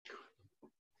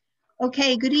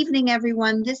Okay, good evening,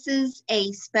 everyone. This is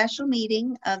a special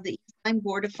meeting of the Lyme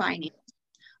Board of Finance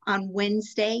on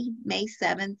Wednesday, May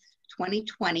 7th,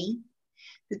 2020.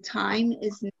 The time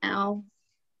is now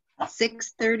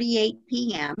 6:38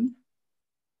 p.m.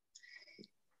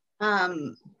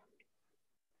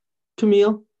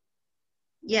 Camille,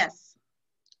 Yes.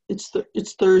 it's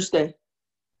Thursday.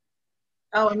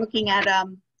 Oh, I'm looking at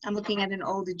an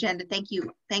old agenda. Thank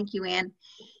you, Ann.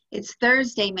 It's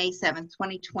Thursday, May 7th,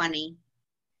 2020,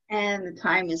 and the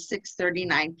time is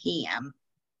 6:39 p.m.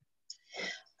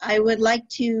 I would like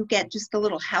to get just a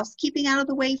little housekeeping out of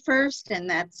the way first, and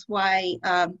that's why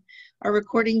our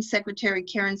recording secretary,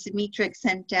 Karen Simitrick,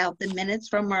 sent out the minutes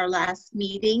from our last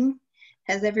meeting.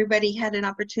 Has everybody had an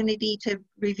opportunity to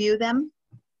review them?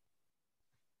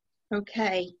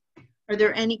 Okay. Are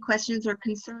there any questions or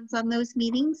concerns on those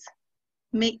meeting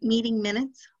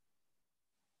minutes?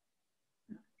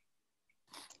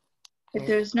 If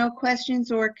there's no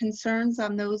questions or concerns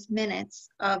on those minutes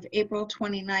of April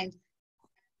 29th,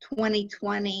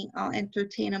 2020, I'll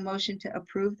entertain a motion to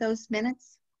approve those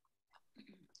minutes.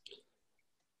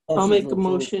 I'll make a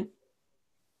motion.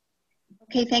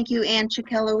 Okay, thank you, Ann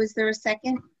Chicello. Is there a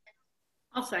second?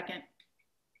 I'll second.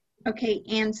 Okay,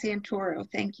 Ann Santoro,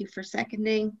 thank you for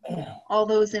seconding. All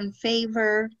those in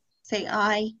favor, say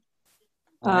aye.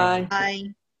 Aye.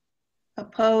 Aye.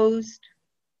 Opposed?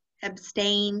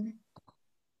 Abstain?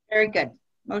 Very good.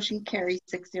 Motion carries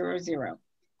 600.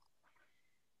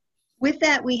 With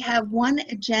that, we have one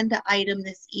agenda item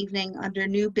this evening under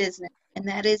new business, and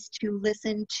that is to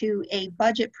listen to a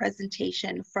budget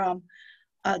presentation from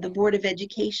the Board of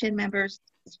Education members,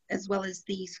 as well as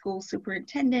the school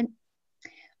superintendent.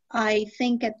 I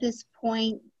think at this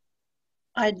point,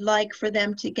 I'd like for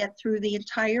them to get through the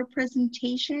entire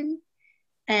presentation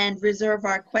and reserve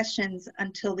our questions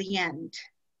until the end.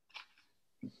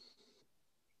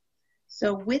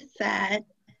 So with that,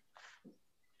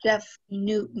 Jeff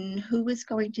Newton, who is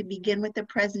going to begin with the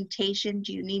presentation?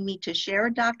 Do you need me to share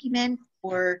a document,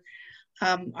 or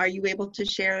are you able to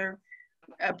share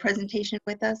a presentation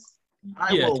with us?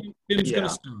 I will. Tim's going to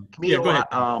start. Yeah, go ahead.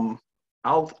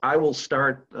 I will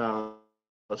start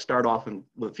off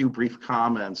with a few brief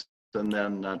comments, and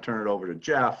then turn it over to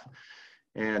Jeff,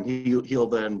 and he'll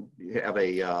then have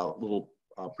a little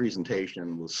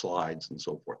presentation with slides and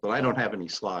so forth. But I don't have any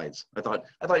slides. I thought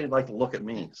you'd like to look at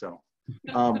me. So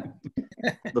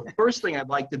the first thing I'd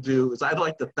like to do is I'd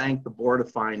like to thank the Board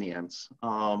of Finance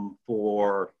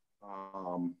for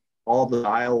all the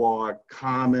dialogue,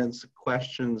 comments,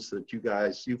 questions that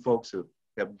you folks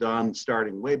have done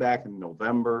starting way back in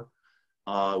November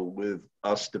with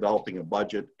us developing a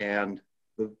budget, and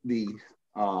the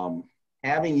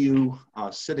having you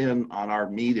sit in on our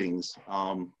meetings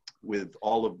with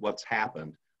all of what's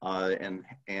happened, and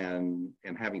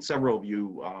having several of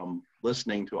you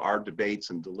listening to our debates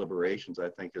and deliberations, I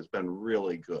think has been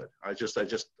really good. I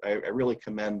really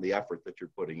commend the effort that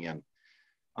you're putting in.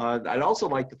 I'd also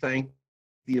like to thank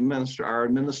our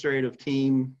administrative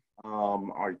team,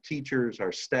 our teachers,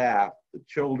 our staff, the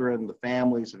children, the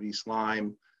families of East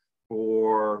Lyme,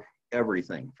 for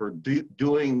everything, for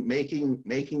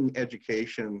making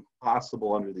education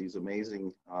possible under these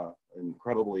amazing,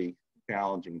 incredibly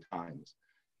challenging times.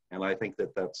 And I think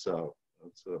that's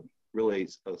really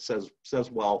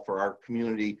says well for our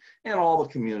community and all the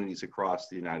communities across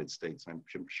the United States. I'm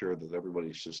sure that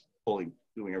everybody's just doing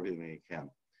everything they can.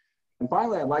 And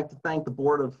finally, I'd like to thank the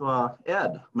Board of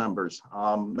Ed members.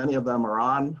 Many of them are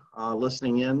on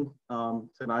listening in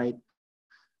tonight,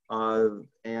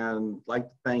 and like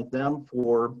to thank them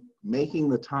for making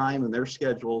the time in their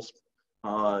schedules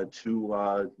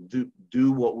to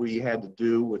do what we had to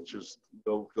do, which is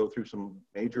go through some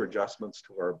major adjustments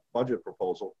to our budget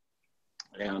proposal.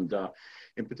 And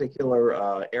in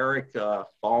particular, Eric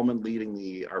Ballman,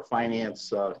 leading our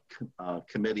finance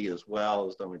committee as well,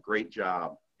 has done a great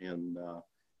job in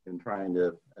trying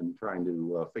to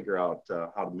figure out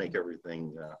how to make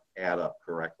everything add up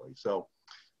correctly. So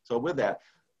with that,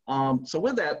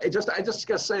 I just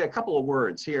gotta say a couple of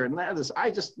words here, and that is,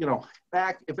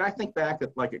 if I think back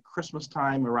at Christmas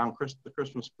time, around the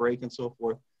Christmas break and so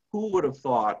forth, who would have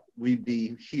thought we'd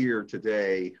be here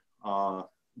today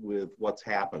with what's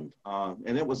happened?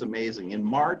 And it was amazing. In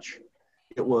March,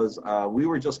 it was we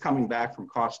were just coming back from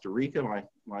Costa Rica.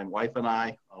 My wife and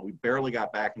I, we barely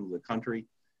got back into the country,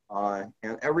 and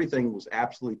everything was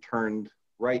absolutely turned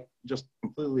right, just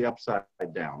completely upside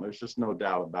down. There's just no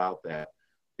doubt about that.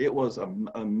 It was an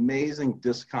amazing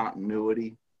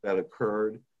discontinuity that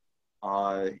occurred,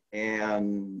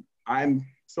 and I'm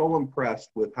so impressed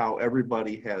with how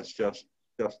everybody has just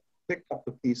picked up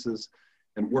the pieces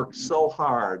and worked so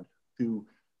hard to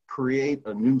create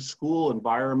a new school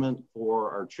environment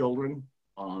for our children.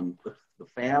 The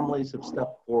families have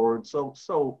stepped forward so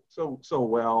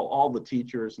well. All the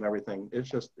teachers and everything.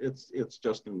 It's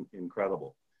just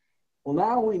incredible. Well,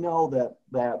 now we know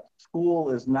that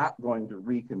school is not going to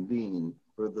reconvene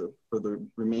for the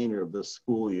remainder of this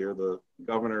school year. The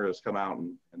governor has come out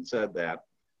and said that,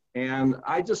 and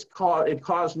it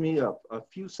caused me a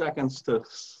few seconds to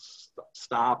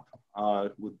stop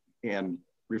and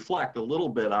reflect a little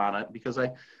bit on it, because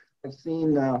I've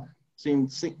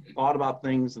thought about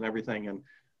things and everything, and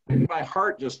my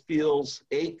heart just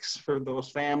aches for those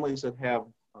families that have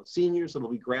seniors that will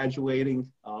be graduating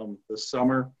this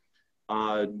summer.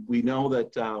 We know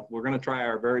that we're going to try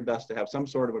our very best to have some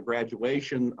sort of a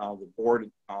graduation. The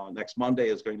board next Monday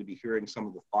is going to be hearing some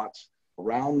of the thoughts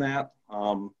around that.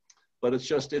 But it's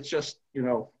just,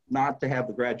 not to have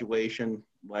the graduation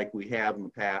like we have in the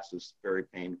past is very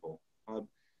painful.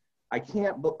 I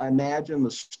can't imagine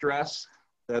the stress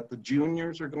that the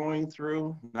juniors are going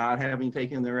through, not having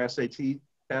taken their SAT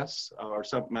tests, or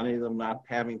many of them not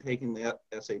having taken the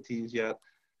SATs yet,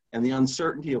 and the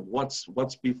uncertainty of what's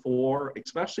before,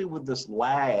 especially with this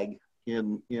lag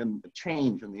in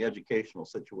change in the educational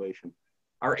situation.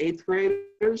 Our 8th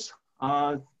graders,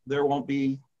 there won't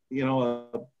be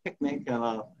a picnic and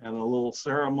a little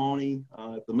ceremony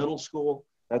at the middle school.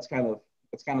 That's kind of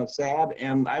sad.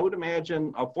 And I would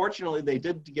imagine, fortunately, they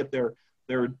did get their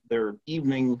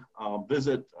evening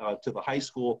visit to the high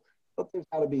school, but there's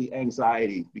got to be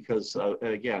anxiety because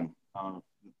again,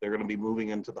 they're going to be moving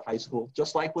into the high school,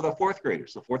 just like with our 4th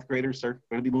graders. The 4th graders are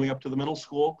going to be moving up to the middle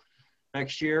school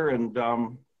next year, and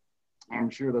I'm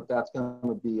sure that's going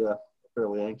to be a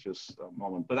fairly anxious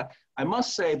moment. But I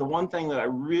must say, the one thing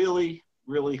that really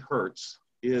hurts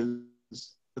is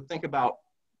to think about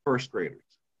 1st graders.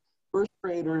 1st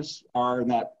graders are in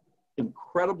that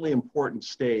incredibly important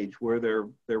stage where they're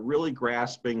really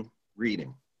grasping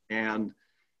reading, and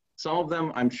some of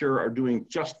them, I'm sure, are doing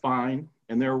just fine.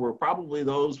 And there were probably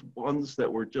those ones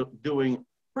that were just doing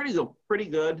pretty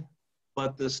good,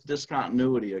 but this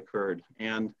discontinuity occurred,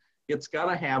 and it's got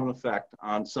to have an effect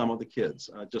on some of the kids.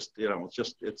 It's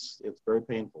very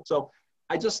painful. So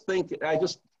I think a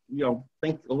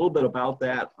little bit about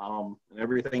that and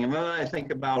everything, and then I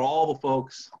think about all the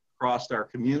folks across our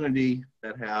community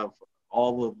that have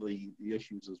all of the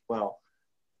issues as well.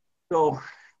 So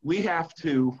we have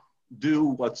to do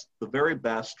what's the very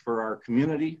best for our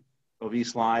community of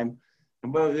East Lyme,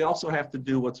 but we also have to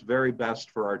do what's very best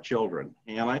for our children.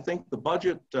 And I think the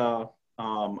budget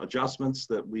adjustments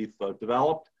that we've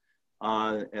developed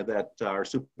and that our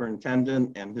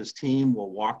superintendent and his team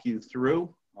will walk you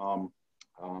through,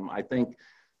 I think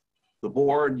the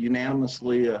board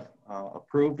unanimously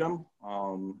approved them,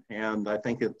 and I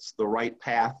think it's the right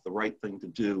path, the right thing to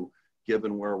do,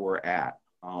 given where we're at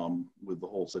with the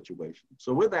whole situation.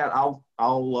 So with that, I'll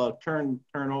turn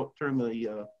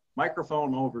the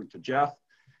microphone over to Jeff,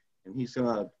 and he's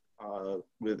gonna,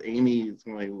 with Amy, is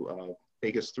going to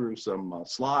take us through some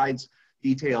slides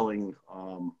detailing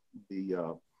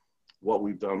what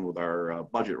we've done with our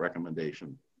budget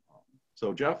recommendation.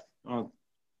 So Jeff,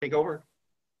 take over.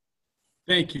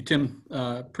 Thank you, Tim.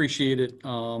 Appreciate it. I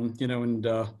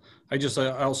also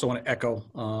want to echo,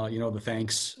 the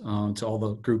thanks to all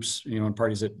the groups, and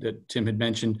parties that Tim had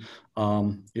mentioned.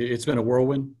 It's been a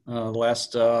whirlwind the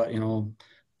last,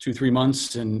 2-3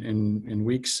 months and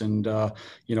weeks, and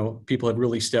people have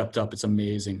really stepped up. It's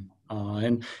amazing.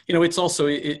 It's also,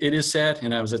 it is sad.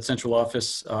 And I was at central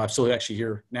office. I'm still actually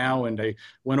here now. And I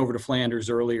went over to Flanders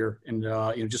earlier and,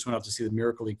 just went out to see the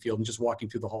Miracle League field, and just walking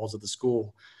through the halls of the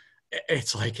school.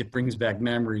 It's like, it brings back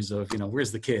memories of,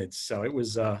 where's the kids? So it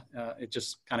was, it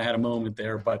just kind of had a moment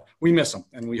there, but we miss them,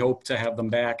 and we hope to have them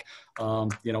back,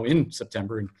 in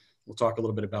September. And we'll talk a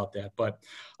little bit about that. But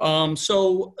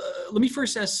let me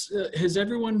first ask, has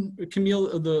everyone,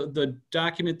 Camille, the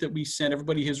document that we sent,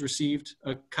 everybody has received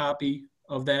a copy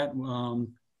of that,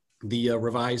 the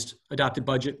revised adopted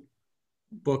budget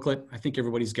booklet? I think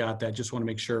everybody's got that. Just want to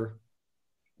make sure.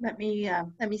 Let me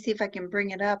see if I can bring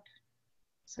it up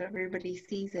so everybody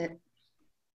sees it.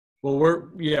 Well,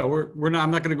 we're not,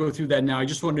 I'm not going to go through that now. I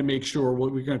just wanted to make sure.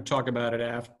 We're going to talk about it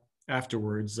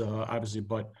afterwards, obviously,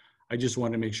 but I just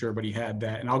wanted to make sure everybody had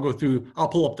that. And I'll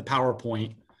pull up the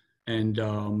PowerPoint, and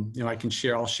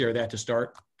I'll share that to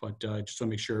start, but just want to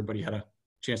make sure everybody had a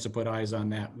chance to put eyes on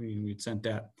that. We'd sent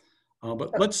that.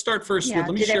 But let's start first with,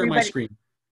 let me share my screen.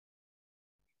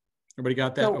 Everybody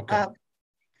got that? So, okay.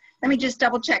 Let me just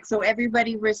double check. So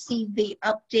everybody received the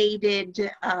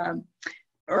updated,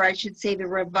 or I should say the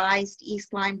revised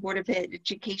East Lyme Board of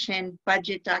Education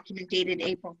budget document dated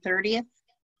April 30th?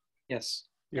 Yes.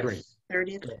 Great.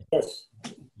 30th. Yes.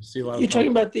 See a lot You're of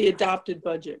talking about the adopted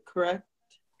budget, correct?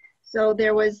 So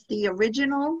there was the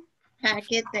original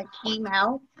packet that came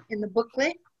out in the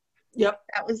booklet. Yep.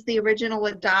 That was the original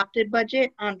adopted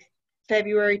budget on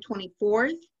February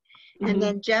 24th. Mhm. And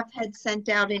then Jeff had sent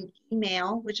out an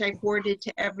email, which I forwarded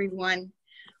to everyone,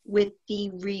 with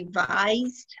the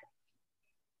revised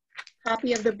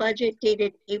copy of the budget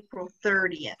dated April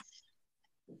 30th.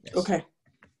 Yes. Okay.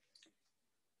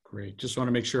 Great. Just want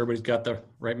to make sure everybody's got the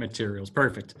right materials.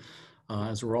 Perfect.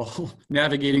 As we're all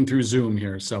navigating through Zoom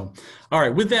here. So, all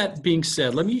right, with that being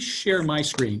said, let me share my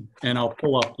screen and I'll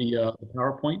pull up the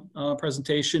PowerPoint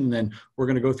presentation. And then we're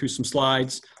going to go through some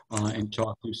slides and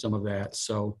talk through some of that.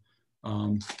 So,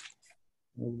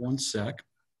 one sec.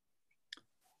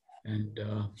 And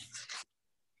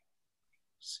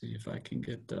see if I can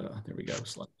get, there we go,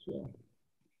 slide show.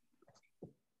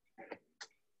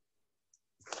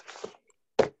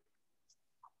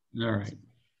 All right.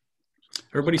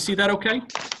 Everybody see that okay?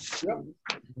 Yep.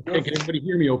 Okay, can everybody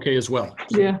hear me okay as well?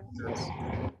 Yeah.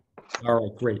 All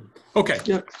right, great. Okay.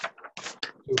 Yep.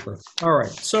 Super. All right.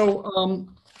 So,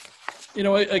 you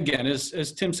know, again,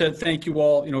 as Tim said, thank you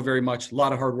all, you know, very much. A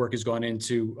lot of hard work has gone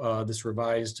into this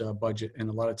revised budget and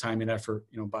a lot of time and effort,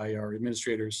 you know, by our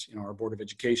administrators, you know, our Board of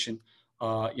Education.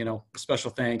 You know,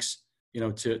 special thanks, you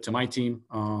know, to my team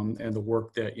and the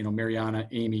work that, you know, Mariana,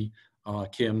 Amy,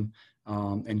 Kim,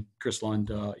 and Chris Lund,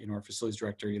 you know, our facilities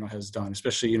director, you know, has done,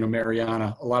 especially, you know,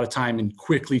 Mariana, a lot of time in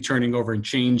quickly turning over and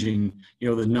changing, you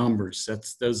know, the numbers.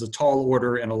 There's a tall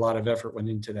order and a lot of effort went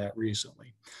into that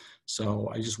recently. So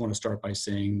I just want to start by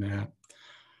saying that.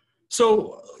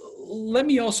 So let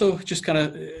me also just kind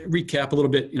of recap a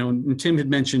little bit, you know, and Tim had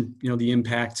mentioned, you know, the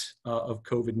impact of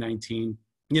COVID-19.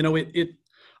 You know,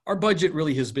 our budget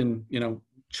really has been, you know,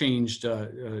 changed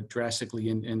drastically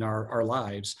in our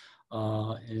lives.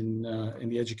 In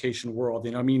the education world.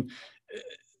 You know, I mean,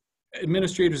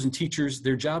 administrators and teachers,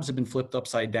 their jobs have been flipped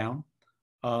upside down.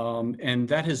 And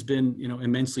that has been, you know,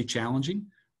 immensely challenging.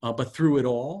 But through it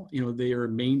all, you know, they are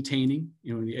maintaining,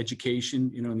 you know, the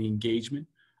education, you know, and the engagement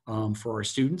for our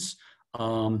students.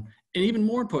 And even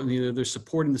more importantly, they're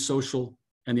supporting the social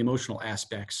and the emotional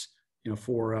aspects, you know,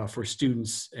 for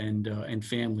students and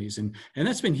families. And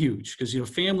that's been huge because, you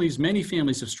know, many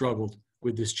families have struggled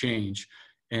with this change.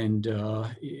 And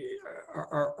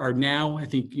are now, I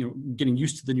think, you know, getting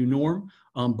used to the new norm,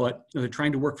 but you know, they're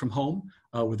trying to work from home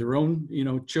with their own, you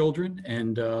know, children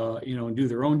and, you know, and do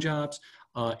their own jobs.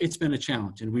 It's been a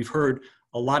challenge, and we've heard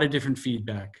a lot of different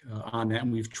feedback on that,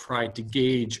 and we've tried to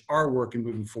gauge our work and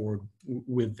moving forward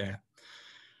with that.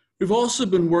 We've also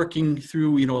been working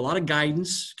through, you know, a lot of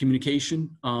guidance,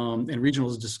 communication, and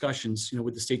regional discussions, you know,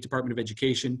 with the State Department of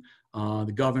Education,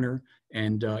 the governor,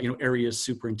 and, you know, area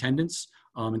superintendents.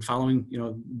 And following, you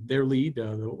know, their lead,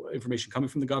 the information coming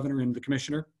from the governor and the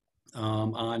commissioner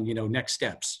on, you know, next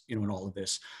steps, you know, in all of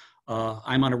this.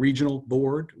 I'm on a regional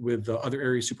board with other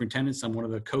area superintendents. I'm one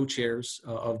of the co-chairs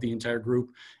of the entire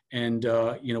group. And,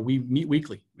 you know, we meet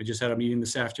weekly. I just had a meeting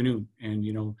this afternoon and,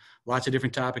 you know, lots of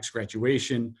different topics,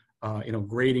 graduation, you know,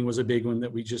 grading was a big one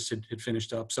that we just had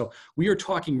finished up. So we are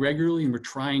talking regularly and we're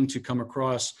trying to come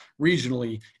across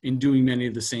regionally in doing many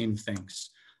of the same things.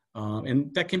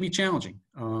 And that can be challenging,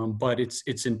 but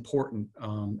it's important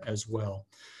as well.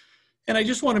 And I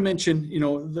just want to mention, you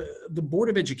know, the Board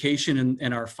of Education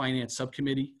and our finance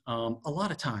subcommittee, a lot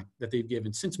of time that they've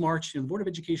given. Since March, you know, the Board of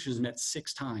Education has met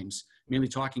 6 times, mainly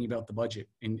talking about the budget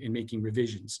and making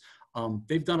revisions.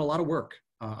 They've done a lot of work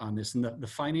on this. And the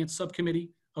finance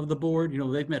subcommittee of the board, you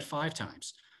know, they've met 5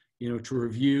 times, you know, to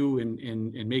review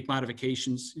and make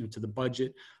modifications, you know, to the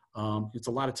budget. It's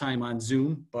a lot of time on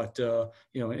Zoom, but,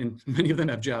 you know, and many of them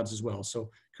have jobs as well.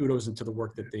 So kudos into the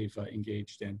work that they've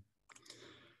engaged in.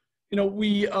 You know,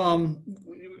 we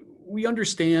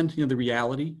understand, you know, the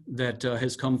reality that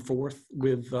has come forth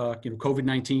with, you know,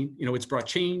 COVID-19. You know, it's brought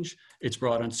change, it's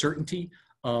brought uncertainty,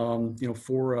 you know,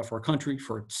 for our country,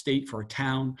 for our state, for our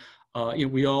town. You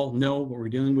know, we all know what we're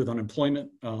dealing with unemployment,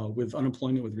 with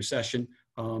recession,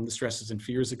 the stresses and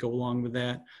fears that go along with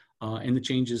that. And the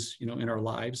changes, you know, in our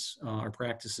lives, our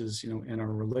practices, you know, and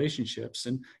our relationships.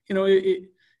 And, you know,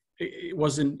 it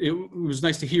was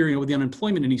nice to hear, you know, with the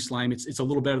unemployment in East Lyme, it's a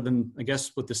little better than, I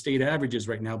guess, what the state average is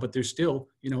right now, but there's still,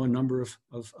 you know, a number of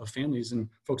families and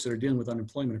folks that are dealing with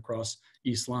unemployment across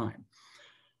East Lyme.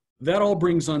 That all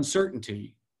brings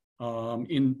uncertainty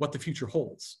in what the future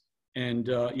holds. And,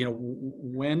 you know,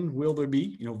 when will there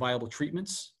be, you know, viable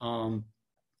treatments?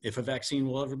 If a vaccine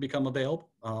will ever become available,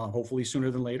 hopefully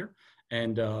sooner than later.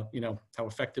 And, you know, how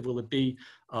effective will it be?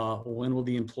 When will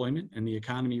the employment and the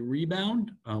economy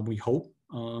rebound? We hope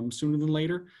sooner than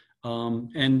later.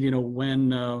 And, when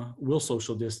will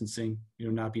social distancing,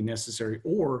 not be necessary?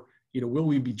 Or, will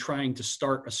we be trying to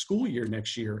start a school year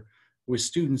next year with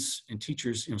students and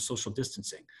teachers, social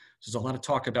distancing? There's a lot of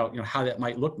talk about, how that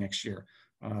might look next year.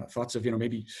 Thoughts of,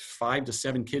 maybe 5 to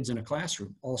 7 kids in a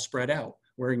classroom, all spread out,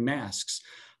 wearing masks.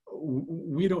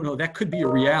 We don't know. That could be a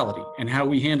reality, and how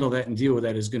we handle that and deal with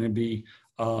that is going to be,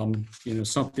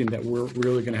 something that we're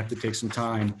really going to have to take some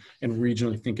time and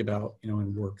regionally think about,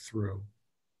 and work through.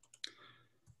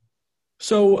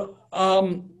 So,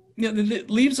 it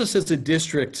leaves us as a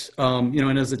district,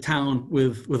 and as a town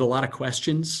with a lot of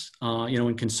questions,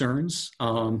 and concerns.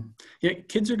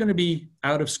 Kids are going to be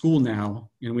out of school now,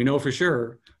 and we know for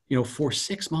sure, for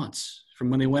 6 months from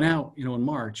when they went out, in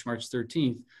March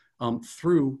 13th,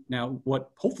 through now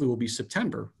what hopefully will be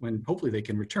September, when hopefully they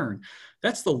can return.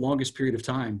 That's the longest period of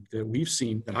time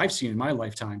that I've seen in my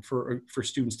lifetime for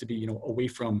students to be, away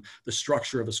from the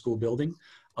structure of a school building.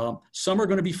 Some are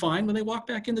going to be fine when they walk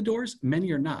back in the doors.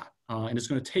 Many are not. And it's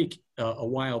going to take a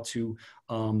while to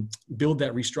build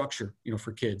that restructure,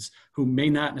 for kids who may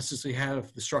not necessarily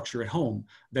have the structure at home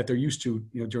that they're used to,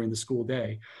 during the school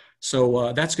day.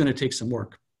 So that's going to take some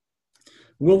work.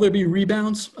 Will there be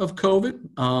rebounds of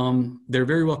COVID? There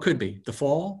very well could be. The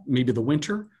fall, maybe the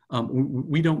winter.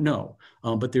 We don't know.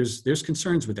 But there's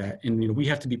concerns with that, and we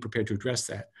have to be prepared to address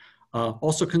that.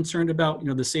 Also concerned about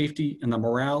the safety and the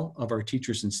morale of our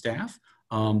teachers and staff.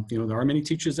 There are many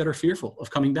teachers that are fearful of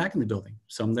coming back in the building.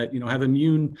 Some that have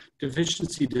immune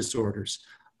deficiency disorders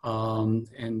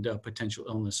and potential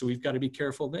illness. So we've got to be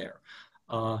careful there.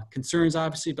 Concerns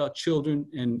obviously about children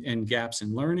and gaps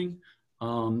in learning,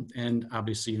 and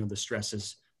obviously the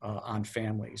stresses on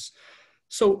families.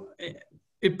 So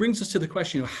it brings us to the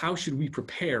question, how should we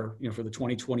prepare, for the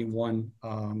 2021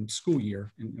 school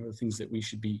year, and the things that we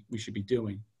should be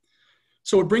doing.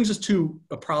 So it brings us to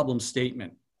a problem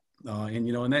statement,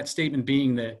 and that statement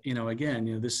being that,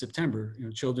 again, this September,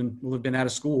 children will have been out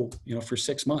of school, for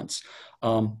 6 months.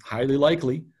 Highly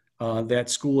likely that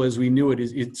school as we knew it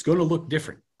it's going to look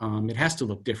different. It has to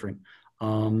look different.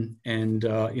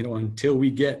 Until we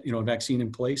get, a vaccine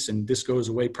in place and this goes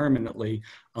away permanently,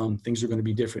 things are going to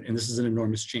be different. And this is an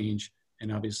enormous change.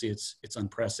 And obviously it's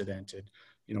unprecedented,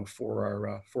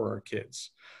 for our kids.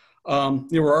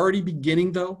 We're already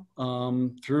beginning though,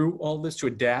 through all this to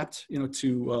adapt,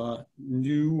 to a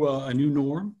new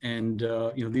norm. And,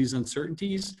 these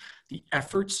uncertainties, the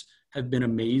efforts have been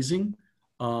amazing.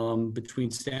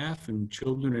 Between staff and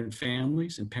children and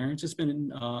families and parents, it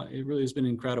really has been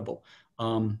incredible.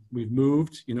 We've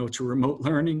moved, to remote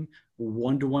learning,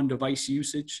 one-to-one device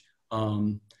usage,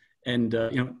 and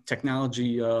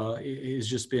technology has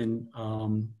just been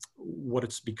what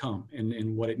it's become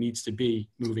and what it needs to be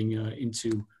moving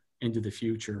into the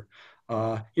future.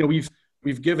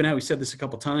 We've given out. We said this a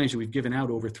couple of times. We've given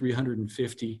out over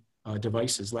 350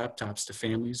 devices, laptops to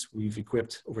families. We've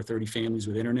equipped over 30 families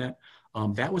with internet.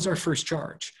 That was our first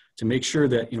charge, to make sure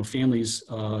that families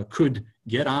could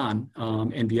get on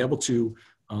and be able to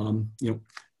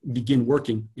begin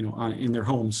working in their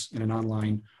homes in an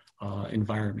online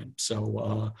environment.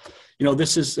 So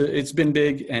it's been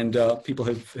big, and people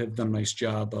have done a nice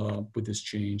job with this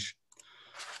change.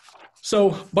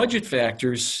 So budget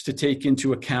factors to take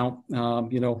into account,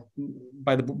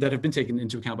 that have been taken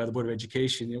into account by the Board of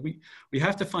Education. We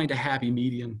have to find a happy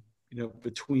medium,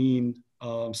 between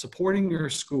supporting our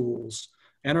schools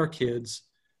and our kids,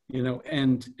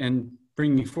 and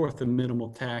bringing forth a minimal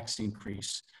tax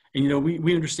increase. And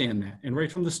we understand that, and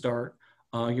right from the start,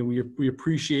 we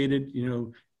appreciated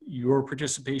your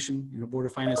participation, Board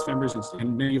of Finance members,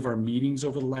 and many of our meetings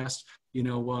over the last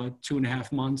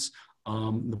 2.5 months.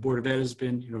 The Board of Ed has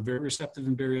been, very receptive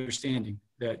and very understanding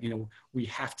that, we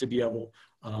have to be able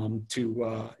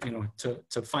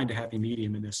to find a happy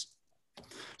medium in this.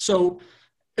 So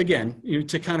again,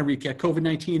 to kind of recap,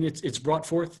 COVID-19, it's brought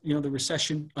forth, the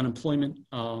recession, unemployment,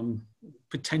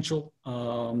 potential,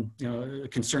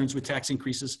 concerns with tax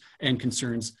increases, and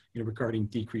concerns, regarding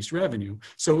decreased revenue.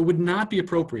 So it would not be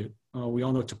appropriate, we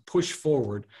all know, to push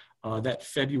forward that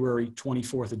February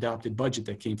 24th adopted budget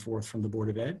that came forth from the Board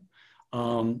of Ed.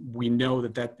 We know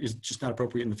that is just not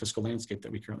appropriate in the fiscal landscape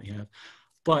that we currently have.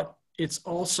 But it's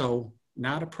also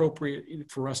not appropriate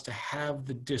for us to have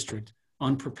the district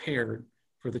unprepared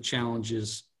for the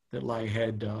challenges that lie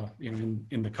ahead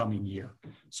in the coming year.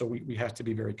 So we have to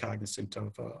be very cognizant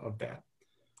of that.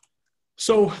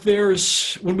 So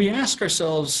when we ask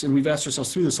ourselves, and we've asked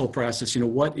ourselves through this whole process,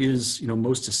 what is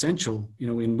most essential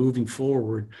in moving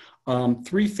forward,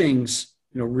 3 things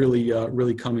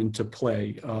really come into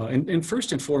play. And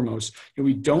first and foremost,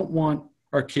 we don't want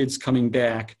our kids coming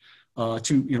back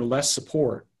to less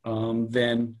support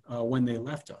than when they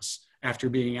left us after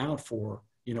being out for,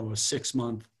 a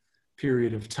 6-month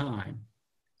period of time.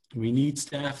 We need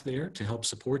staff there to help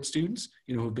support students,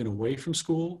 who've been away from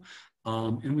school.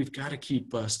 And we've got to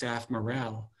keep staff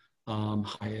morale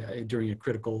high during a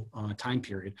critical time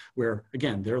period where,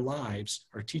 again, their lives,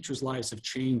 our teachers' lives have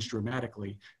changed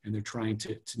dramatically, and they're trying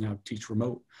to now teach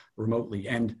remotely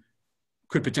and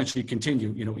could potentially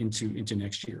continue, into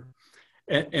next year.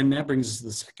 And that brings us to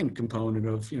the second component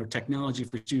of, technology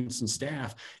for students and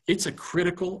staff. It's a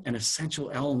critical and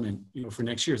essential element, for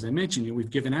next year. As I mentioned, we've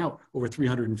given out over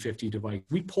 350 devices.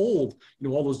 We pulled,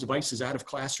 all those devices out of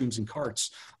classrooms and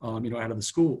carts, out of the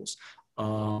schools.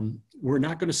 We're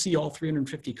not going to see all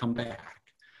 350 come back.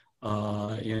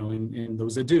 And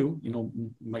those that do,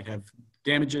 might have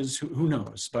damages, who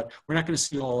knows, but we're not going to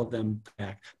see all of them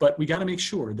back. But we got to make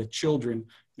sure that children,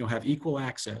 have equal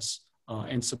access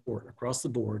and support across the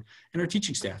board, and our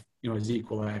teaching staff, has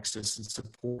equal access and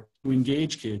support to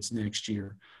engage kids next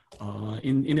year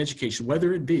in education,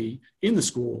 whether it be in the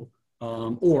school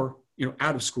or,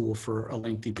 out of school for a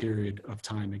lengthy period of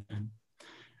time again.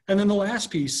 And then the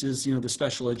last piece is, the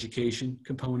special education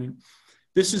component.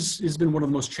 This has been one of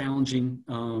the most challenging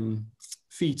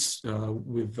feats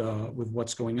with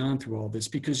what's going on through all this,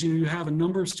 because, you have a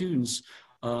number of students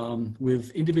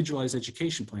with individualized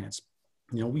education plans.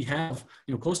 We have,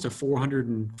 close to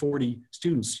 440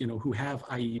 students, who have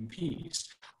IEPs.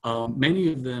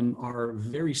 Many of them are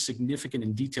very significant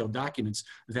and detailed documents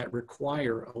that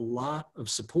require a lot of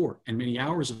support and many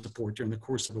hours of support during the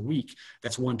course of a week.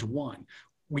 That's one-to-one.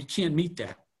 We can't meet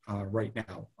that right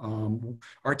now.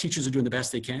 Our teachers are doing the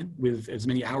best they can with as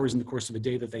many hours in the course of a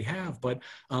day that they have, but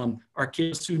our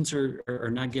students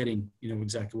are not getting,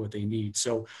 exactly what they need.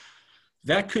 So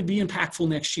that could be impactful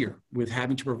next year with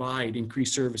having to provide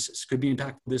increased services. Could be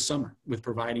impactful this summer with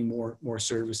providing more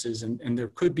services, and there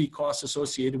could be costs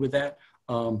associated with that.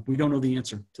 We don't know the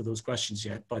answer to those questions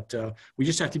yet, but we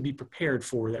just have to be prepared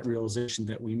for that realization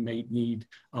that we may need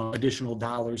additional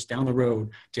dollars down the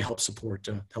road to help support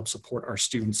our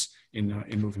students in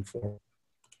moving forward.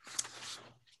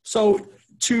 So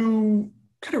to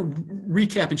kind of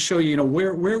recap and show you,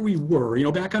 where we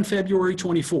were, back on February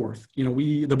 24th,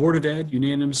 the Board of Ed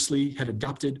unanimously had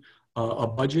adopted a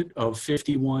budget of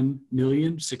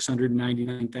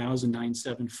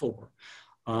 $51,699,974.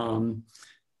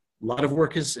 A lot of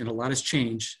work and a lot has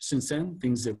changed since then,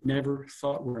 things that we never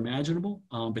thought were imaginable,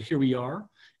 but here we are.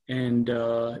 And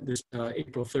this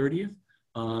April 30th,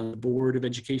 the Board of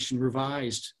Education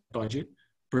revised budget,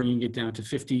 bringing it down to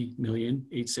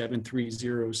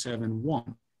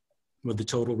 $50,873,071, with the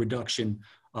total reduction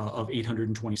of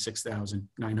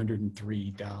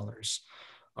 $826,903.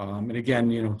 And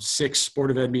again, 6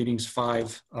 Board of Ed meetings,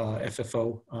 5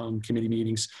 FFO committee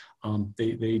meetings.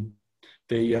 They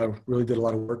really did a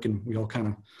lot of work, and we all kind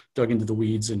of dug into the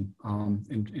weeds and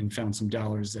found some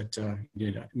dollars that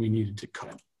we needed to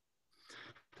cut.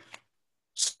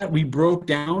 So we broke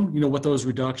down, what those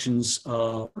reductions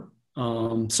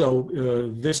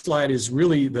this slide is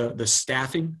really the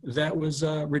staffing that was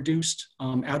reduced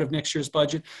out of next year's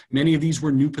budget. Many of these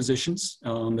were new positions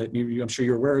that I'm sure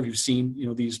you're aware of. You've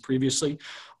seen these previously,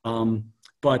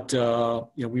 but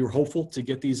we were hopeful to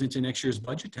get these into next year's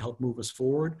budget to help move us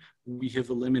forward. We have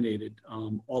eliminated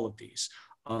all of these.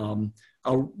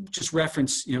 I'll just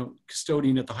reference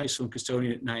custodian at the high school and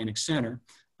custodian at Nyack Center.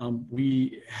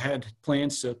 We had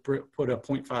plans to put a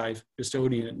 0.5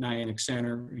 custodian at Nyack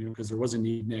Center, because there was a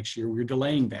need next year. We were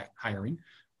delaying that hiring.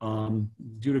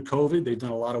 Due to COVID, they've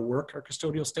done a lot of work, our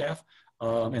custodial staff,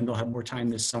 and they'll have more time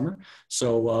this summer.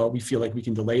 So we feel like we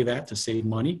can delay that to save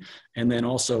money. And then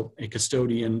also a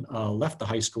custodian left the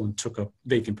high school and took a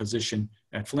vacant position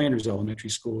at Flanders Elementary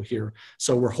School here.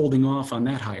 So we're holding off on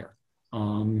that hire.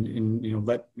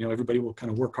 Everybody will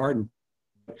kind of work hard. And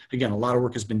again, a lot of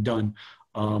work has been done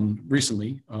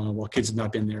recently, while kids have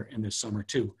not been there in this summer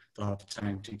too. They'll have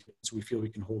time to, so we feel we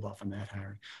can hold off on that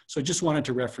hiring. So I just wanted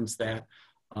to reference that.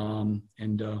 You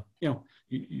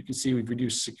can see we've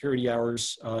reduced security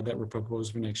hours that were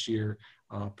proposed for next year,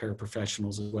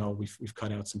 paraprofessionals as well. We've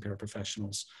cut out some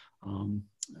paraprofessionals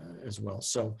as well.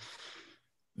 So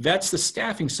that's the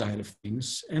staffing side of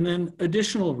things. And then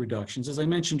additional reductions, as I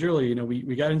mentioned earlier,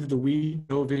 we got into the weeds,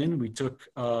 dove in, we took,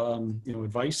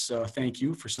 advice. Thank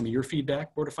you for some of your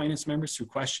feedback, Board of Finance members, through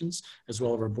questions, as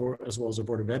well as our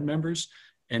Board of Ed members,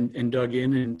 and dug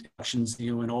in actions,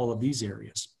 in all of these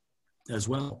areas as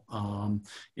well. Our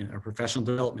professional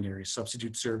development areas,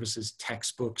 substitute services,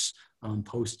 textbooks,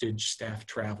 postage, staff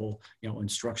travel,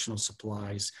 instructional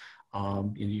supplies.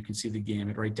 You can see the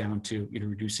gamut right down to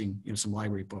reducing some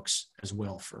library books as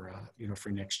well for for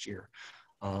next year.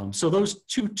 So those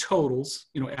two totals,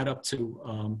 add up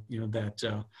to,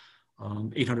 that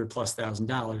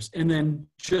 $800,000+. And then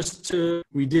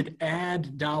we did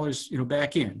add dollars,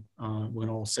 back in when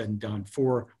all said and done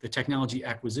for the technology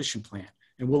acquisition plan.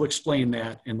 And we'll explain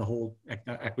that in the whole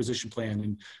acquisition plan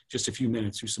in just a few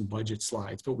minutes through some budget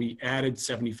slides. But we added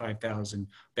 75,000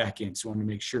 back in. So I want to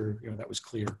make sure that was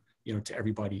clear, to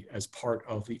everybody as part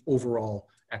of the overall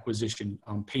acquisition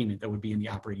payment that would be in the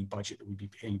operating budget that we'd be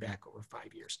paying back over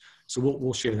 5 years. So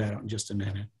we'll share that out in just a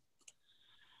minute.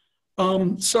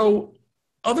 So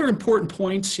other important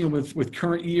points, with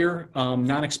current year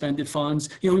non-expended funds,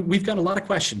 we've got a lot of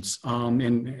questions,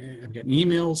 and I've gotten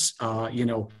emails,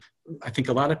 I think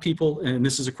a lot of people, and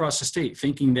this is across the state,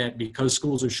 thinking that because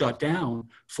schools are shut down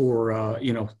for, a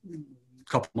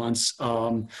couple months,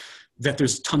 that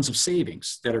there's tons of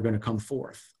savings that are going to come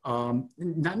forth.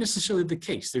 Not necessarily the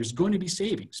case. There's going to be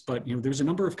savings, but there's a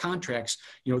number of contracts,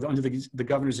 under the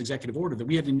governor's executive order that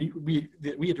we had to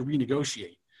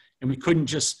renegotiate, and we couldn't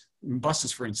just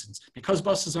buses, for instance, because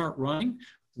buses aren't running.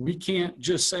 We can't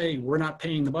just say we're not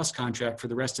paying the bus contract for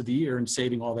the rest of the year and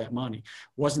saving all that money.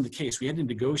 Wasn't the case. We had to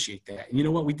negotiate that. And you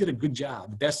know what? We did a good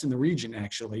job, the best in the region,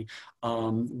 actually.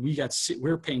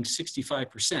 We're paying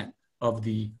 65% of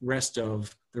the rest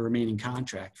of the remaining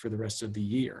contract for the rest of the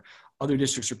year. Other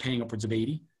districts are paying upwards of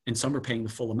 80, and some are paying the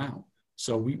full amount.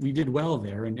 So we did well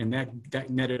there, and that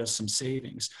netted us some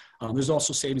savings. There's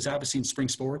also savings, obviously, in spring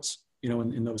sports,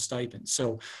 in those stipends.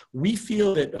 So we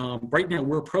feel that right now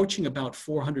we're approaching about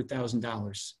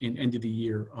 $400,000 in end of the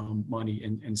year money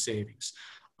and savings.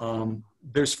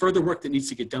 There's further work that needs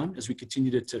to get done as we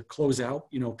continue to close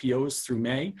out, POs through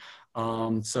May.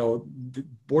 So the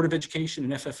Board of Education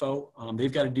and FFO,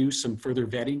 they've got to do some further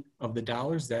vetting of the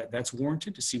dollars that's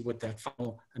warranted to see what that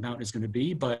final amount is going to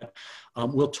be. But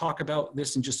we'll talk about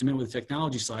this in just a minute with the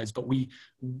technology slides, but we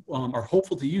are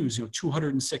hopeful to use,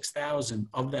 206,000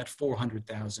 of that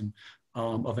 400,000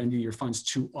 of end of year funds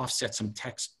to offset some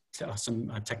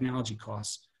technology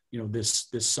costs, this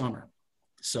summer.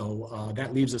 So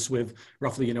that leaves us with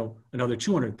roughly, another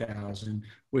 200,000,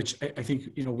 which I think,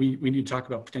 we need to talk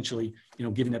about potentially,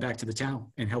 giving that back to the town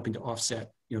and helping to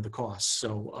offset, the costs.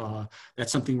 So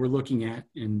that's something we're looking at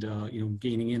and,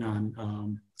 gaining in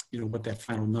on, what that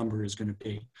final number is going to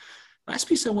be. Last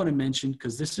piece I want to mention,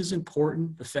 because this is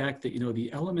important, the fact that,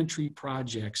 the elementary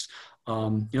projects,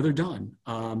 they're done.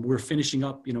 We're finishing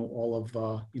up, all of,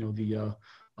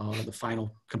 the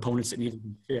final components that need to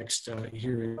be fixed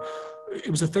here. It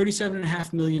was a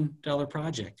 $37.5 million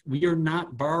project. We are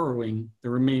not borrowing the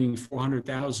remaining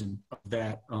 400,000 of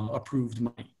that approved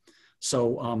money.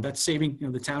 So that's saving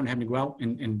the town having to go out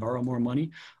and borrow more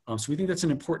money. So we think that's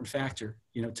an important factor,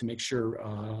 to make sure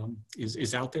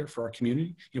is out there for our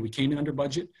community. We came in under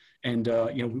budget, and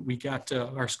we got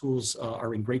our schools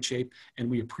are in great shape, and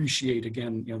we appreciate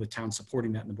again the town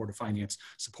supporting that and the Board of Finance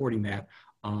supporting that,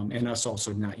 and us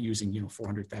also not using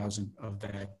 400,000 of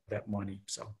that money.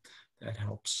 So that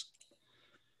helps.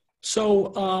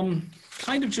 So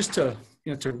kind of just to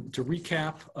to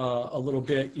recap a little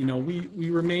bit, we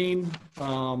remain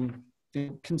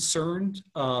concerned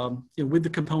with the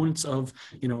components of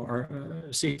our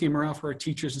safety and morale for our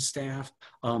teachers and staff,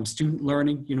 student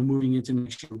learning, moving into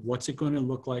next year. What's it going to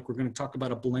look like? We're going to talk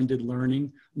about a blended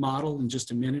learning model in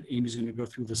just a minute. Amy's going to go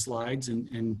through the slides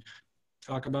and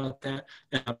talk about that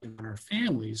on our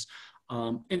families.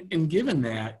 And given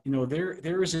that,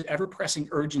 there is an ever-pressing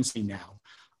urgency now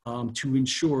to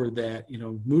ensure that,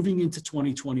 moving into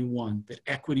 2021, that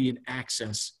equity and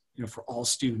access, for all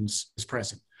students is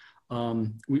present.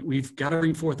 We've got to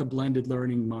bring forth a blended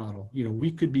learning model.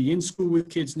 We could be in school with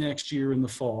kids next year in the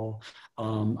fall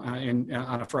and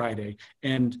on a Friday,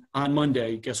 and on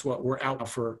Monday, guess what? We're out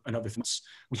for another month.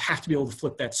 We have to be able to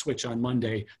flip that switch on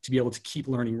Monday to be able to keep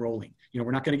learning rolling.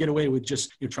 We're not going to get away with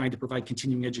just trying to provide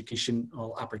continuing education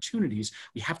opportunities.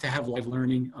 We have to have live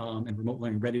learning and remote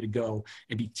learning ready to go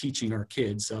and be teaching our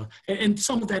kids. And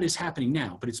some of that is happening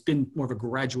now, but it's been more of a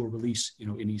gradual release,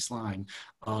 in East Lyme,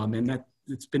 and that.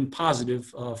 It's been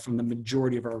positive from the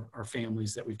majority of our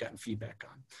families that we've gotten feedback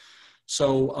on.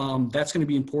 So that's going to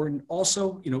be important.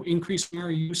 Also, increasing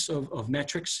our use of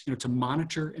metrics, to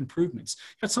monitor improvements.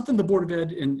 That's something the Board of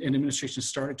Ed and administration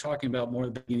started talking about more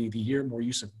at the beginning of the year, more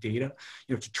use of data,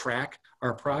 to track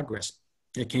our progress.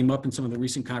 It came up in some of the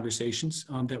recent conversations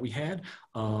that we had.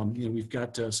 We've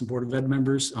got some Board of Ed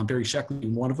members, Barry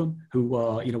Sheckley, one of them, who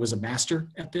was a master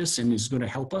at this and is going to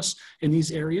help us in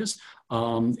these areas.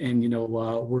 We're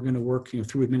going to work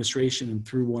through administration and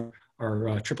through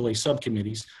AAA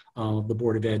subcommittees of the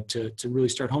Board of Ed to really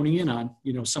start honing in on,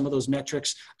 some of those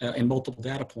metrics and multiple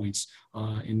data points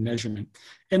in measurement.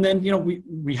 And then,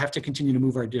 we have to continue to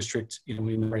move our district,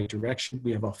 in the right direction.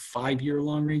 We have a 5-year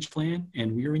long-range plan,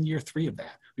 and we're in year 3 of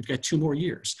that. We've got 2 more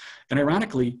years. And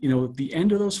ironically, the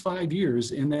end of those 5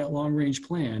 years in that long-range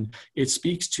plan, it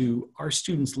speaks to our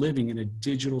students living in a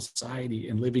digital society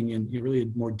and living in really a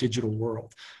more digital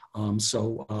world.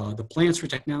 So the plans for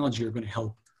technology are going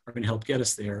to help get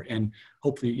us there, and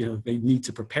hopefully, they need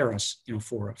to prepare us,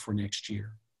 for next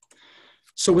year.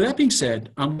 So with that being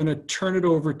said, I'm going to turn it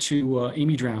over to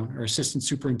Amy Drown, our assistant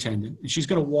superintendent, and she's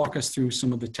going to walk us through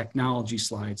some of the technology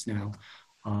slides now.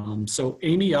 So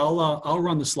Amy, I'll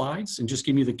run the slides and just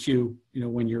give me the cue,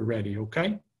 when you're ready.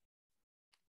 Okay.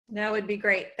 That would be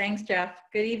great. Thanks, Jeff.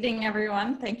 Good evening,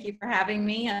 everyone. Thank you for having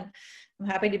me. And I'm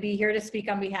happy to be here to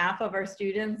speak on behalf of our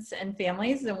students and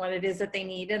families and what it is that they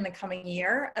need in the coming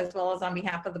year, as well as on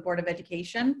behalf of the Board of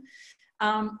Education.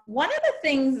 One of the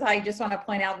things I just want to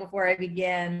point out before I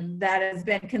begin that has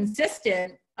been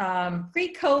consistent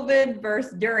pre-COVID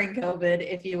versus during COVID,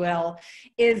 if you will,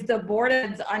 is the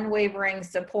board's unwavering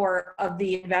support of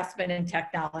the investment in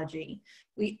technology.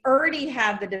 We already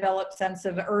had the developed sense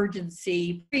of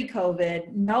urgency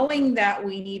pre-COVID, knowing that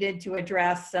we needed to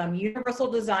address some universal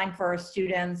design for our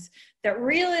students that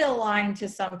really aligned to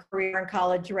some career and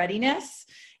college readiness,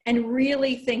 and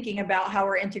really thinking about how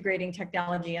we're integrating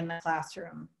technology in the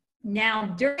classroom. Now,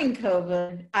 during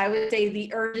COVID, I would say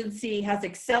the urgency has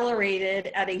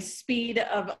accelerated at a speed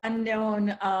of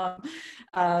unknown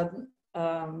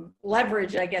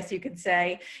leverage, I guess you could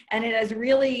say. And it has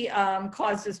really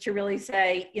caused us to really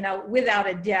say, without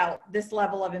a doubt, this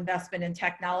level of investment in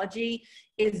technology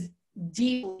is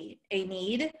deeply a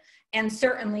need, and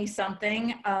certainly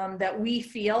something that we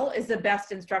feel is the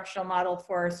best instructional model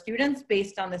for our students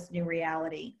based on this new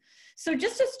reality. So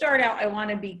just to start out, I want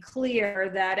to be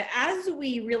clear that as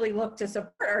we really look to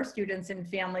support our students and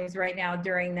families right now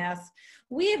during this,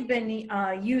 we have been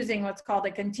using what's called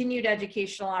a continued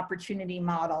educational opportunity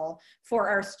model for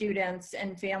our students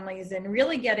and families, and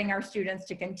really getting our students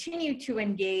to continue to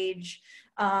engage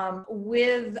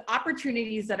with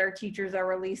opportunities that our teachers are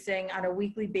releasing on a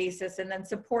weekly basis, and then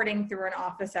supporting through an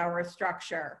office hour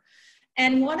structure.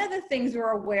 And one of the things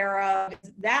we're aware of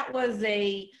is that was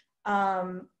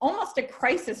almost a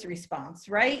crisis response,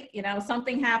 right?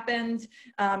 Something happened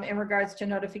in regards to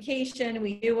notification.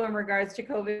 We knew in regards to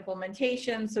COVID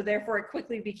implementation. So therefore it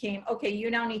quickly became, okay,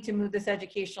 you now need to move this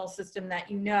educational system that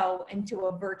into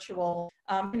a virtual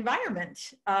environment.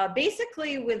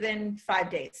 Basically within 5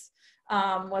 days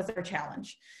was our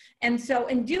challenge. And so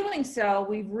in doing so,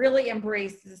 we've really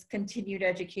embraced this continued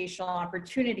educational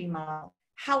opportunity model.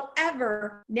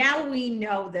 However, now we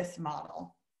know this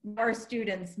model. Our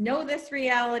students know this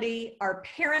reality, our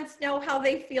parents know how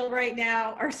they feel right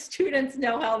now, our students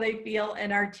know how they feel,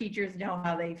 and our teachers know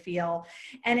how they feel.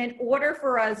 And in order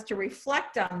for us to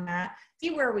reflect on that, see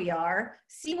where we are,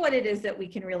 see what it is that we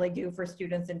can really do for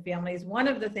students and families, one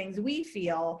of the things we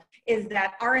feel is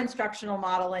that our instructional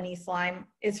model in East Lyme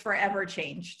is forever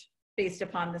changed based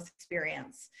upon this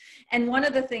experience. And one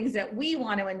of the things that we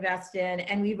want to invest in,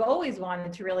 and we've always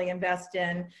wanted to really invest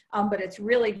in, but it's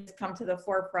really just come to the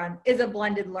forefront, is a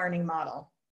blended learning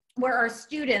model, where our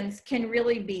students can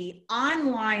really be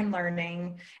online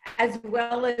learning as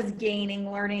well as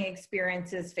gaining learning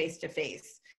experiences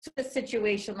face-to-face. So a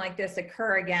situation like this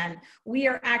occur again, we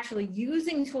are actually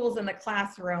using tools in the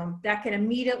classroom that can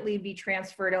immediately be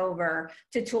transferred over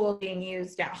to tools being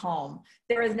used at home.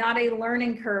 There is not a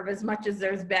learning curve as much as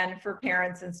there's been for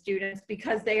parents and students,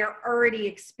 because they are already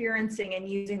experiencing and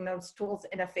using those tools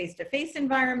in a face-to-face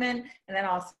environment, and then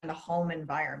also in a home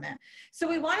environment. So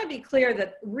we want to be clear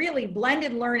that really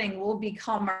blended learning will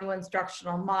become our new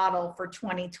instructional model for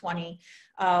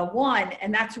 2021,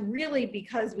 and that's really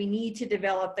because we need to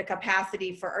develop the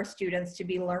capacity for our students to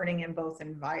be learning in both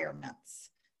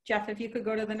environments. Jeff, if you could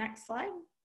go to the next slide.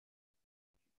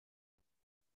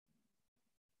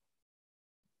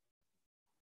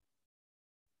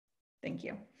 Thank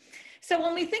you. So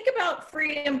when we think about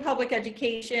free and public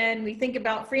education, we think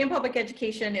about free and public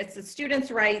education, it's the students'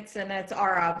 rights and it's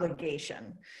our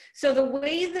obligation. So the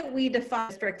way that we define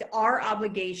district, our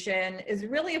obligation is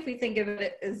really, if we think of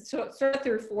it, is sort of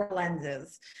through 4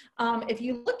 lenses. If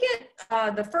you look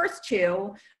at the first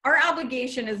 2, our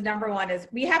obligation is, number 1, is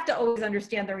we have to always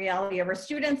understand the reality of our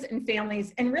students and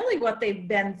families and really what they've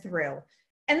been through.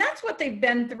 And that's what they've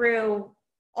been through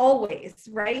always,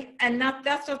 right? And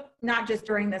that's not just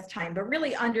during this time, but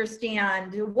really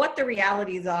understand what the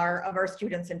realities are of our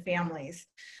students and families.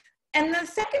 And the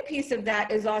second piece of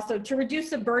that is also to reduce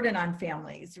the burden on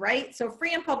families, right? So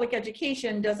free and public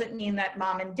education doesn't mean that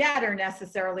mom and dad are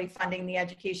necessarily funding the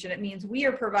education. It means we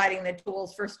are providing the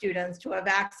tools for students to have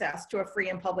access to a free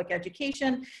and public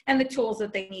education and the tools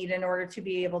that they need in order to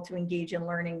be able to engage in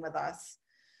learning with us.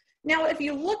 Now, if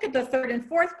you look at the third and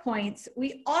fourth points,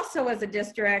 we also as a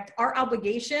district, our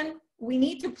obligation, we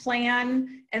need to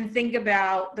plan and think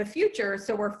about the future,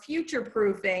 so we're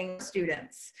future-proofing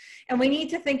students. And we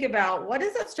need to think about, what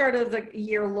does the start of the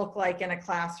year look like in a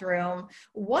classroom?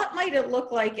 What might it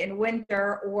look like in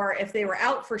winter, or if they were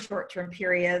out for short-term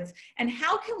periods? And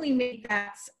how can we make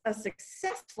that a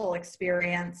successful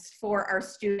experience for our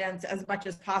students as much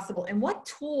as possible? And what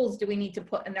tools do we need to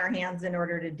put in their hands in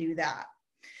order to do that?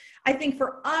 I think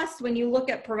for us, when you look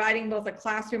at providing both a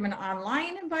classroom and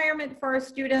online environment for our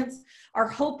students, our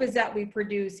hope is that we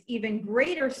produce even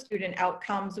greater student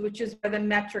outcomes, which is where the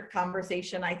metric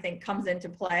conversation, I think, comes into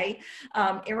play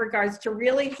in regards to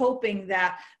really hoping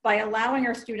that by allowing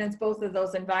our students both of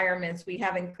those environments, we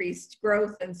have increased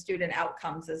growth and student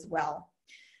outcomes as well.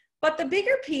 But the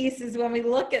bigger piece is when we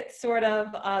look at sort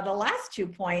of the last 2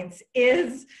 points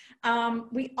is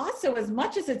we also, as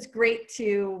much as it's great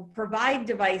to provide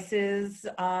devices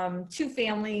to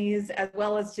families as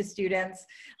well as to students,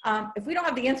 if we don't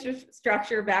have the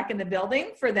infrastructure back in the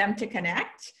building for them to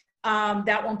connect,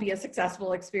 that won't be a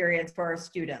successful experience for our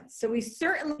students. So we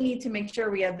certainly need to make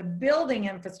sure we have the building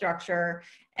infrastructure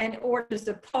in order to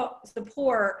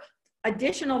support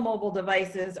additional mobile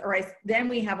devices, or then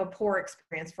we have a poor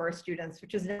experience for our students,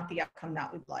 which is not the outcome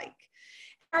that we'd like.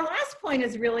 Our last point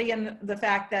is really in the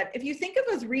fact that if you think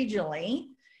of us regionally,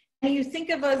 and you think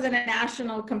of us in a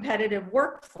national competitive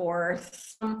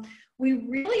workforce, we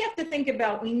really have to think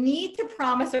about, we need to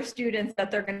promise our students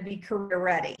that they're going to be career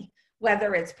ready,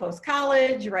 whether it's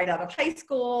post-college, right out of high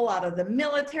school, out of the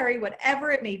military,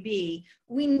 whatever it may be.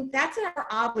 That's our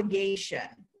obligation.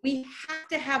 We have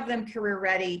to have them career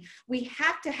ready. We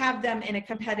have to have them in a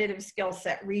competitive skill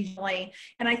set regionally.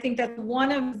 And I think that's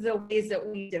one of the ways that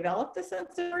we develop the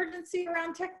sense of urgency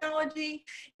around technology,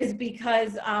 is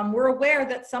because we're aware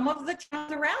that some of the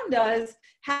towns around us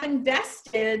have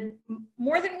invested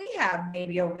more than we have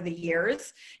maybe over the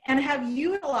years and have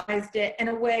utilized it in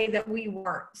a way that we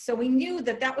weren't. So we knew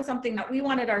that that was something that we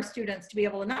wanted our students to be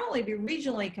able to not only be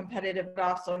regionally competitive, but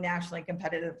also nationally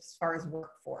competitive as far as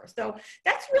workforce. So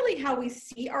that's really how we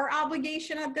see our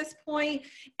obligation at this point,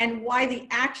 and why the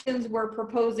actions we're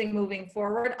proposing moving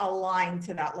forward align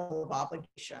to that level of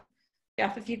obligation.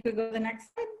 Jeff, if you could go to the next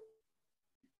slide.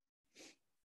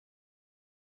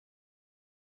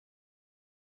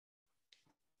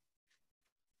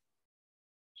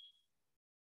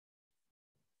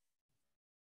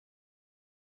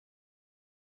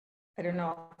 I don't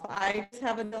know if I just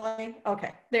have a delay.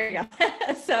 Okay, there you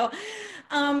go.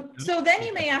 So then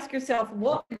you may ask yourself,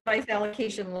 what would device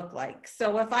allocation look like?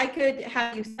 So if I could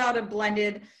have you start a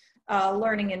blended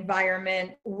learning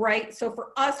environment, right? So for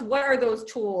us, what are those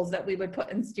tools that we would put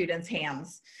in students'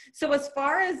 hands? So as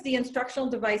far as the instructional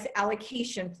device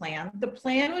allocation plan, the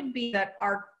plan would be that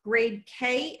our grade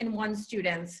K and 1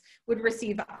 students would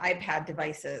receive iPad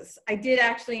devices. I did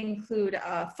actually include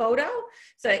a photo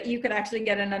so that you could actually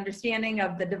get an understanding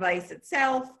of the device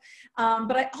itself.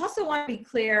 But I also want to be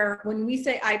clear, when we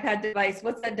say iPad device,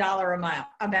 what's that dollar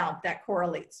amount that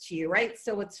correlates to you, right?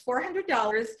 So it's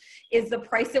 $400 is the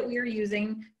price that we are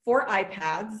using for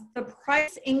iPads. The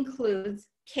price includes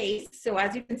case. So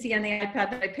as you can see on the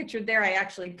iPad that I pictured there, I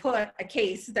actually put a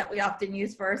case that we often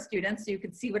use for our students so you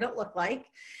could see what it looked like.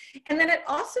 And then it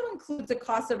also includes the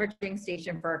cost of a charging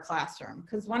station for a classroom.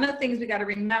 Because one of the things we got to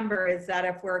remember is that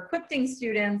if we're equipping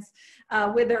students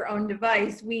with their own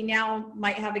device, we now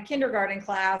might have a kindergarten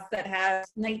class that has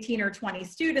 19 or 20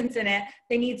 students in it.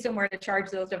 They need somewhere to charge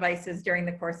those devices during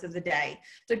the course of the day.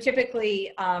 So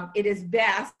typically it is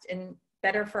best and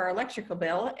better for our electrical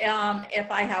bill if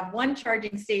I have one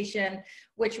charging station,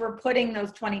 which we're putting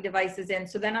those 20 devices in.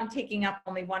 So then I'm taking up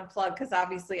only one plug, because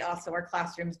obviously also our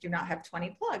classrooms do not have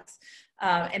 20 plugs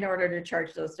in order to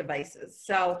charge those devices.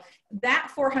 So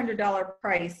that $400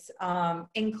 price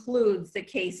includes the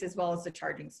case as well as the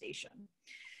charging station.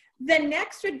 The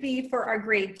next would be for our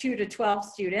grade 2 to 12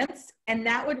 students, and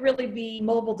that would really be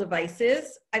mobile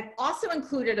devices. I've also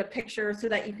included a picture so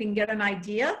that you can get an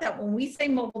idea that when we say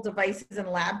mobile devices and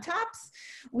laptops,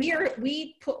 we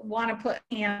want to put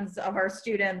in hands of our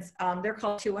students, they're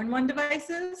called 2-in-1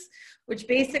 devices, which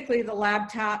basically the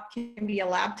laptop can be a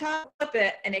laptop with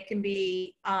it, and it can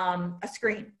be a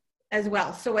screen. as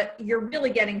well. So you're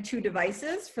really getting 2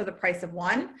 devices for the price of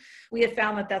 1. We have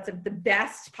found that that's the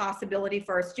best possibility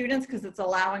for our students because it's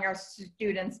allowing our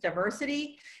students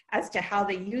diversity as to how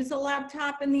they use a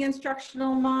laptop in the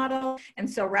instructional model. And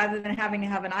so rather than having to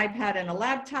have an iPad and a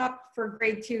laptop for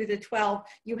grade 2 to 12,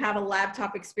 you have a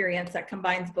laptop experience that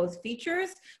combines both features,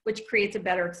 which creates a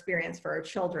better experience for our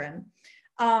children.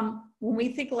 When we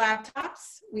think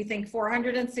laptops, we think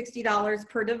 $460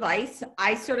 per device.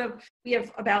 We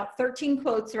have about 13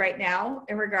 quotes right now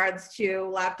in regards to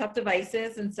laptop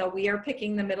devices. And so we are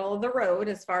picking the middle of the road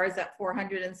as far as that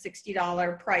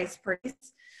 $460 price per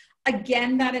piece.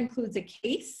 Again, that includes a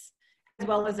case as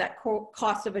well as that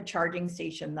cost of a charging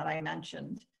station that I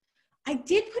mentioned. I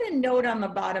did put a note on the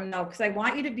bottom though, because I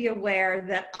want you to be aware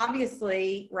that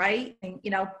obviously, right, and,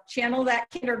 channel that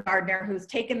kindergartner who's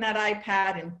taken that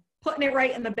iPad and putting it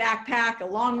right in the backpack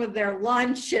along with their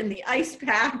lunch and the ice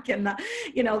pack and the,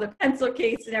 the pencil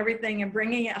case and everything and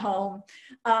bringing it home.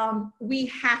 We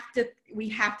have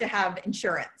to have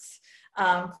insurance.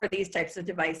 For these types of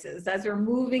devices. As we're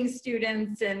moving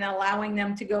students and allowing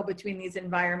them to go between these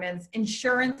environments,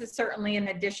 insurance is certainly an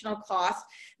additional cost.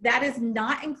 That is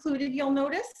not included, you'll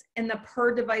notice, in the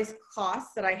per device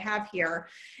costs that I have here.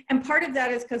 And part of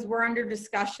that is because we're under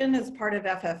discussion as part of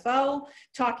FFO,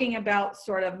 talking about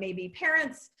sort of maybe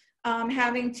parents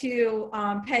having to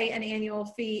pay an annual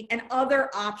fee and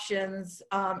other options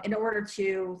in order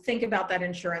to think about that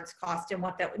insurance cost and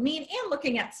what that would mean, and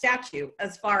looking at statute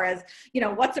as far as,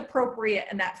 what's appropriate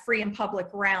in that free and public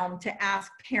realm to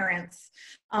ask parents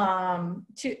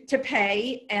to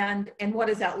pay and what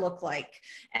does that look like.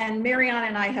 And Marianne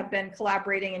and I have been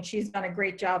collaborating and she's done a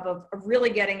great job of really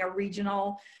getting a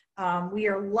regional. We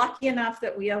are lucky enough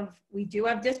that we do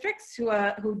have districts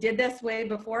who did this way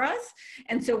before us.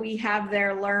 And so we have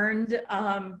their learned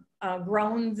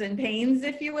groans and pains,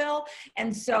 if you will.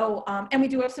 And so, and we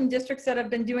do have some districts that have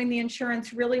been doing the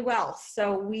insurance really well.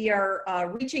 So we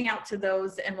are reaching out to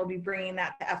those and we'll be bringing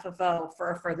that to FFO for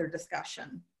a further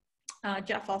discussion.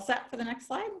 Jeff, all set for the next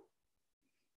slide?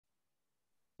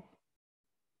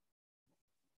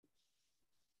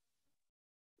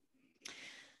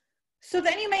 So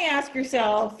then you may ask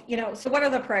yourself, so what are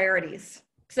the priorities?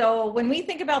 So when we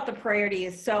think about the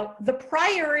priorities, so the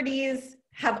priorities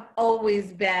have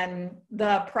always been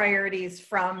the priorities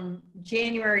from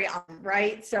January on,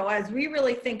 right? So as we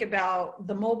really think about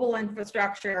the mobile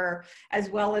infrastructure as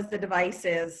well as the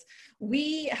devices,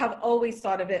 we have always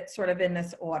thought of it sort of in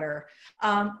this order.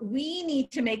 We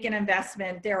need to make an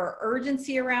investment. There are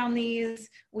urgency around these.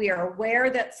 We are aware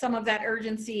that some of that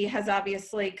urgency has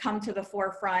obviously come to the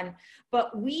forefront,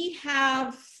 but we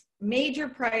have major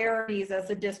priorities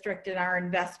as a district in our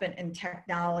investment in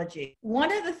technology.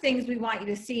 One of the things we want you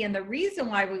to see, and the reason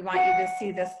why we want you to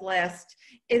see this list,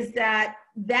 is that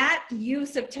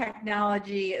use of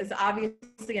technology is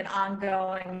obviously an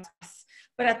ongoing process.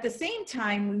 But at the same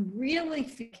time, we really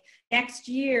think next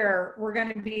year we're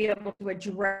going to be able to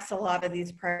address a lot of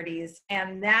these priorities,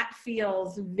 and that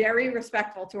feels very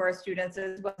respectful to our students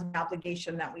as well as an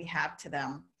obligation that we have to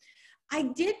them. I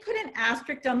did put an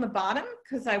asterisk on the bottom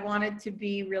because I wanted to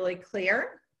be really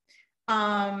clear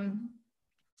in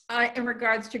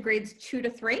regards to grades 2 to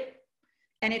 3.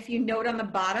 And if you note on the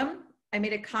bottom, I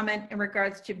made a comment in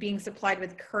regards to being supplied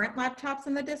with current laptops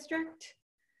in the district.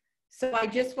 So I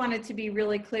just wanted to be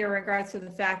really clear in regards to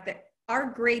the fact that our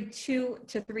grade 2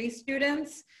 to 3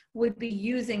 students would be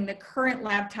using the current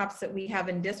laptops that we have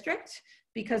in district,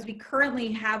 because we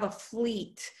currently have a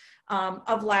fleet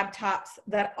of laptops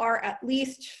that are at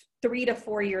least 3 to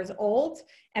 4 years old.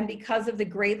 And because of the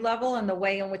grade level and the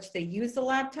way in which they use the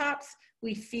laptops,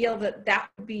 we feel that that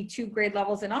would be 2 grade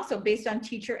levels. And also based on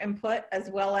teacher input, as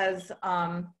well as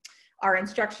our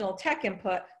instructional tech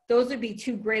input, those would be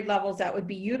 2 grade levels that would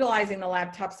be utilizing the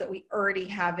laptops that we already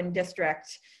have in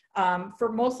district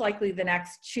for most likely the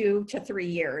next 2 to 3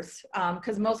 years.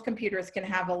 Because most computers can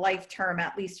have a life term,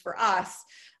 at least for us,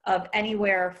 of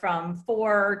anywhere from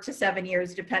 4 to 7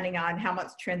 years, depending on how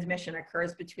much transmission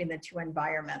occurs between the 2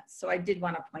 environments. So I did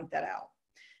want to point that out.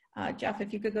 Jeff,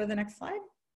 if you could go to the next slide.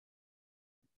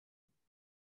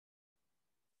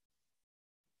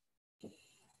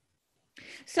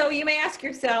 So you may ask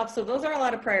yourself, so those are a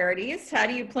lot of priorities. How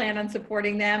do you plan on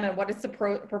supporting them, and what is the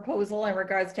proposal in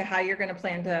regards to how you're going to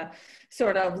plan to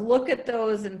sort of look at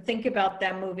those and think about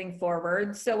them moving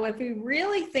forward? So if we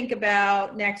really think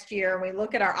about next year and we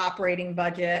look at our operating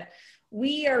budget,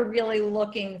 we are really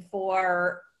looking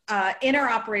for in our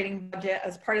operating budget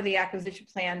as part of the acquisition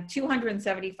plan,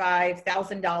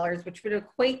 $275,000, which would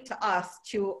equate to us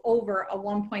to over a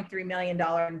 $1.3 million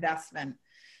investment.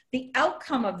 The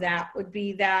outcome of that would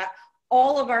be that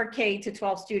all of our K to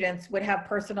 12 students would have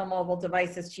personal mobile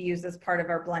devices to use as part of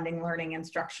our blending learning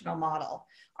instructional model.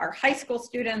 Our high school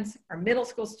students, our middle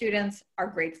school students, our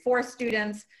grade 4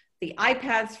 students, the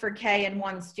iPads for K and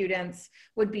 1 students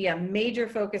would be a major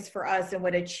focus for us and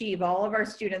would achieve all of our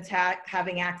students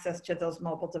having access to those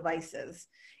mobile devices.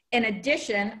 In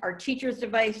addition, our teachers'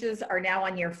 devices are now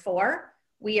on year 4.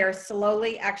 We are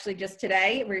slowly, actually just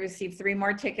today, we received 3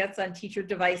 more tickets on teacher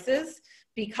devices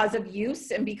because of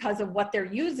use and because of what they're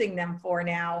using them for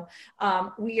now.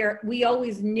 We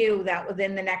always knew that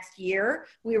within the next year,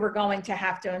 we were going to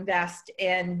have to invest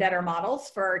in better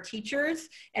models for our teachers.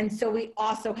 And so we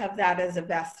also have that as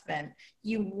investment.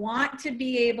 You want to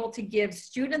be able to give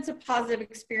students a positive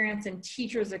experience and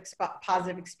teachers a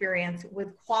positive experience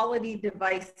with quality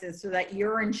devices so that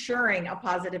you're ensuring a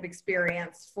positive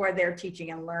experience for their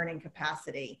teaching and learning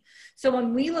capacity. So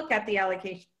when we look at the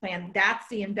allocation plan, that's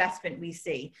the investment we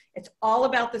see. It's all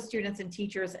about the students and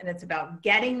teachers, and it's about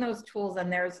getting those tools in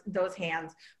those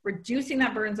hands, reducing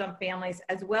that burdens on families,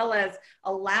 as well as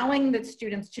allowing the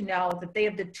students to know that they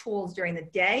have the tools during the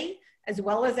day as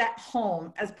well as at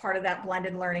home as part of that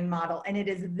blended learning model, and it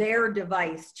is their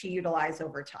device to utilize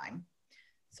over time.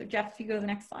 So Jeff, if you go to the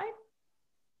next slide.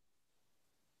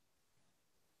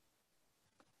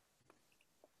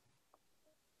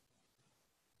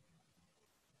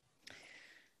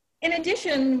 In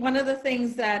addition, one of the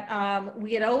things that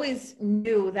we had always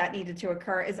knew that needed to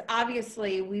occur is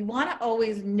obviously we want to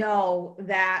always know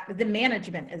that the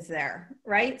management is there,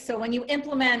 right? So when you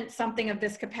implement something of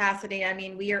this capacity, I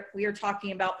mean, we are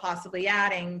talking about possibly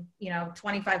adding,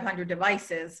 2,500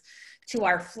 devices to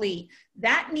our fleet.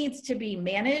 That needs to be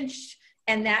managed.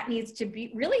 And that needs to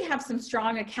be really have some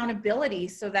strong accountability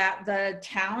so that the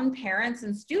town parents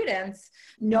and students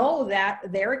know that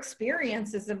their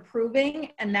experience is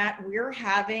improving and that we're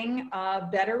having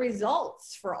better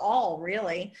results for all,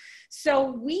 really.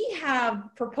 So we have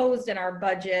proposed in our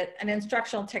budget an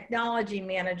instructional technology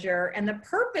manager, and the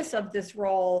purpose of this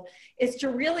role is to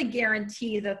really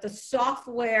guarantee that the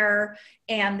software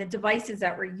and the devices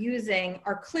that we're using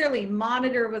are clearly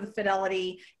monitored with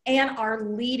fidelity and are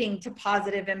leading to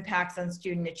positive impacts on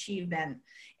student achievement.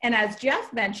 And as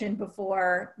Jeff mentioned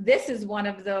before, this is one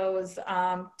of those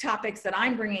topics that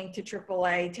I'm bringing to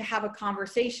AAA to have a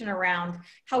conversation around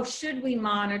how should we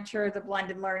monitor the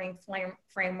blended learning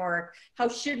framework, how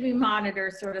should we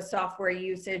monitor sort of software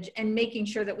usage, and making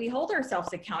sure that we hold ourselves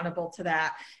accountable to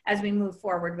that as we move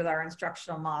forward with our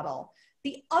instructional model.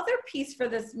 The other piece for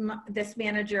this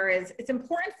manager is it's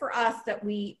important for us that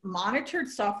we monitored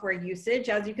software usage.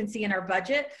 As you can see in our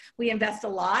budget, we invest a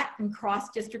lot in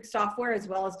cross-district software as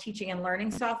well as teaching and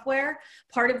learning software.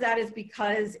 Part of that is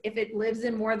because if it lives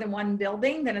in more than one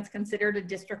building, then it's considered a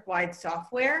district-wide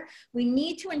software. We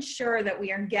need to ensure that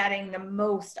we are getting the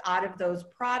most out of those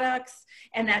products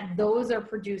and that those are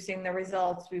producing the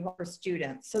results we want for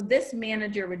students. So this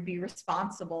manager would be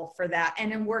responsible for that,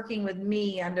 and in working with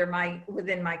me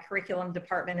within my curriculum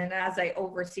department and as I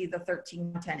oversee the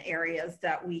 13 content areas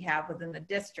that we have within the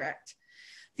district.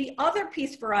 The other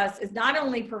piece for us is not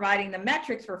only providing the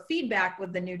metrics for feedback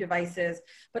with the new devices,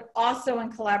 but also in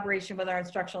collaboration with our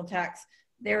instructional techs,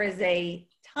 there is a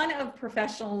ton of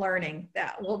professional learning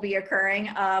that will be occurring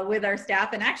with our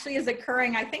staff, and actually is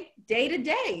occurring, I think, day to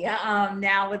day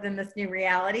now within this new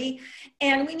reality.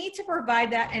 And we need to provide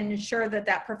that and ensure that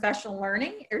that professional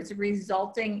learning is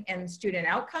resulting in student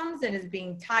outcomes and is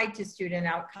being tied to student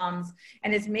outcomes,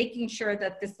 and is making sure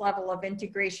that this level of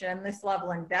integration and this level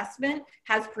of investment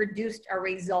has produced a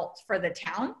result for the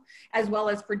town, as well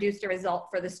as produced a result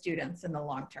for the students in the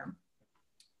long term.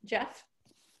 Jeff?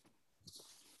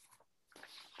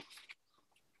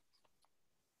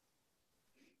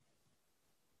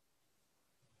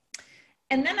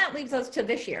 And then that leaves us to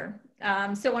this year.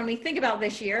 So when we think about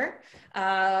this year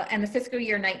and the fiscal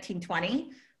year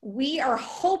 1920, we are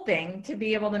hoping to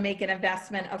be able to make an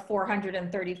investment of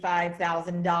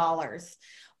 $435,000.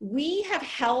 We have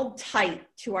held tight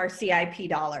to our CIP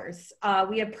dollars.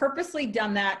 We have purposely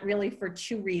done that really for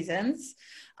 2 reasons.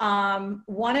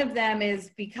 One of them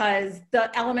is because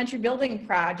the elementary building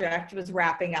project was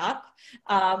wrapping up.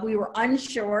 We were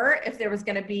unsure if there was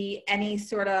going to be any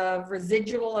sort of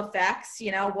residual effects.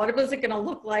 What was it going to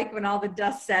look like when all the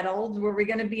dust settled? Were we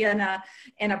going to be in a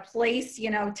place,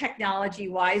 technology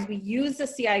wise? We used the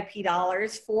CIP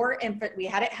dollars for we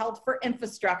had it held for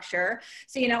infrastructure.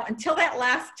 So, until that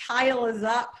last tile is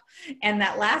up and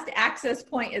that last access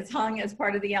point is hung as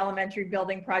part of the elementary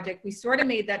building project, we sort of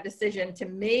made that decision to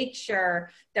make make sure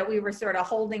that we were sort of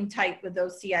holding tight with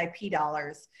those CIP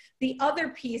dollars. The other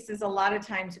piece is a lot of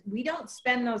times we don't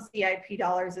spend those CIP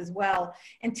dollars as well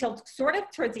until sort of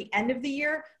towards the end of the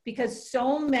year, because so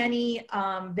many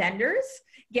vendors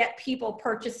get people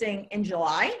purchasing in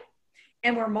July,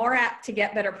 and we're more apt to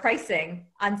get better pricing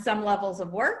on some levels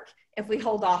of work if we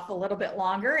hold off a little bit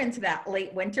longer into that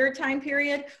late winter time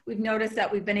period. We've noticed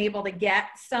that we've been able to get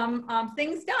some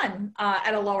things done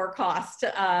at a lower cost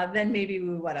than maybe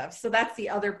we would have. So that's the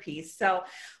other piece. So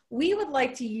we would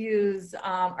like to use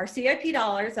our CIP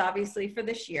dollars, obviously, for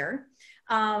this year.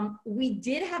 We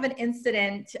did have an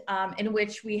incident in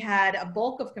which we had a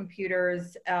bulk of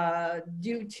computers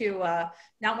due to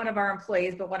not one of our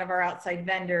employees, but one of our outside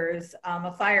vendors,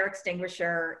 a fire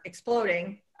extinguisher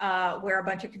exploding where a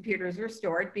bunch of computers were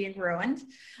stored, being ruined.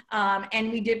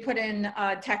 And we did put in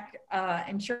a tech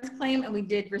insurance claim, and we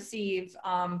did receive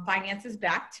finances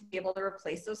back to be able to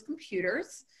replace those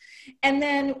computers. And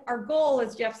then our goal,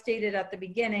 as Jeff stated at the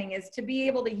beginning, is to be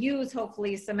able to use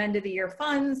hopefully some end of the year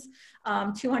funds,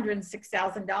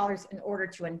 $206,000 in order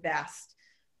to invest.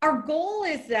 Our goal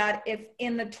is that if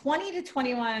in the 20 to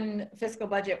 21 fiscal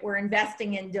budget, we're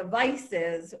investing in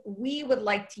devices, we would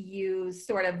like to use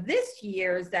sort of this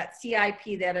year's, that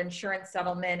CIP, that insurance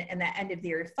settlement, and the end of the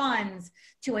year funds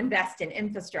to invest in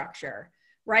infrastructure,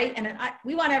 right? And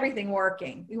we want everything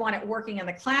working. We want it working in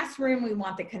the classroom. We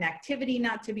want the connectivity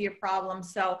not to be a problem.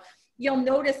 So you'll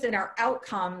notice in our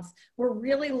outcomes, we're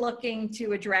really looking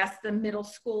to address the middle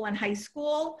school and high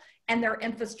school and their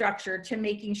infrastructure to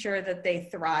making sure that they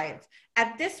thrive.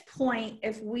 At this point,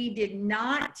 if we did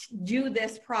not do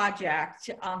this project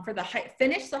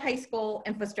finish the high school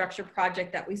infrastructure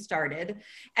project that we started,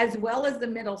 as well as the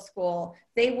middle school,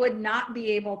 they would not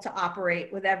be able to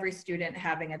operate with every student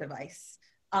having a device.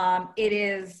 It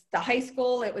is the high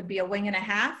school, it would be a wing and a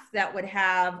half that would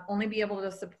only be able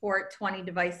to support 20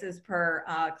 devices per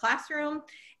classroom.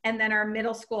 And then our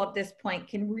middle school at this point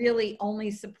can really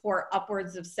only support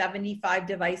upwards of 75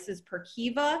 devices per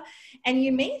Kiva. And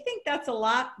you may think that's a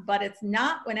lot, but it's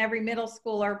not when every middle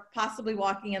schooler possibly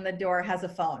walking in the door has a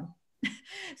phone.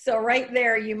 So right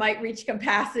there, you might reach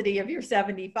capacity of your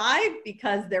 75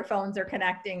 because their phones are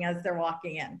connecting as they're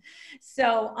walking in.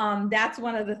 So that's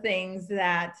one of the things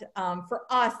that for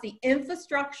us, the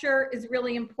infrastructure is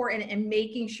really important, and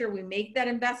making sure we make that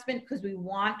investment because we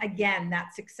want, again,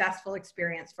 that successful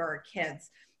experience for our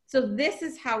kids. So this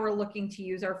is how we're looking to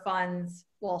use our funds,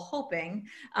 well, hoping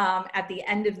at the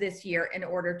end of this year in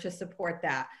order to support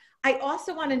that. I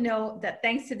also want to note that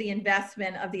thanks to the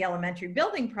investment of the elementary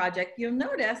building project, you'll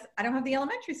notice I don't have the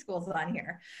elementary schools on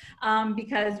here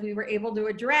because we were able to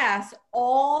address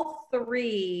all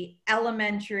 3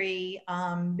 elementary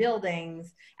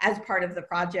buildings as part of the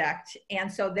project.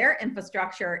 And so their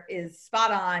infrastructure is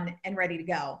spot on and ready to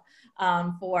go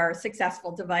for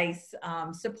successful device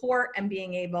support and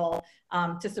being able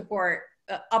to support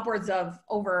upwards of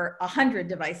over 100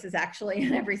 devices actually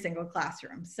in every single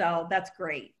classroom. So that's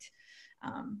great.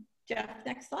 Jeff,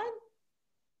 next slide.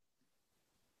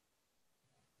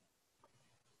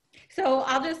 So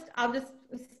I'll just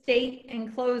state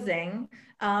in closing,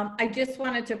 I just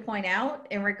wanted to point out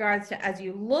in regards to, as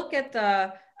you look at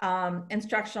the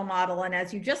instructional model, and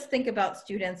as you just think about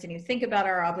students and you think about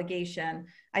our obligation,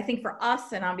 I think for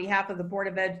us and on behalf of the Board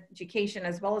of Education,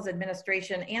 as well as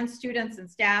administration and students and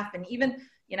staff, and even,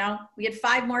 you know, we had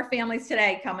 5 more families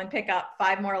today come and pick up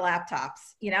 5 more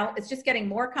laptops. You know, it's just getting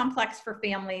more complex for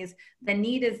families. The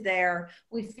need is there.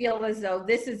 We feel as though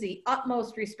this is the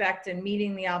utmost respect in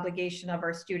meeting the obligation of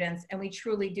our students. And we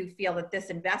truly do feel that this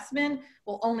investment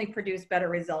will only produce better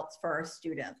results for our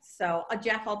students. So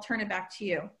Jeff, I'll turn it back to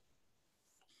you.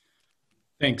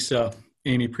 Thanks,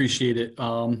 Amy, appreciate it.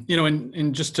 You know,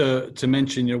 and just to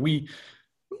mention, you know,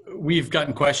 we've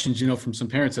gotten questions, you know, from some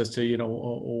parents as to, you know,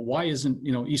 why isn't,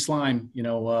 you know, East Lyme, you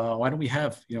know, why don't we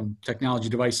have, you know, technology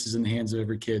devices in the hands of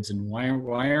every kids, and why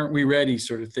aren't we ready,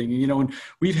 sort of thing, you know. And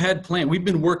we've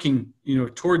been working, you know,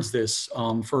 towards this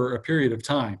for a period of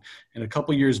time. And a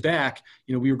couple of years back,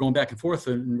 you know, we were going back and forth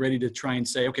and ready to try and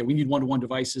say, okay, we need one-to-one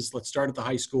devices. Let's start at the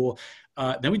high school.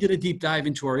 Then we did a deep dive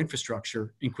into our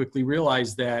infrastructure and quickly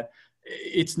realized that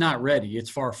it's not ready. It's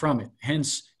far from it.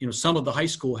 Hence, you know, some of the high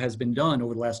school has been done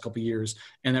over the last couple of years,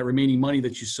 and that remaining money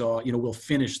that you saw, you know, will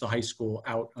finish the high school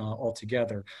out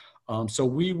altogether. So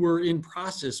we were in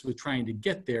process with trying to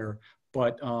get there,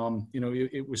 but, you know,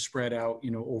 it was spread out, you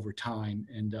know, over time,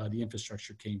 and the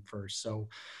infrastructure came first. So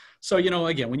So,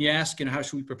 again, when you ask, how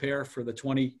should we prepare for the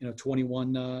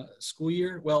 21 school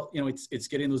year? Well, it's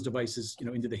getting those devices,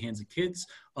 into the hands of kids.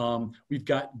 We've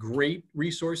got great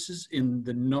resources in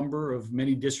the number of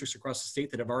many districts across the state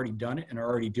that have already done it and are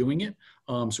already doing it.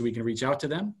 So we can reach out to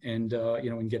them and,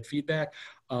 and get feedback.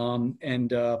 It's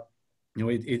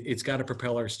got to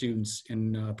propel our students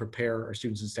and prepare our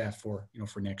students and staff for,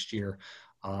 for next year.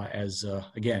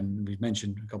 Again, we've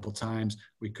mentioned a couple of times,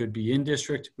 we could be in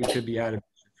district, we could be out of district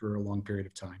for a long period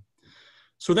of time.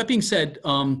 So that being said,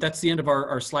 that's the end of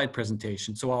our slide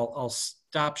presentation. So I'll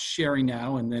stop sharing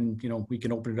now, and then, we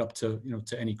can open it up to,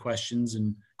 to any questions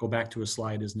and go back to a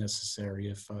slide as necessary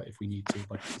if we need to.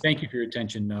 But thank you for your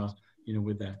attention,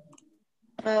 with that.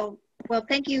 Well,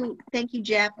 thank you,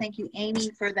 Jeff. Thank you,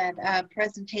 Amy, for that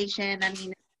presentation. I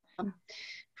mean,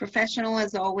 professional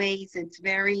as always. It's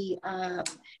very,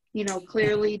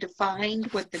 clearly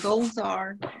defined what the goals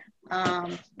are.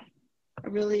 I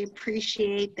really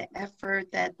appreciate the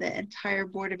effort that the entire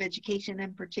Board of Education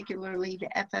and particularly the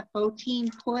FFO team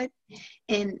put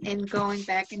in going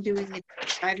back and doing the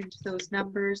dive into those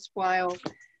numbers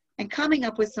and coming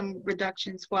up with some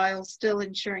reductions while still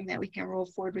ensuring that we can roll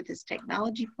forward with this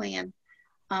technology plan.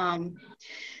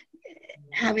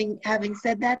 Having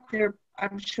said that,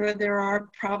 I'm sure there are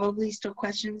probably still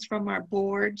questions from our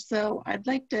board. So I'd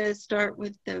like to start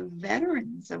with the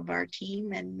veterans of our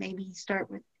team and maybe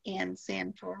start with Ann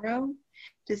Santoro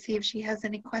to see if she has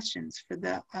any questions for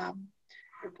the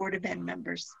Board of Ed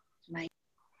members tonight.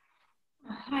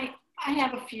 I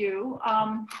have a few,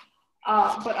 but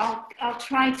I'll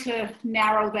try to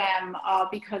narrow them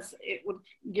because it would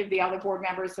give the other board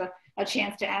members a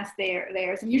chance to ask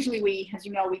theirs. And usually we, as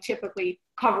you know, we typically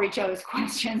cover each other's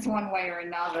questions one way or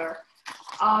another.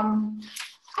 I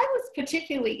was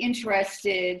particularly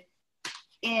interested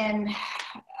in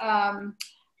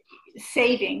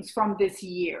savings from this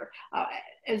year.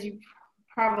 As you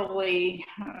probably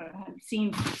have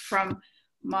seen from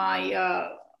my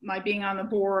my being on the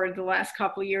board the last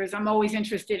couple of years, I'm always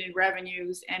interested in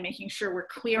revenues and making sure we're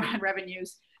clear on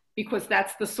revenues because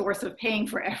that's the source of paying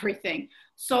for everything.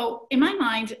 So in my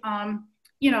mind,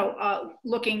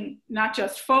 looking not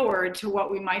just forward to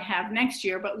what we might have next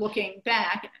year, but looking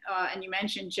back, and you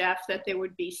mentioned, Jeff, that there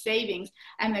would be savings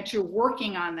and that you're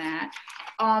working on that.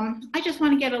 I just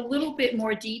want to get a little bit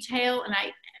more detail, and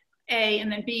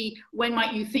and then B, when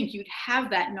might you think you'd have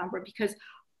that number? Because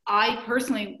I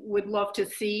personally would love to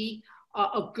see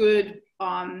a good,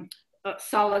 a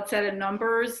solid set of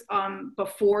numbers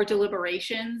before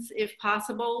deliberations, if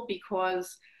possible,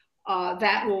 because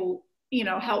that will,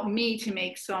 help me to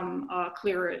make some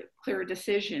clearer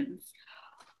decisions.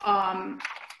 I'm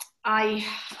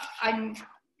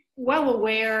well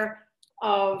aware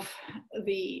of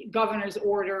the governor's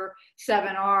order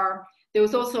 7R. There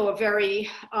was also a very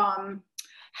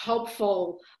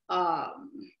helpful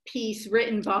piece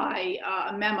written by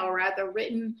a memo, rather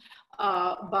written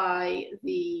by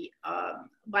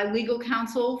legal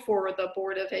counsel for the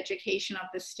Board of Education of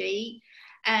the state,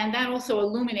 and that also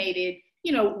illuminated,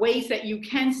 ways that you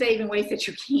can save and ways that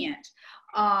you can't.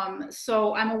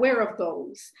 So I'm aware of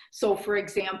those. So, for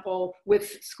example,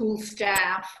 with school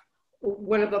staff,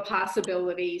 what are the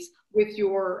possibilities? With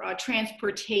your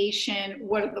transportation,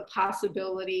 what are the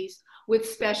possibilities? With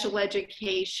special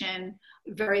education,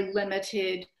 very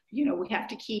limited. We have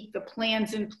to keep the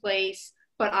plans in place,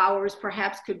 but hours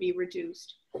perhaps could be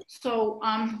reduced. So,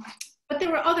 but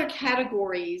there were other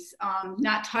categories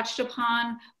not touched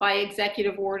upon by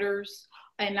executive orders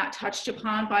and not touched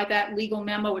upon by that legal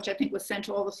memo, which I think was sent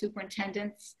to all the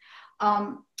superintendents.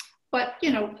 But,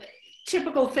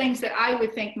 typical things that I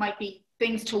would think might be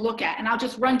things to look at. And I'll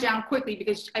just run down quickly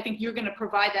because I think you're going to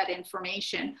provide that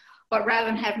information, but rather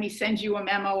than have me send you a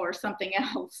memo or something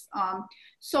else.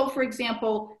 So for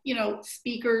example,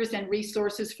 speakers and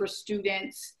resources for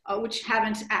students, which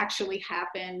haven't actually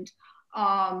happened,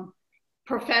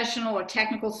 professional or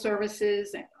technical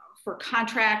services for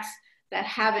contracts that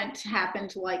haven't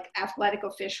happened, like athletic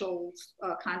officials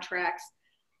contracts,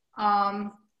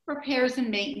 repairs and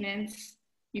maintenance.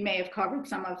 You may have covered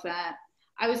some of that.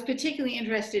 I was particularly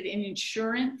interested in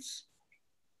insurance,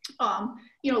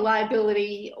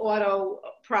 liability, auto,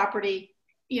 property.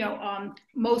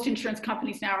 Most insurance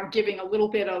companies now are giving a little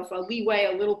bit of a leeway,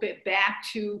 a little bit back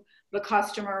to the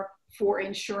customer for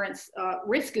insurance.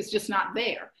 Risk is just not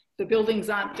there. The buildings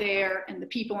aren't there and the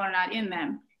people are not in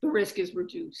them. The risk is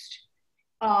reduced.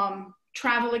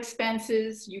 Travel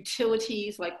expenses,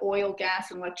 utilities like oil,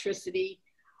 gas, and electricity.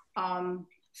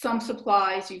 Some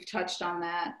supplies, you've touched on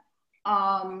that.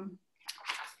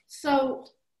 So,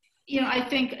 I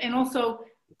think, and also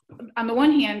on the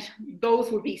one hand,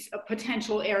 those would be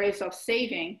potential areas of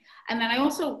saving. And then I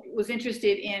also was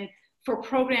interested in, for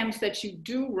programs that you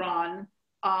do run,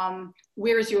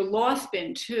 where is your loss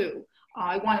been too?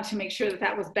 I wanted to make sure that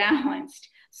that was balanced.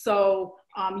 So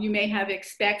you may have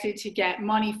expected to get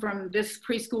money from this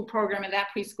preschool program and that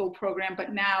preschool program,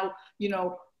 but now, you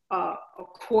know, a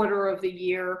quarter of the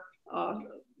year,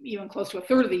 even close to a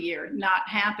third of the year, not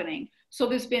happening. So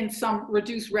there's been some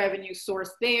reduced revenue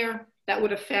source there that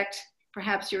would affect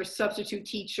perhaps your substitute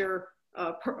teacher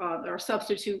or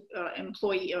substitute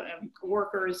employee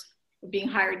workers being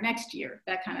hired next year,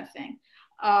 that kind of thing.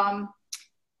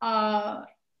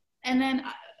 And then,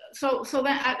 so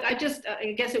that I guess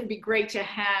it would be great to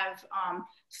have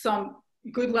some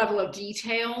good level of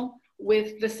detail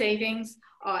with the savings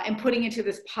and putting into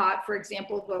this pot, for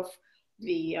example, of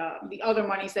the other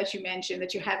monies that you mentioned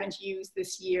that you haven't used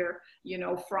this year, you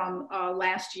know, from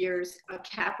last year's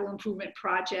capital improvement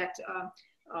project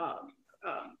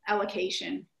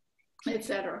allocation, et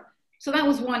cetera. So that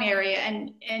was one area,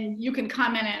 and you can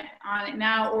comment on it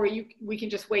now, or we can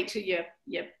just wait till you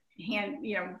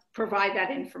provide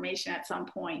that information at some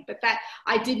point. But that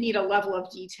I did need a level of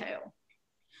detail.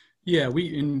 Yeah, we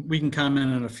can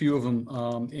comment on a few of them,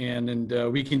 and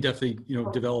we can definitely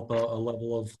develop a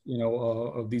level of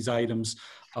of these items,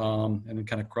 and then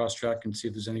kind of cross track and see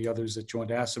if there's any others that you want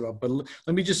to ask about. But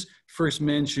let me just first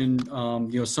mention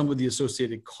some of the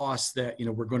associated costs that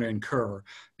we're going to incur,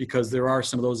 because there are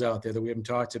some of those out there that we haven't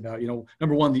talked about.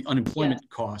 Number one, the unemployment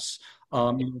costs.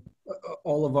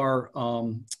 All of our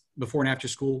before and after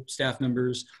school staff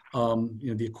members,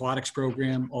 the aquatics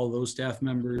program, all those staff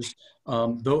members,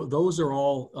 those are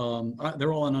all,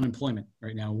 they're all on unemployment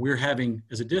right now. We're having,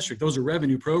 as a district, those are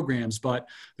revenue programs, but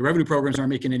the revenue programs aren't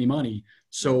making any money.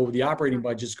 So the operating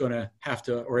budget is going to have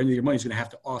to, or any of your money is going to have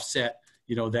to offset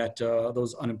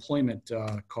those unemployment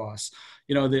costs.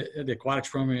 The aquatics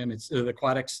program, it's the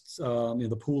aquatics,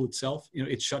 the pool itself,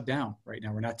 it's shut down right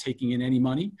now. We're not taking in any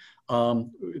money.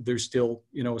 There's still,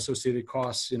 associated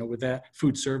costs, with that.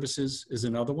 Food services is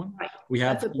another one. Right. We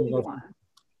have That's a big one.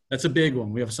 That's a big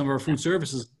one. We have some of our food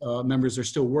services members are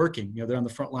still working. They're on the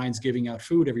front lines giving out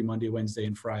food every Monday, Wednesday,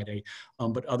 and Friday.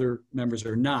 But other members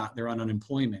are not. They're on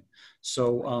unemployment.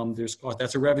 So there's cost.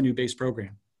 That's a revenue-based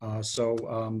program. That's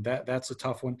a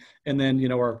tough one. And then,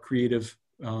 our creative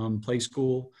play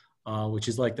school, which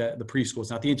is like the preschool. It's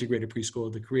not the integrated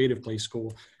preschool, the creative play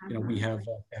school. We have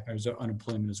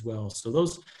unemployment as well. So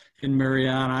those in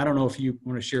Mariana, I don't know if you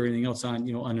want to share anything else on,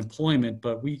 unemployment,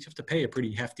 but we have to pay a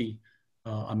pretty hefty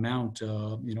amount,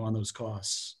 on those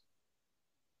costs.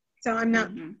 So I'm not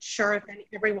sure if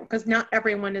everyone, because not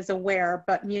everyone is aware,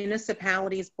 but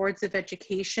municipalities, boards of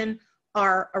education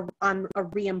are on a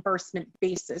reimbursement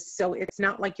basis. So it's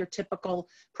not like your typical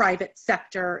private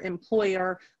sector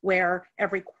employer where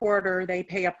every quarter they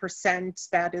pay a percent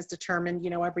that is determined,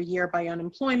 every year by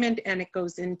unemployment, and it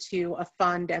goes into a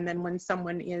fund. And then when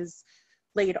someone is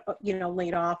laid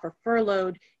off or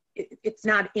furloughed, it's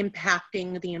not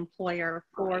impacting the employer.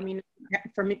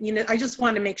 I just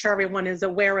want to make sure everyone is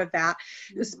aware of that.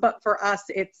 But for us,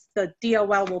 it's the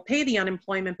DOL will pay the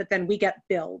unemployment, but then we get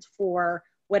billed for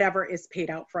whatever is paid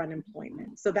out for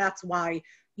unemployment. So that's why,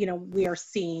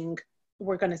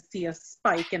 we're going to see a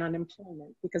spike in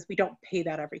unemployment, because we don't pay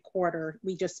that every quarter.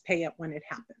 We just pay it when it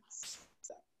happens.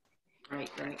 So. Right.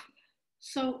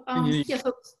 So,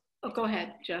 go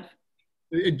ahead, Jeff.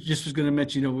 It just was going to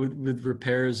mention, with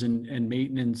repairs and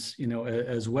maintenance,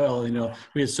 as well.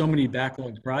 We had so many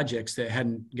backlogged projects that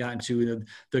hadn't gotten to.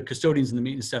 The custodians and the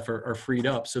maintenance staff are freed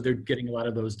up, so they're getting a lot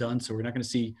of those done. So we're not going to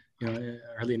see,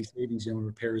 hardly any savings,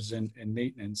 repairs and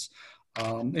maintenance.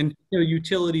 And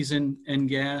utilities and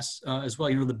gas as well.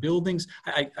 The buildings,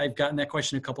 I've gotten that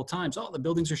question a couple of times. Oh, the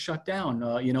buildings are shut down.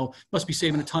 Must be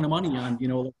saving a ton of money on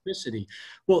electricity.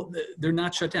 Well, they're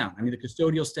not shut down. I mean, the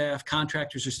custodial staff,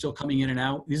 contractors are still coming in and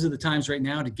out. These are the times right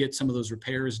now to get some of those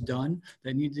repairs done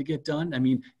that need to get done. I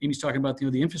mean, Amy's talking about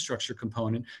the infrastructure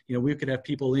component. We could have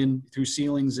people in through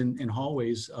ceilings and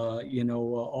hallways,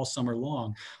 all summer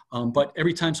long. But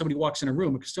every time somebody walks in a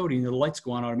room, a custodian, the lights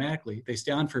go on automatically. They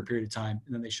stay on for a period of time,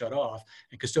 and then they shut off.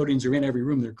 And custodians are in every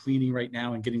room. They're cleaning right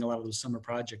now and getting a lot of those summer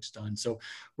projects done. So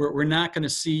we're not going to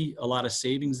see a lot of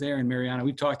savings there. And Mariana,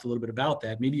 we talked a little bit about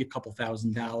that, maybe a couple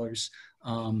 $1,000s,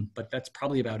 but that's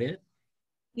probably about it.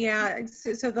 Yeah,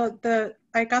 so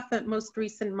I got the most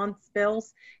recent month's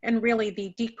bills, and really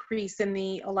the decrease in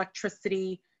the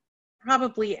electricity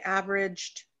probably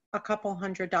averaged a couple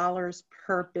 $100s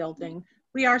per building.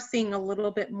 We are seeing a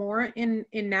little bit more in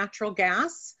natural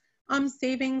gas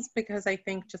savings, because I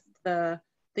think just the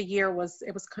the year was,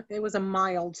 it was a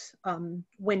mild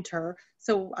winter.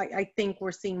 So I think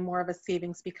we're seeing more of a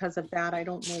savings because of that. I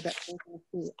don't know that we're going to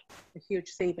see a huge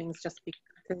savings just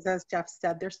because, as Jeff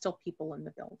said, there's still people in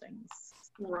the buildings.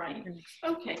 Right.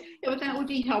 Okay. Yeah, but that would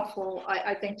be helpful,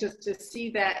 I think, just to see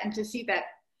that, and to see that,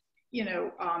 you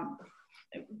know,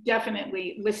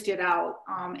 definitely listed out,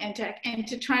 and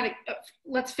to try to,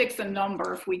 let's fix a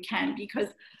number if we can, because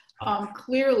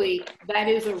clearly that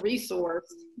is a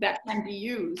resource that can be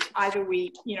used. Either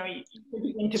we, you know, you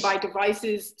begin to buy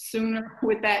devices sooner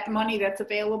with that money that's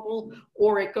available,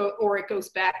 or it goes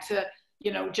back to,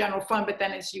 you know, general fund, but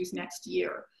then it's used next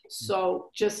year. So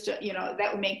just, you know,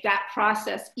 that would make that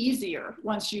process easier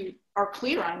once you are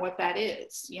clear on what that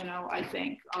is, you know, I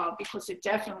think, because it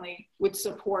definitely would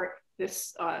support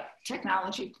this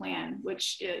technology plan,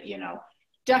 which, you know,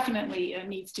 definitely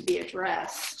needs to be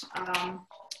addressed.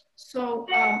 So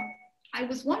I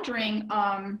was wondering,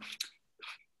 and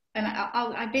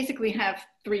I basically have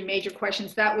three major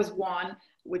questions. That was one,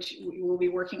 which we will be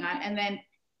working on. And then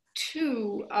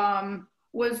two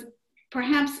was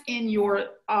perhaps in your,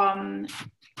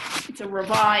 it's a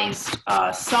revised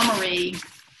summary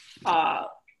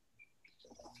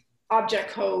object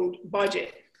code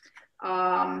budget,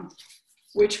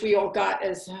 which we all got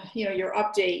as, you know, your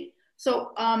update.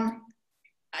 So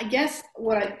I guess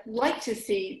what I'd like to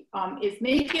see is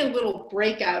maybe a little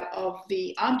breakout of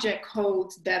the object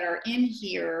codes that are in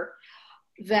here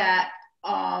that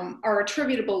are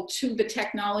attributable to the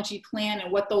technology plan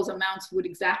and what those amounts would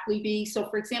exactly be. So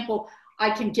for example, I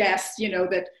can guess, you know,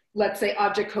 that let's say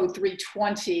object code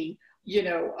 320, you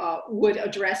know, would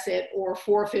address it, or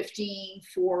 415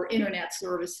 for internet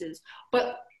services.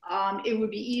 But it would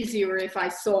be easier if I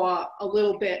saw a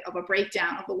little bit of a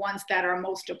breakdown of the ones that are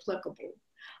most applicable.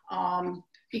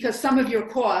 Because some of your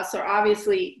costs are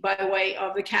obviously by way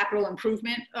of the capital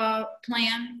improvement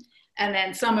plan, and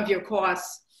then some of your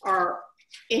costs are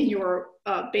in your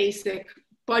basic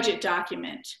budget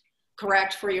document,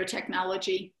 correct, for your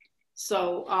technology.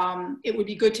 So it would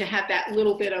be good to have that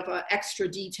little bit of extra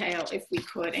detail if we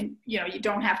could. And, you know, you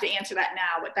don't have to answer that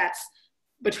now, but that's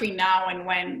between now and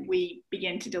when we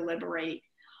begin to deliberate.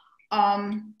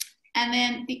 And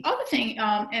then the other thing,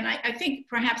 and I think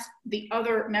perhaps the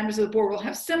other members of the board will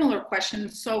have similar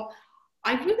questions. So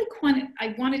I really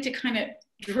wanted to kind of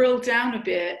drill down a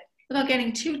bit without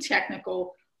getting too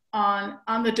technical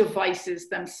on the devices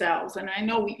themselves. And I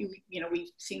know we've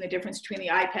seen the difference between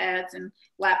the iPads and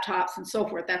laptops and so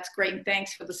forth. That's great. And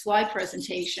thanks for the slide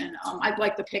presentation. I'd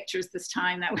like the pictures this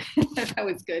time. That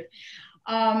was good.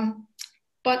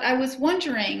 But I was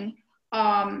wondering,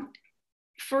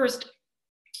 first,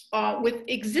 with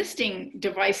existing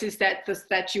devices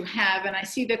that you have, and I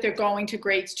see that they're going to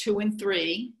grades 2 and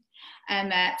 3, and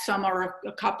that some are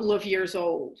a couple of years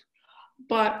old.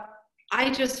 But I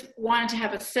just wanted to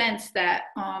have a sense that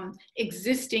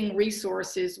existing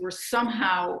resources were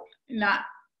somehow not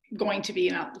going to be,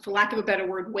 you know, for lack of a better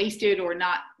word, wasted or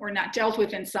not dealt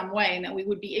with in some way, and that we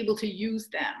would be able to use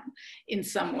them in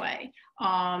some way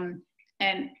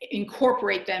and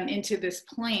incorporate them into this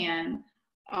plan.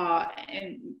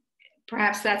 And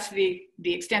perhaps that's the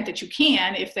extent that you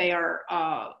can, if they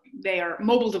are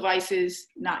mobile devices,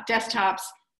 not desktops,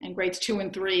 and grades 2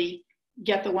 and 3.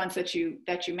 Get the ones that you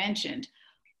mentioned.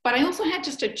 But I also had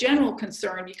just a general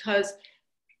concern, because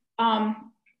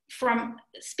from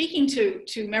speaking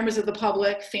to members of the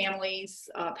public, families,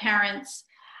 parents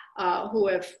who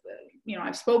have, you know,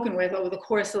 I've spoken with over the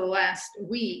course of the last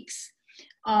weeks,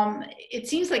 it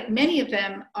seems like many of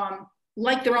them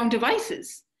like their own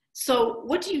devices. So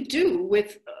what do you do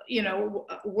with, you know,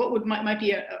 what might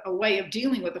be a way of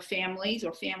dealing with the families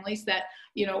that,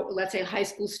 you know, let's say a high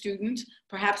school student,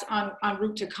 perhaps en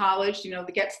route to college, you know,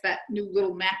 that gets that new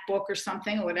little MacBook or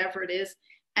something, or whatever it is,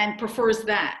 and prefers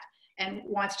that and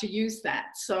wants to use that.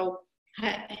 So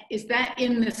is that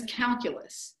in this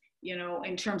calculus, you know,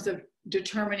 in terms of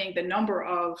determining the number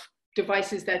of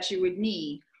devices that you would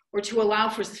need, or to allow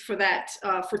for that,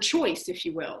 for choice, if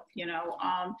you will, you know?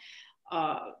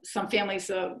 Some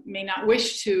families may not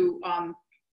wish to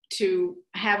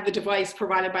have the device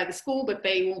provided by the school, but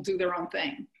they will do their own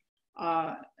thing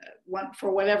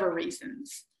for whatever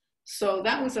reasons. So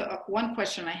that was one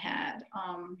question I had.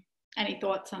 Any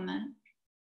thoughts on that?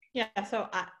 Yeah, so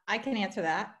I can answer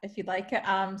that if you'd like.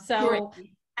 So Sure.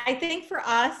 I think for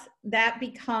us,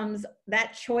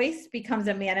 that choice becomes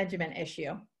a management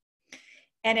issue.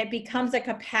 And it becomes a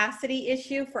capacity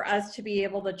issue for us to be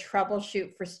able to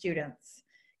troubleshoot for students.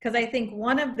 Because I think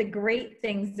one of the great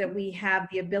things that we have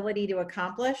the ability to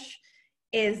accomplish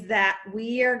is that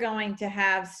we are going to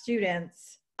have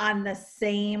students on the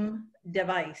same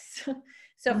device.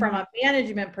 So from a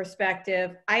management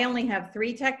perspective, I only have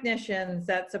 3 technicians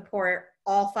that support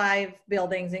all 5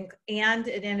 buildings and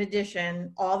in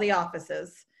addition, all the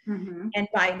offices. And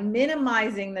by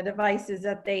minimizing the devices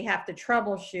that they have to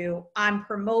troubleshoot, I'm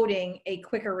promoting a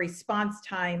quicker response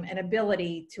time and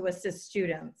ability to assist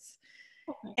students.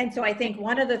 And so I think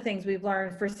one of the things we've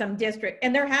learned for some districts,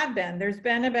 and there's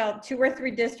been about 2 or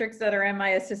 3 districts that are in my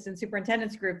assistant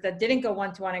superintendent's group that didn't go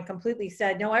one-to-one and completely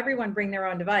said, no, everyone bring their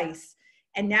own device.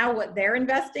 And now what they're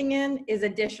investing in is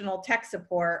additional tech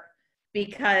support,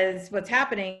 because what's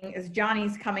happening is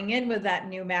Johnny's coming in with that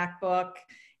new MacBook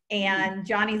and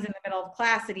Johnny's in the middle of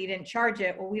class and he didn't charge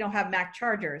it. Well, we don't have Mac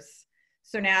chargers.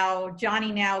 So now,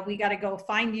 Johnny, we got to go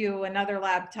find you another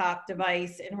laptop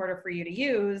device in order for you to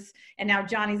use. And now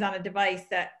Johnny's on a device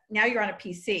that now you're on a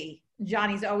PC.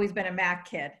 Johnny's always been a Mac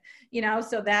kid,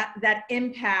 so that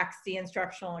impacts the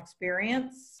instructional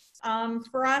experience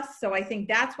for us. So I think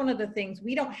that's one of the things,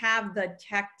 we don't have the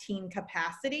tech team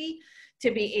capacity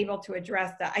to be able to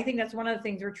address that. I think that's one of the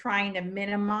things we're trying to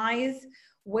minimize,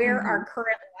 where our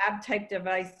current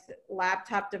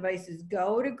laptop devices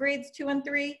go to grades 2 and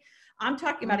 3. I'm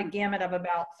talking about a gamut of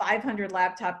about 500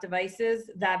 laptop devices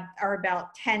that are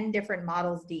about 10 different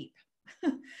models deep.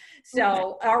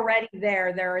 So already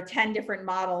there are 10 different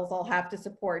models I'll have to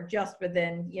support just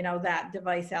within, that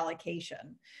device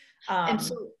allocation. And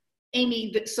so,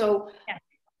 Amy,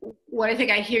 what I think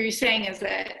I hear you saying is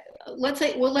that, let's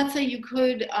say you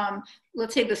could,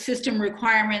 let's say the system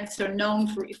requirements are known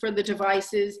for the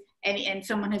devices, and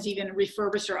someone has even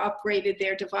refurbished or upgraded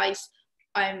their device.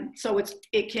 So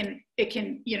it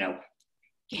can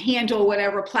handle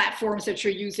whatever platforms that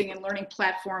you're using and learning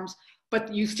platforms,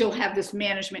 but you still have this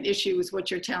management issue is what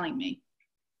you're telling me.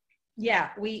 Yeah,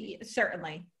 we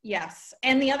certainly, yes.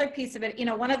 And the other piece of it,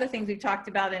 one of the things we've talked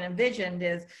about and envisioned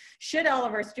is, should all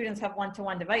of our students have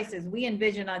one-to-one devices, we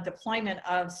envision a deployment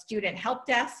of student help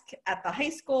desk at the high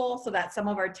school so that some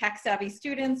of our tech-savvy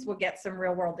students will get some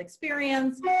real-world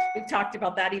experience. We've talked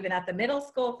about that even at the middle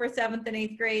school for 7th and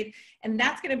 8th grade. And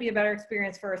that's going to be a better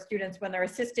experience for our students when they're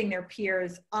assisting their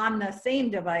peers on the same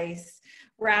device,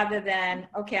 rather than,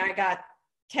 okay, I got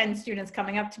 10 students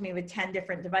coming up to me with 10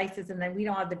 different devices, and then we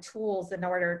don't have the tools in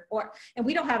order, and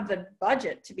we don't have the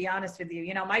budget, to be honest with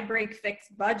you. My break fix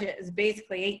budget is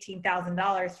basically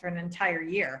 $18,000 for an entire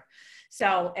year.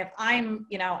 So if I'm,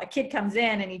 a kid comes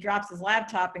in and he drops his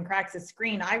laptop and cracks his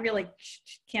screen, I really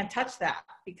can't touch that,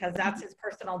 because that's his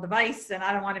personal device, and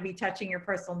I don't want to be touching your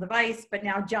personal device. But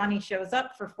now Johnny shows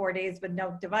up for 4 days with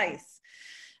no device.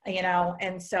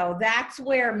 And so that's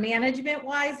where management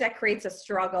wise, that creates a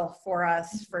struggle for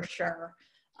us for sure.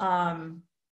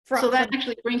 So that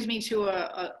actually brings me to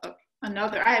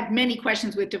another, I have many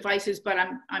questions with devices, but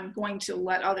I'm going to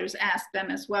let others ask them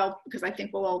as well, because I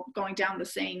think we're all going down the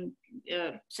same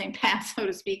path, so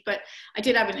to speak. But I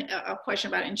did have a question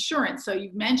about insurance. So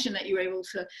you've mentioned that you were able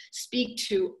to speak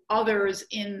to others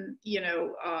in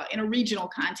a regional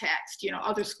context,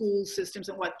 other school systems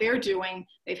and what they're doing.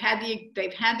 They've had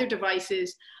their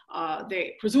devices.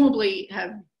 They presumably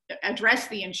have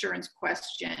addressed the insurance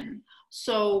question.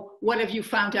 So what have you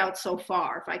found out so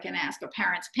far? If I can ask, are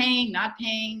parents paying, not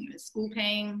paying, is school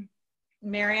paying?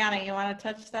 Mariana, you want to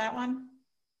touch that one?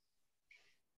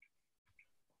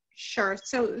 Sure.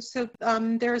 So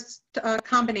there's a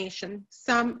combination.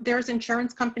 There's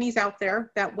insurance companies out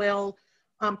there that will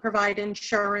provide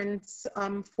insurance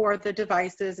for the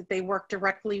devices. They work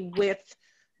directly with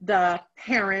the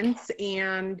parents,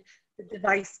 and the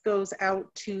device goes out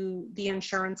to the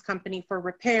insurance company for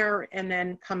repair and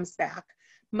then comes back.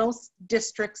 Most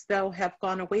districts, though, have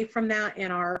gone away from that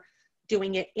and are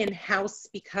doing it in-house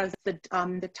because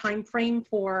the time frame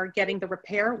for getting the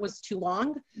repair was too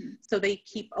long. So they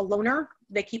keep a loaner.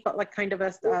 They keep like kind of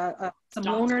some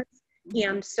loaners.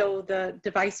 And so the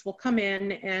device will come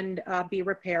in and be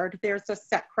repaired. There's a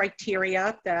set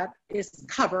criteria that is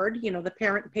covered. The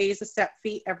parent pays a set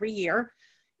fee every year.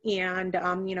 And,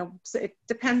 so it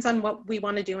depends on what we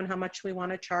want to do and how much we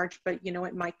want to charge, but,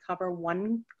 it might cover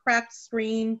 1 cracked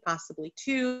screen, possibly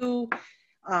 2.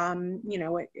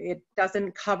 It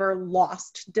doesn't cover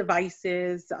lost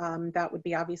devices. That would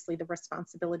be obviously the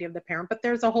responsibility of the parent, but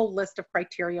there's a whole list of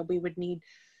criteria we would need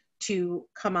to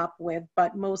come up with.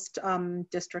 But most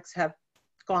districts have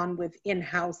gone with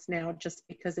in-house now just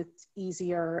because it's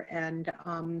easier, and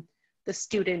the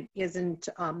student isn't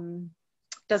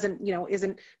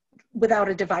without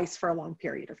a device for a long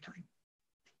period of time.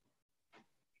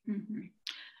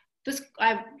 this, I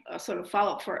have a sort of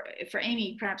follow-up for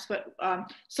Amy perhaps, but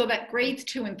so that grades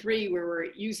 2 and 3 where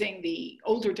we're using the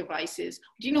older devices,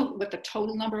 do you know what the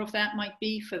total number of that might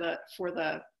be for that?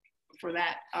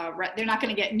 They're not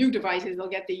going to get new devices, they'll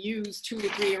get the used 2 to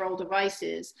 3 year old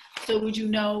devices. So would you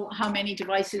know how many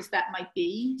devices that might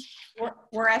be?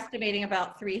 We're estimating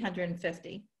about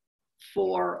 350.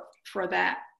 For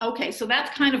that. Okay, so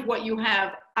that's kind of what you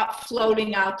have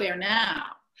floating out there now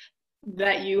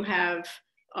that you have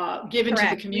given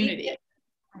Correct. to the community.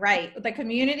 Right. The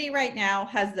community right now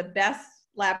has the best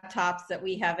laptops that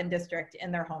we have in district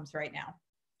in their homes right now.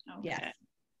 Okay. Yes.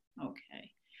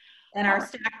 Okay. And our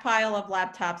stockpile of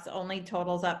laptops only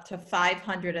totals up to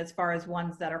 500 as far as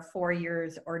ones that are 4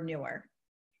 years or newer.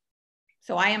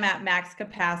 So I am at max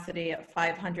capacity at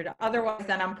 500. Otherwise,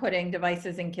 then I'm putting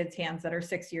devices in kids' hands that are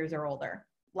 6 years or older,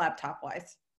 laptop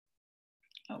wise.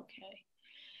 Okay.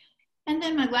 And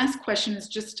then my last question is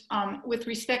just with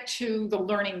respect to the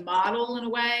learning model in a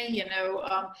way, you know,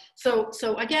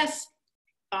 so I guess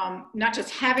not just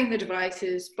having the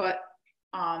devices, but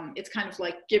it's kind of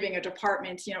like giving a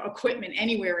department, you know, equipment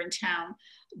anywhere in town.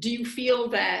 Do you feel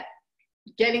that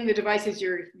getting the devices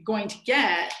you're going to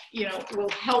get, you know, will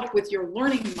help with your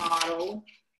learning model?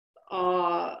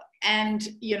 And,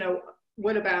 you know,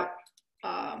 what about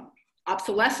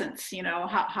obsolescence? You know,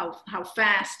 how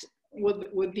fast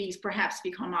would these perhaps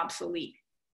become obsolete?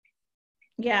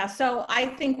 Yeah, so I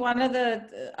think one of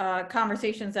the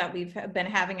conversations that we've been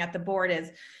having at the board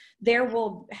is there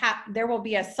will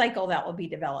be a cycle that will be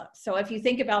developed. So if you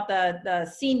think about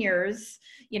the seniors,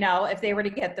 you know, if they were to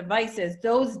get devices,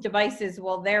 those devices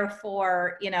will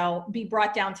therefore, you know, be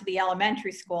brought down to the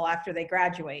elementary school after they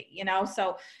graduate, you know.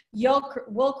 So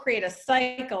we'll create a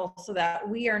cycle so that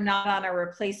we are not on a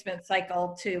replacement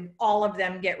cycle to all of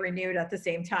them get renewed at the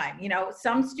same time. You know,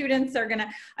 some students are gonna,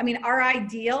 I mean, our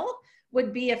ideal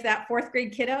would be if that 4th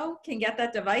grade kiddo can get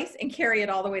that device and carry it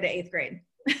all the way to 8th grade.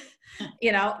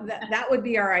 You know, that would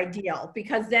be our ideal,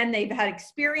 because then they've had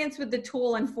experience with the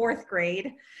tool in 4th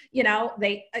grade, you know,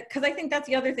 because I think that's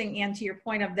the other thing, Anne, to your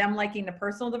point of them liking the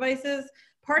personal devices.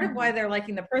 Part of why they're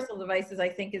liking the personal devices, I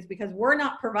think, is because we're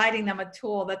not providing them a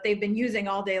tool that they've been using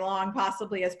all day long,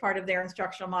 possibly as part of their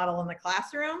instructional model in the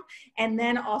classroom, and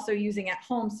then also using at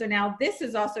home. So now this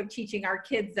is also teaching our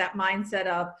kids that mindset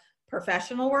of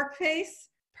professional workplace,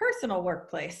 personal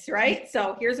workplace, right?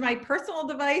 So here's my personal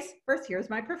device versus here's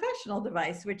my professional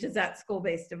device, which is that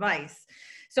school-based device.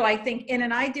 So I think in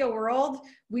an ideal world,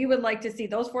 we would like to see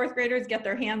those 4th graders get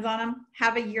their hands on them,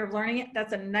 have a year of learning it.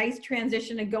 That's a nice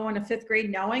transition to go into 5th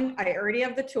grade knowing I already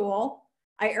have the tool.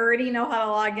 I already know how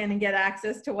to log in and get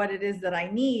access to what it is that I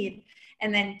need,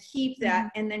 and then keep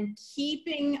that, and then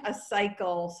keeping a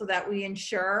cycle so that we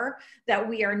ensure that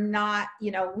we are not,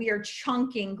 you know, we are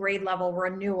chunking grade level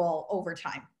renewal over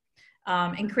time,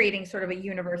 and creating sort of a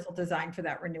universal design for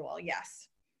that renewal. Yes.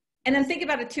 And then think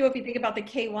about it too, if you think about the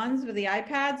K1s with the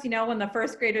iPads, you know, when the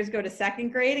 1st graders go to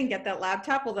 2nd grade and get that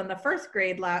laptop, well, then the 1st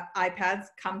grade iPads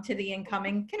come to the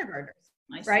incoming kindergartners,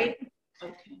 right?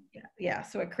 Okay. Yeah,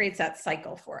 so it creates that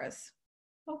cycle for us.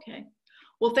 Okay.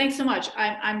 Well, thanks so much.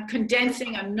 I'm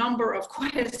condensing a number of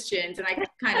questions, and I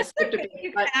kind of skipped a bit.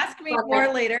 You can ask me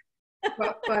more later.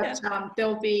 But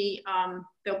there'll be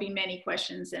many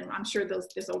questions, and I'm sure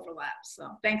this overlaps.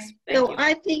 So thanks. Thank you.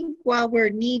 I think while we're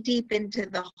knee deep into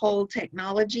the whole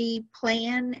technology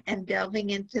plan and delving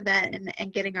into that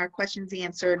and getting our questions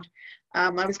answered, I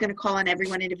was going to call on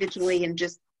everyone individually and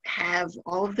just have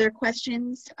all of their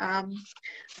questions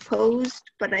posed.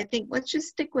 But I think let's just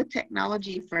stick with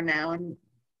technology for now and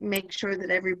make sure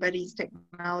that everybody's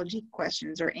technology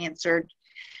questions are answered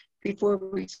before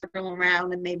we circle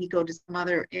around and maybe go to some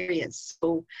other areas.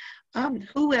 So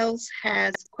who else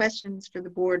has questions for the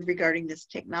board regarding this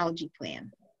technology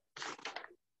plan?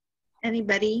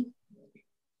 Anybody?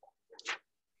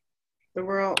 So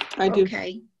we're all,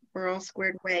 okay, we're all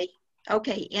squared away.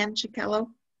 Okay, Ann Chicello,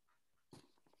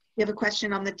 you have a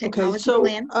question on the technology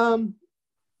plan?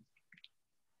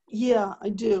 Yeah, I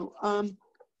do.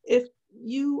 If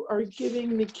you are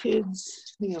giving the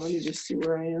kids, hang on, let me just see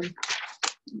where I am.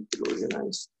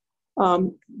 Organized.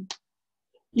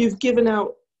 You've given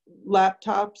out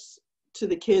laptops to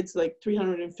the kids, like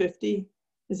 350.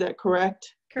 Is that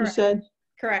correct? Correct. You said?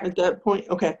 Correct. At that point?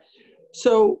 Okay.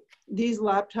 So these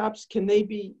laptops, can they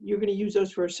be, you're going to use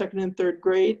those for 2nd and 3rd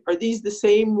grade? Are these the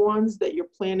same ones that you're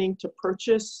planning to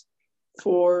purchase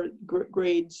for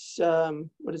grades, 2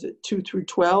 through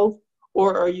 12?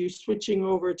 Or are you switching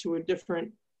over to a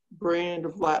different brand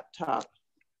of laptop?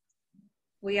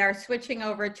 We are switching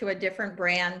over to a different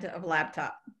brand of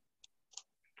laptop.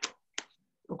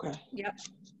 Okay. Yep.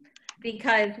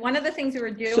 Because one of the things we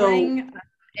were doing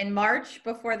in March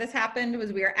before this happened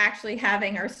was we were actually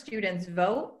having our students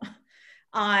vote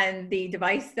on the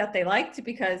device that they liked,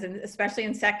 because especially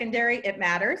in secondary, it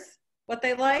matters what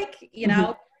they like. You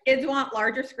know, kids want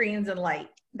larger screens and light.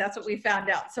 That's what we found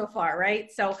out so far, right?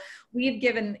 So we've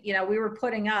given, you know, we were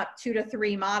putting up 2 to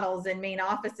 3 models in main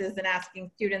offices and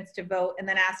asking students to vote, and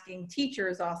then asking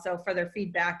teachers also for their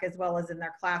feedback as well as in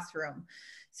their classroom.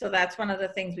 So that's one of the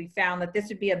things we found, that this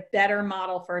would be a better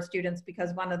model for our students,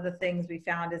 because one of the things we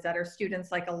found is that our students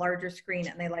like a larger screen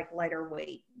and they like lighter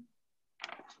weight.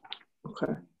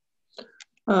 Okay.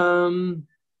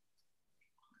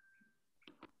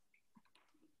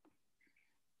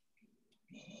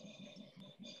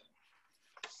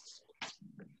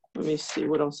 Let me see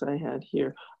what else I had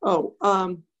here. Oh,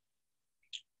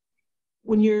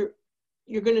 when you're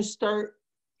going to start,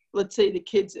 let's say the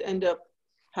kids end up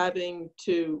having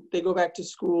to, they go back to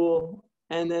school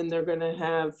and then they're going to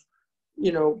have,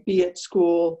 you know, be at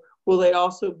school. Will they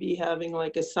also be having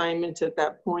like assignments at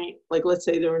that point? Like, let's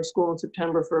say they're in school in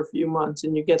September for a few months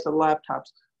and you get the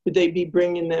laptops. Would they be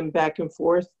bringing them back and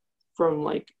forth from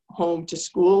like home to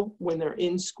school when they're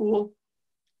in school?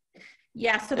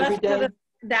 Yeah, so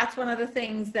that's one of the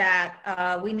things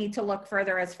that we need to look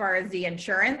further as far as the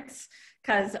insurance,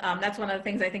 because that's one of the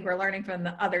things I think we're learning from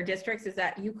the other districts, is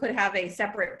that you could have a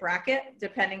separate bracket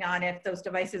depending on if those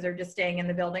devices are just staying in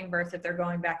the building versus if they're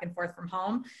going back and forth from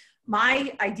home.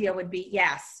 My idea would be,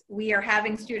 yes, we are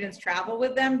having students travel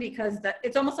with them, because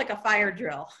it's almost like a fire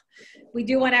drill. We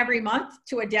do one every month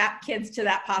to adapt kids to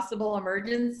that possible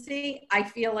emergency. I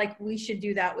feel like we should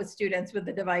do that with students with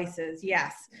the devices.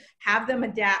 Yes, have them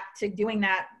adapt to doing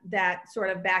that sort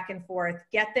of back and forth,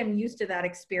 get them used to that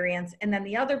experience. And then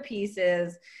the other piece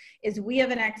is we have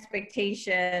an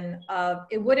expectation of,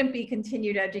 it wouldn't be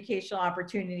continued educational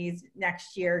opportunities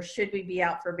next year should we be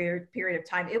out for a period of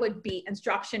time. It would be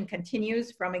instruction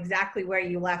continues from exactly where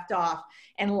you left off,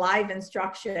 and live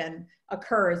instruction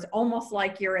occurs almost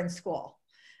like you're in school.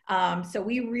 So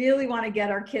we really want to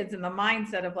get our kids in the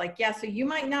mindset of like, yeah, so you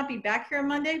might not be back here on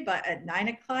Monday, but at 9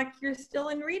 o'clock, you're still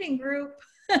in reading group,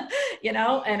 you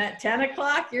know, and at 10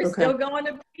 o'clock, you're still going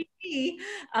to PE,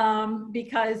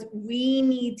 because we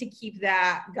need to keep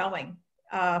that going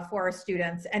for our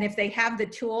students. And if they have the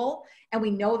tool and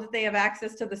we know that they have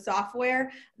access to the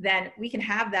software, then we can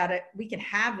have that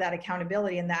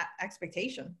accountability and that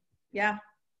expectation. Yeah.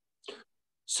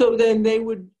 So then they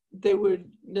would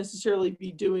necessarily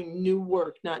be doing new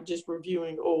work, not just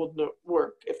reviewing old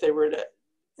work, if they were to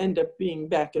end up being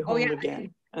back at home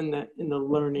again and in the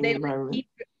learning environment.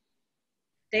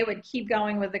 They would keep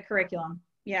going with the curriculum.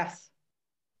 Yes.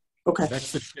 Okay.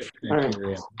 That's the shift next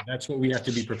year. That's what we have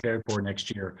to be prepared for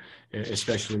next year,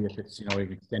 especially if it's, you know,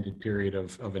 an extended period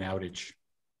of an outage.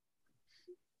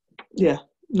 Yeah,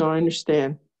 no, I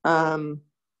understand.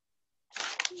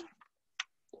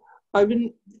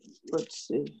 Let's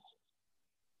see.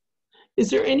 Is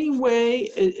there any way,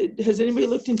 has anybody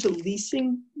looked into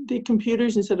leasing the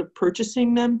computers instead of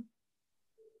purchasing them?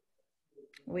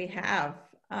 We have.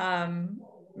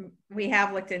 We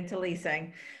have looked into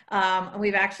leasing.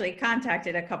 We've actually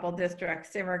contacted a couple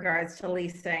districts in regards to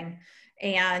leasing.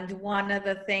 And one of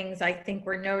the things I think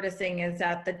we're noticing is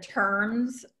that the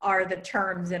terms are the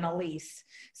terms in a lease.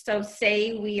 So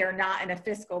say we are not in a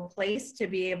fiscal place to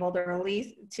be able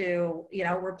to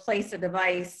replace a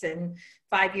device in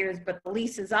 5 years, but the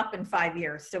lease is up in 5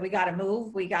 years. So we got to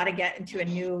move, we got to get into a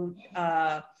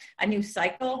new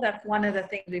cycle. That's one of the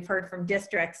things we've heard from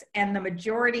districts, and the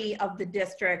majority of the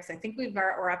districts, I think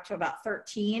we're up to about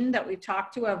 13 that we've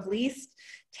talked to have leased.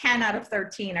 10 out of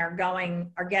 13 are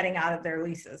getting out of their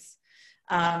leases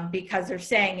because they're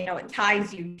saying, you know, it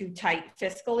ties you too tight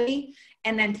fiscally.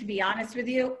 And then to be honest with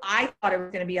you, I thought it was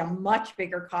going to be a much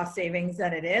bigger cost savings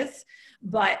than it is.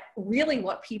 But really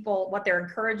what their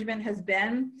encouragement has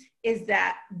been is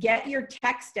that get your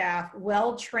tech staff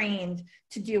well trained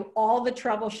to do all the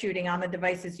troubleshooting on the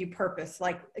devices you purpose,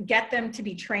 like get them to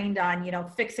be trained on, you know,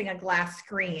 fixing a glass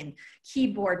screen,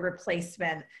 keyboard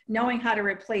replacement, knowing how to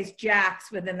replace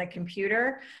jacks within the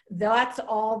computer. That's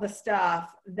all the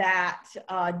stuff that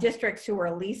districts who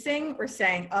are leasing were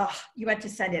saying, oh, you had to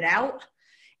send it out.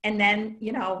 And then,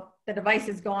 you know, the device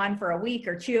is gone for a week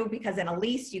or two, because in a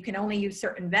lease, you can only use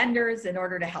certain vendors in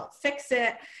order to help fix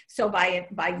it. So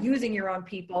by using your own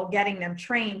people, getting them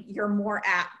trained, you're more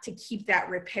apt to keep that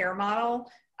repair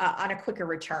model on a quicker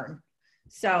return.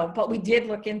 So, but we did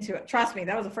look into it. Trust me,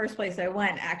 that was the first place I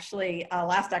went actually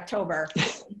last October.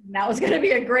 That was going to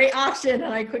be a great option.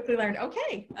 And I quickly learned,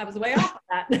 okay, I was way off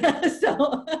on that.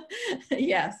 So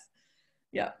yes.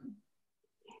 Yeah.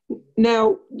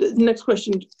 Now, the next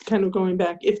question, kind of going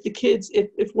back, if the kids,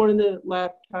 if one of the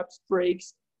laptops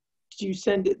breaks, do you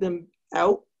send them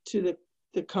out to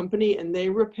the company and they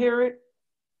repair it?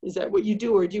 Is that what you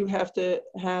do? Or do you have to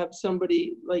have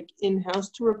somebody like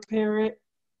in-house to repair it?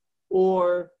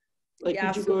 Or like, Yeah,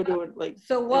 would you go to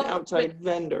an outside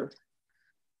vendor?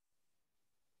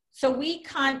 So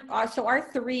so our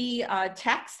three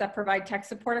techs that provide tech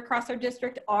support across our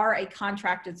district are a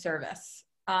contracted service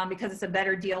because it's a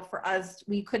better deal for us.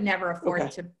 We could never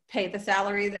afford to pay the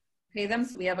salary that we pay them,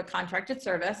 so we have a contracted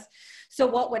service. So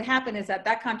what would happen is that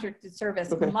contracted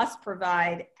service must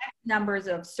provide X numbers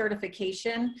of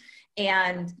certification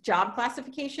and job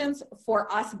classifications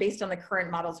for us based on the current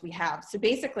models we have. So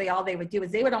basically all they would do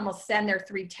is they would almost send their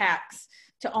 3 techs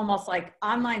to almost like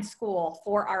online school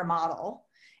for our model.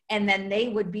 And then they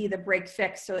would be the break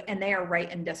fix. And they are right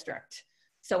in district.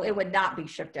 So it would not be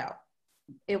shipped out.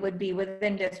 It would be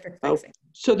within district fixing.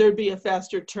 So there'd be a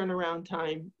faster turnaround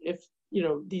time if,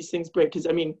 these things break. Cause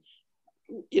I mean,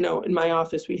 in my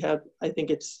office, we have, I think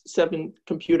it's 7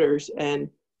 computers and,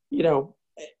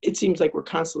 it seems like we're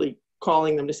constantly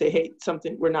calling them to say, hey,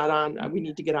 we're not on, we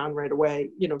need to get on right away.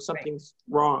 Something's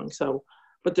wrong. So,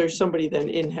 but there's somebody then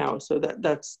in-house. So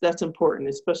that's important,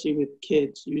 especially with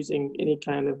kids using any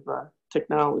kind of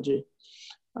technology.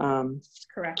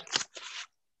 Correct.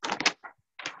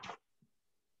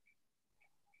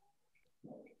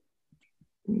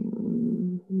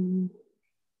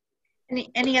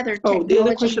 Any other technology? Oh, the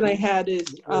other question I had is,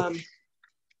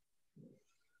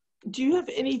 do you have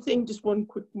anything, just one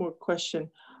quick more question.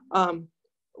 Do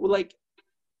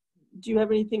you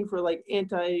have anything for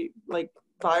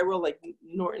viral, like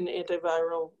Norton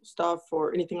antiviral stuff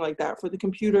or anything like that for the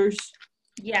computers?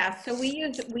 Yeah, so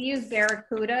we use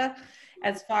Barracuda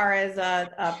as far as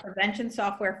a prevention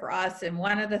software for us. And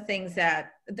one of the things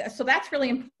so that's really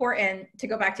important to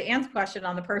go back to Ann's question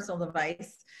on the personal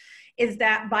device, is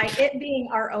that by it being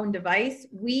our own device,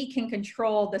 we can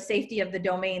control the safety of the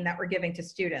domain that we're giving to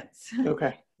students.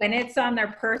 Okay. When it's on their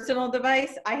personal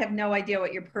device, I have no idea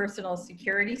what your personal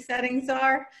security settings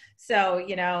are. So,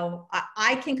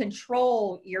 I can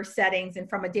control your settings, and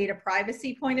from a data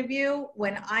privacy point of view,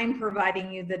 when I'm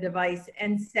providing you the device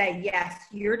and say, yes,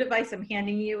 your device I'm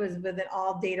handing you is within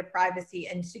all data privacy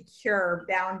and secure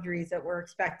boundaries that we're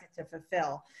expected to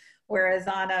fulfill. Whereas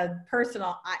on a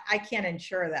personal, I can't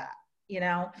ensure that.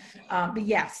 But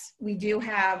yes, we do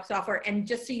have software. And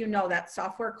just so you know, that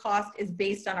software cost is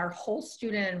based on our whole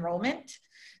student enrollment.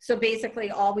 So basically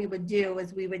all we would do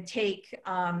is we would take,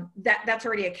 that's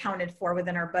already accounted for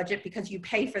within our budget because you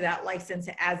pay for that license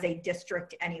as a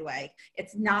district anyway.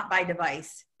 It's not by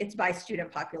device, it's by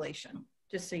student population,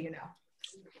 just so you know.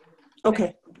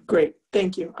 Okay, great.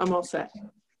 Thank you. I'm all set.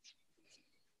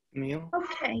 Camille?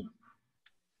 Okay.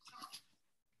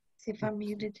 See if I'm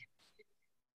muted.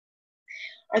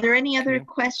 Are there any other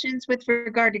questions with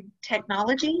regard to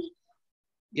technology?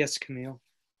 Yes, Camille.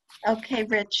 Okay,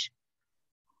 Rich.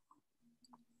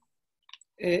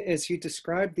 As you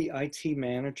described the IT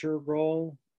manager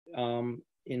role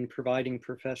in providing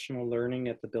professional learning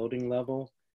at the building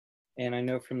level, and I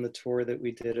know from the tour that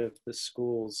we did of the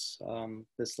schools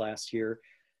this last year,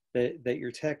 that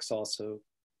your techs also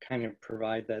kind of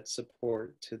provide that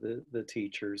support to the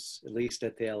teachers, at least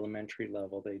at the elementary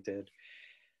level they did.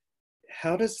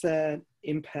 How does that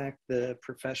impact the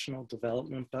professional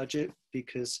development budget?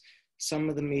 Because some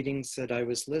of the meetings that I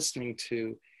was listening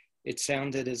to, it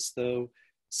sounded as though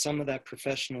some of that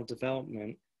professional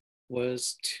development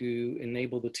was to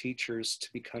enable the teachers to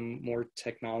become more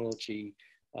technology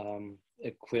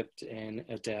equipped and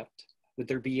adept. Would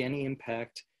there be any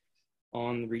impact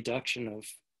on the reduction of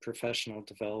professional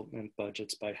development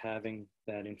budgets by having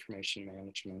that information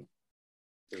management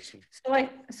person?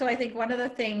 So I think one of the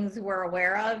things we're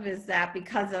aware of is that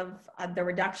because of the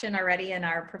reduction already in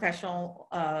our professional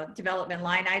development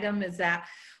line item is that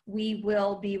we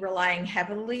will be relying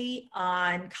heavily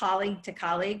on colleague to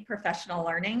colleague professional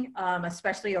learning,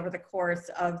 especially over the course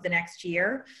of the next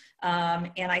year.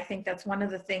 And I think that's one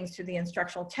of the things through the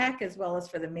instructional tech as well as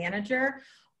for the manager.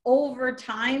 Over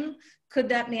time, could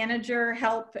that manager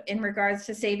help in regards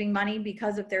to saving money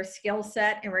because of their skill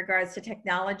set in regards to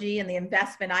technology and the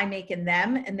investment I make in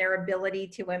them and their ability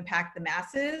to impact the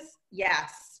masses?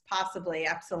 Yes, possibly,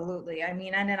 absolutely. I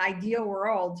mean, in an ideal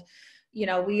world,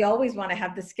 we always want to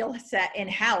have the skill set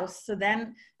in-house. So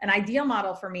then an ideal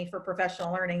model for me for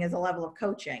professional learning is a level of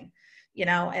coaching. you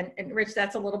know, and Rich,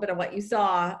 that's a little bit of what you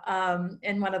saw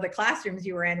in one of the classrooms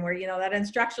you were in, where, you know, that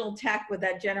instructional tech with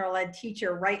that general ed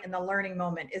teacher right in the learning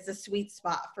moment is a sweet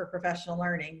spot for professional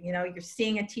learning. You know, you're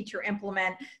seeing a teacher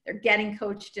implement, they're getting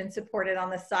coached and supported on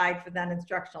the side for that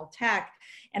instructional tech.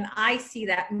 And I see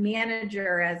that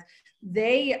manager as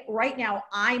right now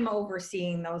I'm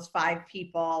overseeing those 5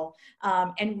 people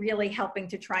and really helping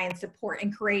to try and support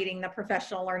in creating the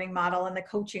professional learning model and the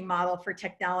coaching model for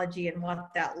technology and what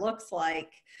that looks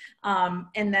like. And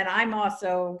then I'm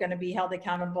also going to be held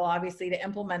accountable, obviously, to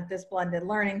implement this blended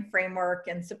learning framework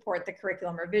and support the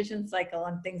curriculum revision cycle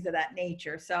and things of that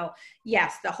nature. So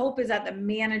yes, the hope is that the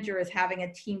manager is having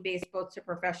a team-based approach to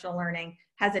professional learning,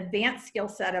 has advanced skill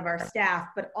set of our staff,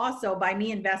 but also by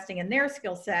me investing in their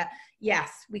skill set,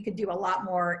 yes, we could do a lot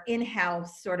more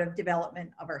in-house sort of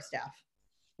development of our staff.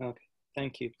 Okay,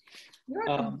 thank you. You're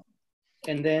welcome.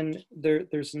 And then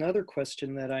there's another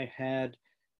question that I had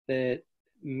that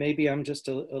maybe I'm just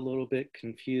a little bit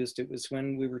confused. It was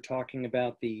when we were talking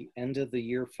about the end of the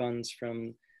year funds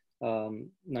from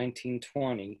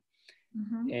 1920,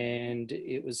 and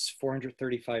it was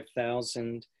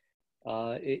 435,000.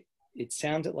 It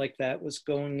sounded like that was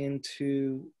going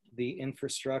into the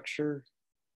infrastructure,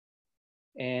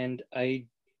 and I'm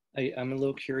a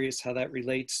little curious how that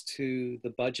relates to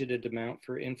the budgeted amount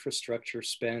for infrastructure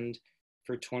spend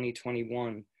for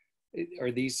 2021.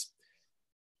 Are these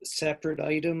separate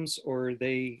items, or are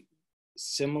they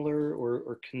similar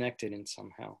or connected in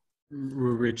somehow?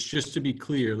 Rich, just to be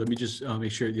clear, let me just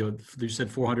make sure, you know, you said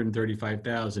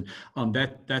 435,000.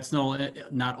 That's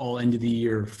not all end of the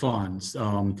year funds.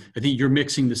 I think you're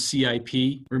mixing the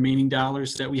CIP remaining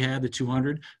dollars that we had, the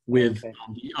 200, with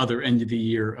the other end of the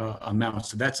year amount.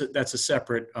 So that's a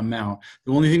separate amount.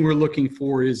 The only thing we're looking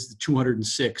for is the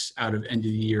 206 out of end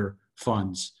of the year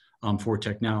funds for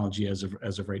technology as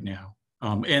of right now,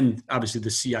 and obviously the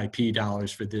CIP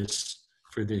dollars for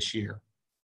this year.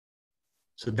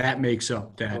 So that makes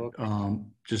up that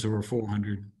just over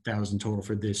 400,000 total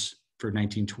for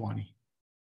 1920.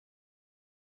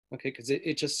 Okay, because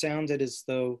it just sounded as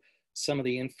though some of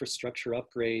the infrastructure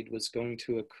upgrade was going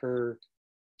to occur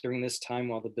during this time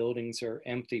while the buildings are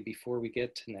empty before we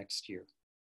get to next year.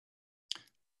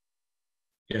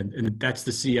 Yeah, and that's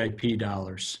the CIP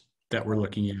dollars that we're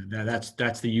looking at.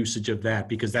 That's the usage of that,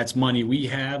 because that's money we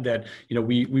have that, you know,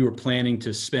 we were planning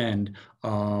to spend,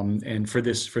 and for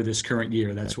this current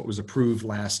year, that's what was approved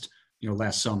last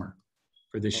summer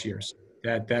for this year. So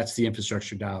that's the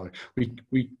infrastructure dollar.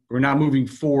 We're not moving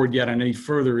forward yet on any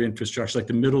further infrastructure, like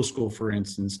the middle school, for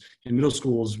instance. In middle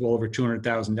school is well over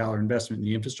 $200,000 investment in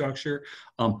the infrastructure.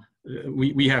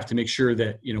 We have to make sure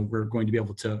that, you know, we're going to be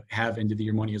able to have end of the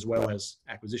year money as well as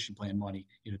acquisition plan money,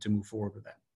 you know, to move forward with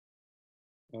that.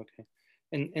 Okay,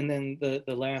 and then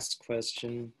the last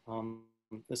question,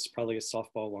 this is probably a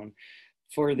softball one,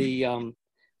 for the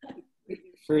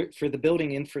for the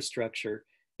building infrastructure.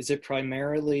 Is it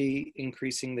primarily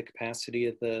increasing the capacity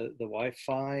of the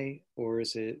Wi-Fi, or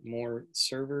is it more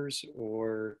servers,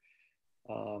 or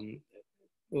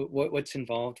what's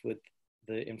involved with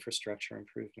the infrastructure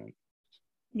improvement?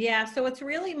 Yeah, so it's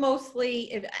really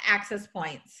mostly access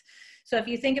points. So if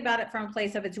you think about it from a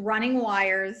place of it's running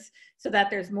wires so that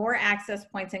there's more access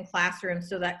points in classrooms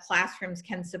so that classrooms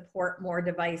can support more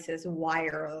devices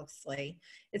wirelessly.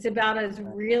 It's about us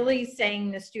really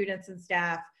saying to students and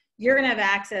staff, you're going to have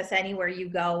access anywhere you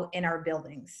go in our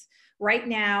buildings. Right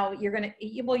now, you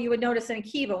would notice in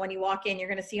Akiva when you walk in, you're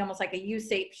going to see almost like a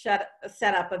U-shaped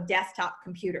setup of desktop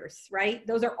computers, right?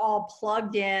 Those are all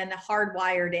plugged in,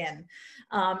 hardwired in.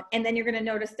 And then you're going to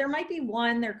notice there might be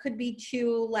one, there could be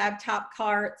 2 laptop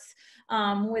carts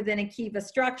within a Kiva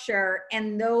structure.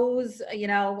 And those,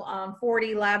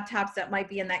 40 laptops that might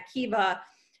be in that Kiva,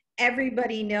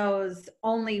 everybody knows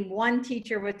only one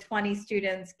teacher with 20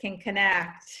 students can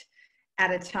connect at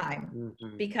a time,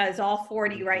 because all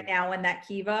 40 right now in that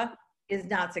Kiva is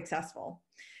not successful.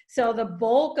 So the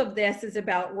bulk of this is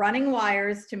about running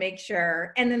wires to make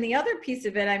sure. And then the other piece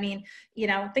of it, I mean,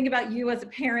 think about you as a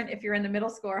parent, if you're in the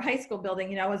middle school or high school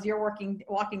building, as you're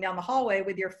walking down the hallway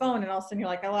with your phone and all of a sudden you're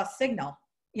like, I lost signal,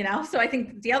 So I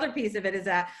think the other piece of it is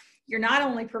that you're not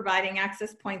only providing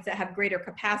access points that have greater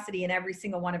capacity in every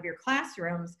single one of your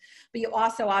classrooms, but you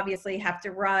also obviously have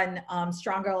to run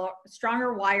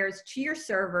stronger wires to your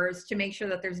servers to make sure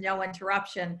that there's no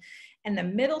interruption. And the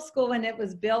middle school, when it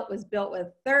was built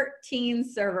with 13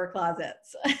 server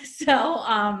closets.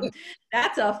 So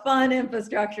that's a fun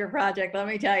infrastructure project, let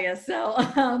me tell you. So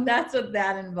that's what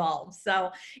that involves.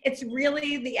 So it's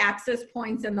really the access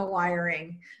points and the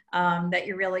wiring that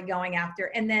you're really going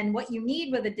after. And then what you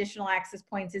need with additional access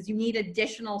points is you need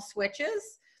additional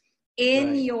switches in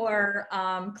Right. your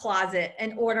closet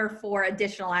in order for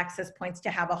additional access points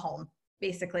to have a home,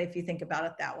 basically, if you think about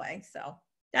it that way. So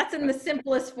that's in the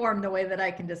simplest form, the way that I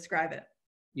can describe it.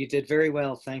 You did very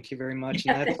well. Thank you very much.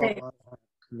 And that's all I have,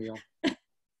 Camille.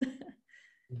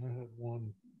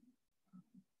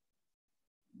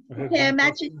 Okay,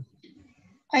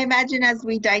 I imagine as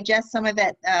we digest some of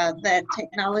that, that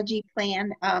technology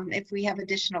plan, if we have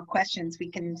additional questions, we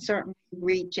can certainly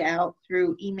reach out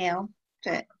through email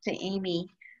to Amy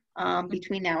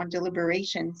between now and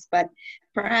deliberations. But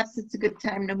perhaps it's a good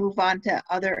time to move on to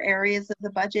other areas of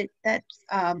the budget that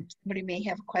somebody may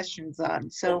have questions on.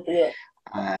 So,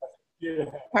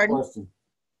 pardon? Question.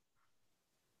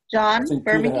 John, I think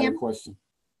Peter had a Birmingham? question.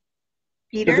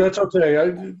 Peter? That's okay.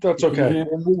 That's Can you okay. hear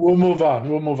me? We'll move on.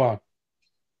 We'll move on.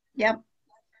 Yep.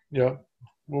 Yeah,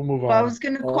 we'll move Well, I on. was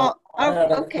going to call. I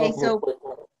had a Oh, okay. couple of So quick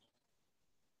questions.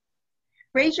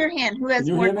 raise your hand. Who has Can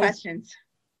you more hear me? questions?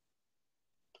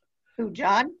 Who,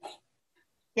 John?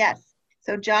 Yes.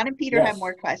 So John and Peter have Yes.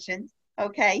 more questions.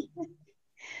 Okay.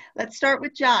 Let's start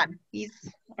with John. He's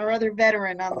our other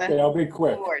veteran on Okay, the I'll be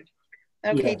quick. board.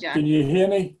 Okay, Yeah. John. Can you hear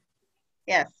me?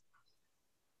 Yes.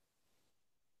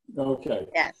 Okay.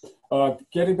 Yes.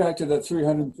 Getting back to the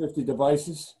 350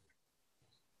 devices,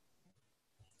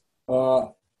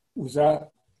 was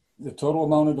that the total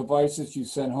amount of devices you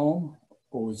sent home,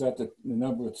 or was that the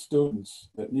number of students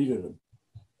that needed them?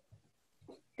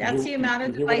 That's the amount of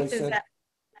you hear what I devices said? that,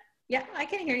 yeah, I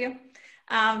can hear you.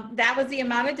 That was the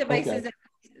amount of devices Okay.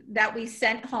 that we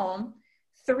sent home.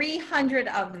 300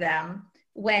 of them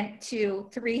went to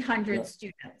 300 Yeah.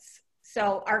 students.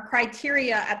 So our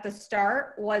criteria at the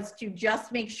start was to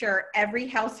just make sure every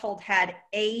household had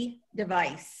a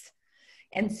device.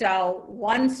 And so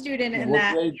one student in What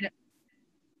that, grade?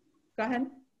 go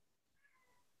ahead.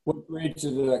 What grades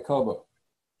did that cover?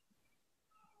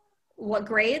 What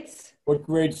grades? What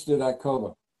grades did that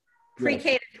cover?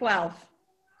 Pre-K to 12.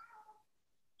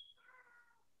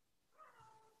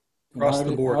 And Across how the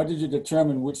did- board. How did you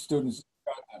determine which students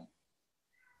got them?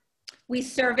 We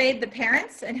surveyed the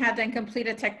parents and had them complete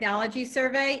a technology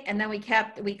survey, and then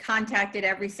we contacted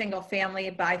every single family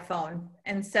by phone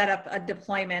and set up a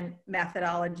deployment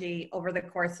methodology over the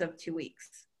course of 2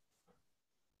 weeks.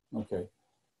 Okay.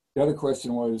 The other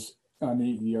question was on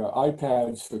the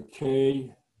iPads for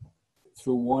K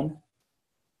through 1.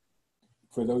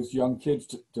 For those young kids,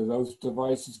 do those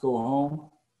devices go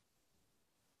home?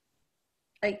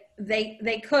 Like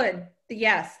they could,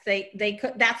 yes, they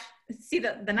could. That's, see,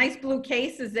 the nice blue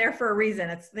case is there for a reason.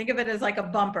 It's, think of it as like a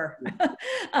bumper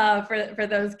for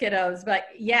those kiddos. But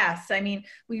yes, I mean,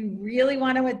 we really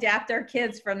want to adapt our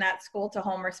kids from that school to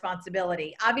home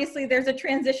responsibility. Obviously there's a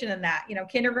transition in that, you know,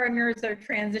 kindergartners are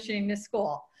transitioning to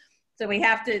school. So we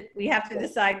have to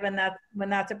decide when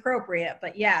that's appropriate.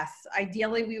 But yes,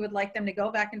 ideally we would like them to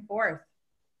go back and forth.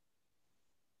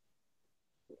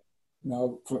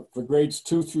 Now, for grades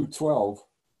 2 through 12,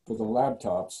 for the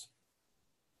laptops,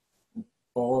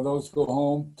 all of those go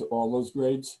home to all those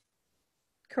grades?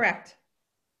 Correct.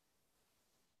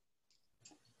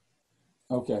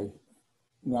 Okay.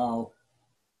 Now,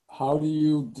 how do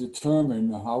you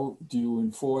determine, how do you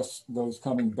enforce those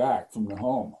coming back from the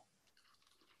home?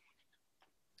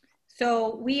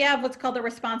 So we have what's called a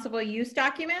responsible use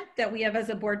document that we have as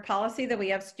a board policy that we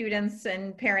have students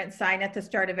and parents sign at the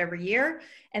start of every year.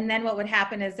 And then what would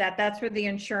happen is that that's where the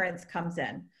insurance comes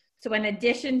in. So in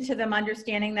addition to them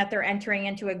understanding that they're entering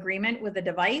into agreement with the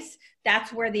device,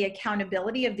 that's where the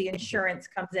accountability of the insurance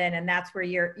comes in. And that's where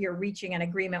you're reaching an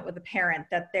agreement with the parent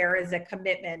that there is a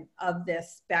commitment of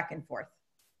this back and forth.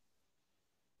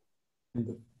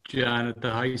 John, at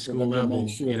the high So school then you level,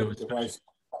 make sure you know, the device.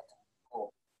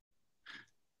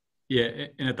 yeah,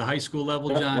 and at the high school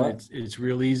level, Yeah, John, what? it's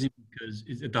real easy because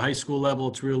at the high school level,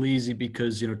 it's real easy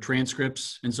because, you know,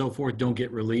 transcripts and so forth don't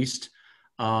get released.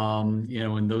 You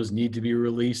know, and those need to be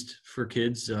released for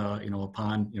kids, you know,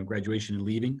 upon, you know, graduation and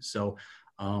leaving. So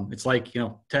it's like, you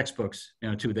know, textbooks, you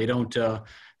know, too. They don't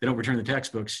return the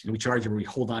textbooks. You know, we charge them, we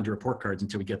hold on to report cards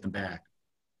until we get them back.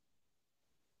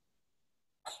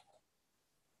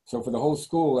 So for the whole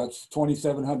school, that's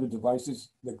 2,700 devices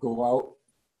that go out.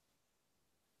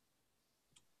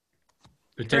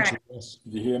 Potentially, yes.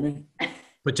 Did you hear me?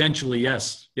 Potentially,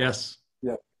 yes. Yes.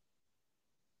 Yeah.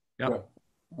 Yep.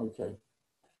 Yeah. Okay.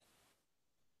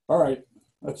 All right.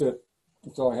 That's it.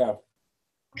 That's all I have.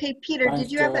 Okay, Peter, Thanks,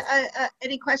 did you have Jeff.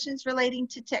 any questions relating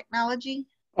to technology?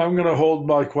 I'm going to hold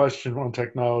my question on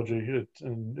technology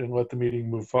and let the meeting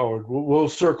move forward. We'll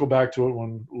circle back to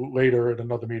it later at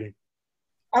another meeting.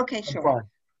 Okay, I'm sure. fine.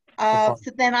 I'm fine.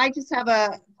 So then I just have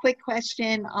a quick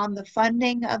question on the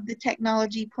funding of the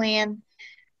technology plan.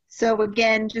 So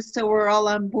again, just so we're all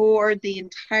on board, the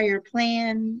entire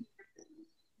plan, the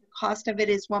cost of it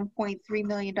is $1.3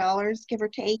 million, give or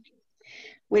take,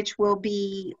 which will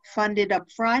be funded up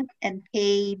front and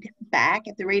paid back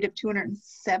at the rate of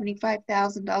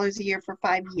 $275,000 a year for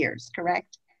 5 years,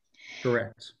 correct?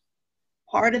 Correct.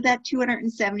 Part of that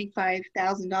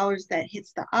 $275,000 that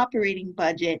hits the operating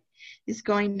budget is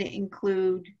going to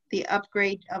include the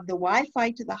upgrade of the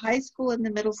Wi-Fi to the high school and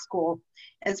the middle school,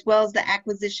 as well as the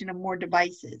acquisition of more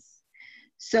devices.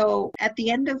 So at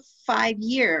the end of 5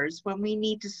 years, when we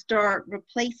need to start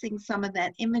replacing some of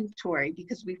that inventory,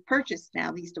 because we've purchased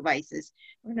now these devices,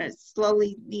 we're going to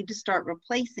slowly need to start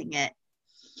replacing it.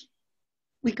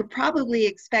 We could probably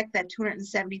expect that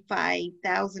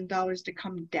 $275,000 to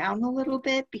come down a little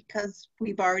bit because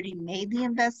we've already made the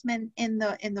investment in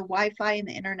the Wi-Fi and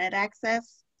the internet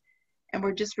access, and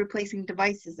we're just replacing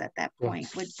devices at that point.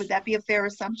 Would that be a fair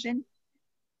assumption?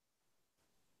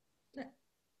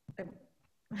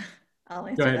 I'll Go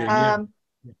answer ahead,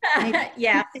 that.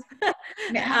 Yes.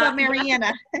 How about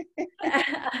Mariana?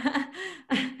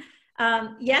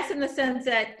 Yes, in the sense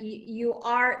that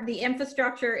the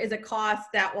infrastructure is a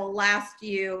cost that will last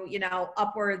you,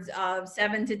 upwards of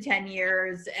 7 to 10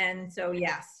 years. And so,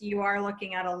 yes, you are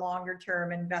looking at a longer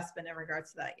term investment in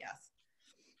regards to that. Yes.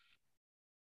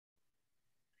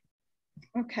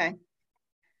 Okay.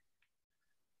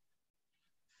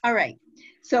 All right.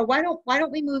 So why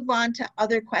don't we move on to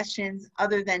other questions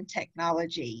other than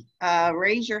technology?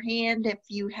 Raise your hand if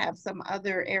you have some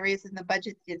other areas in the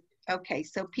budget. Okay,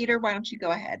 so Peter, why don't you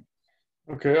go ahead?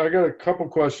 Okay, I got a couple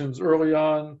questions early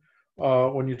on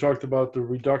when you talked about the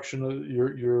reduction of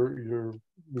your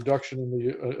reduction in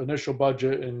the initial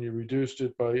budget, and you reduced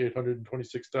it by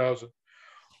 826,000.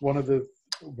 One of the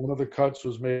cuts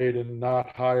was made in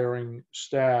not hiring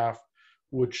staff,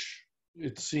 which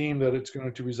it seemed that it's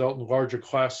going to result in larger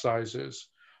class sizes.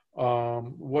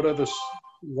 What are the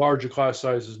larger class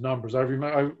sizes numbers? I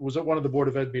remember I was at one of the Board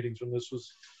of Ed meetings when this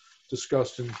was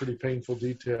discussed in pretty painful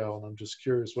detail, and I'm just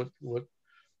curious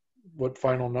what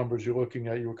final numbers you're looking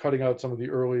at. You were cutting out some of the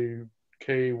early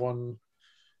K1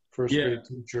 first grade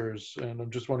teachers, and I'm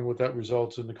just wondering what that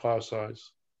results in the class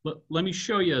size. Let me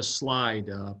show you a slide,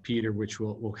 Peter, which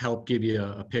will help give you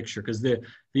a picture, because the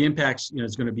impacts,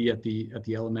 is going to be at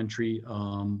the elementary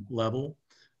level.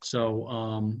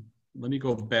 So let me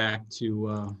go back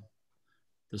to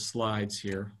the slides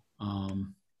here,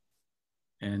 and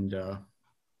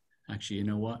actually, you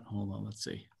know what? Hold on, let's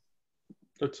see.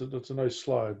 That's a nice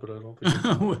slide, but I don't think.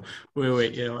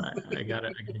 wait. I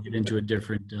gotta get into a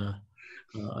different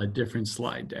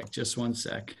slide deck. Just one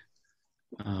sec.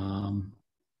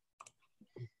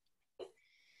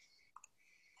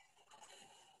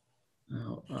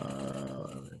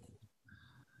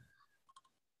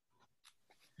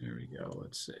 There we go.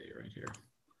 Let's see right here.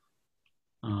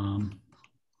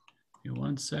 Give me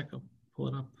one sec. I'll pull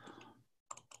it up.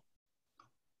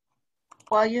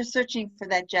 While you're searching for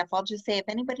that, Jeff, I'll just say if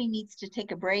anybody needs to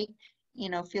take a break,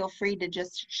 feel free to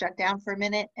just shut down for a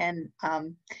minute and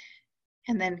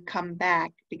then come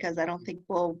back, because I don't think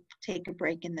we'll take a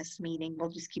break in this meeting. We'll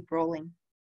just keep rolling.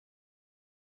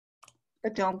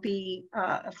 But don't be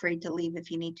afraid to leave if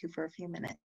you need to for a few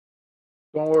minutes.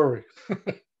 Don't worry.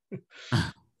 All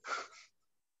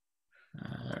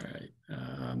right.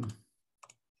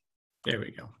 There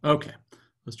we go. Okay.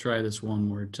 Let's try this one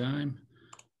more time.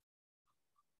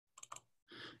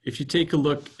 If you take a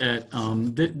look at,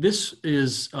 this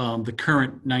is the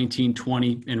current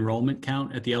 1920 enrollment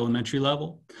count at the elementary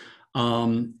level.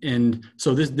 And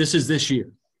so this is this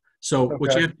year. So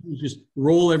what you have to do is just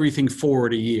roll everything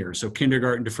forward a year. So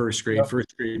kindergarten to first grade,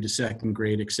 first grade to second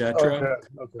grade, et cetera.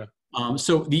 Okay.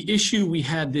 So the issue we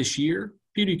had this year,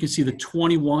 Peter, you can see the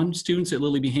 21 students at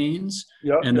Lily B. Haynes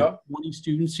and the 20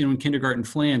 students, in kindergarten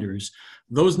Flanders.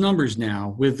 Those numbers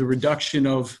now, with the reduction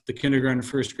of the kindergarten and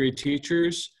first grade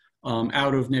teachers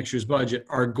out of next year's budget,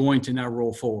 are going to now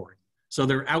roll forward. So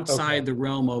they're outside the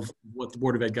realm of what the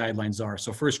Board of Ed guidelines are.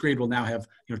 So first grade will now have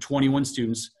 21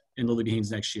 students in Lily B.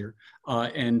 Haynes next year,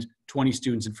 and 20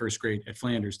 students in first grade at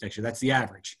Flanders next year. That's the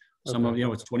average. Some of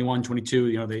it's 21,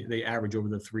 22. They average over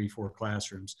the 3-4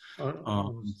 classrooms.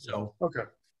 So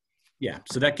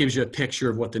that gives you a picture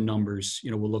of what the numbers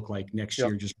will look like next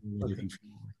year. Just everything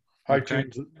forward. High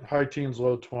teens,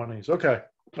 low 20s. Okay.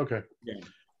 Yeah.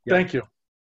 Thank you.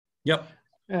 Yep.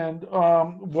 And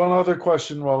one other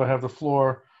question while I have the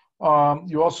floor.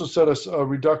 You also said a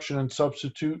reduction in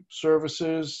substitute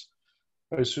services.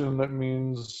 I assume that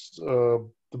means the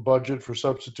budget for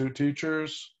substitute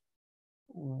teachers.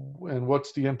 And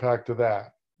what's the impact of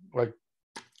that? Like,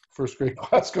 first grade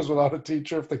class goes without a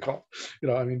teacher if they call,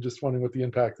 I mean, just wondering what the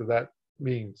impact of that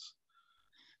means.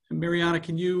 Mariana,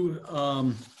 can you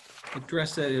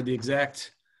address the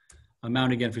exact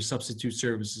amount again for substitute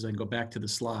services and go back to the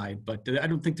slide? But I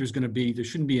don't think there shouldn't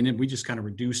be we just kind of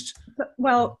reduced.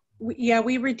 Well,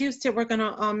 we reduced it. We're going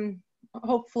to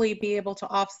hopefully be able to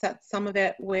offset some of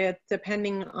it with,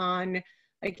 depending on,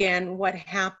 again, what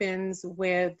happens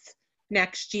with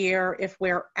next year if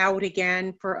we're out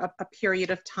again for a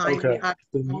period of time. Okay.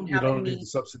 We You don't need the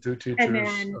substitute teachers. And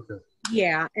then, okay.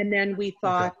 Yeah, and then we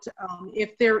thought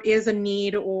if there is a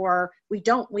need or we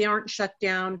aren't shut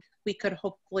down, we could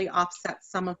hopefully offset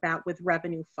some of that with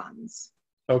revenue funds.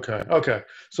 Okay.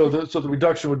 So the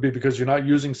reduction would be because you're not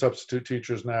using substitute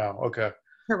teachers now. Okay.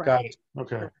 Correct. Got it.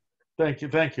 Okay.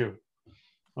 Thank you.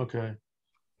 Okay.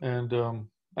 And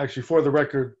actually, for the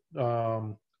record,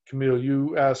 Camille,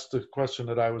 you asked the question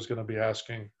that I was going to be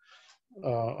asking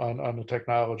on the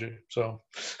technology. So,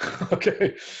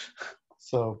 okay.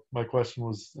 So my question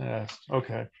was asked.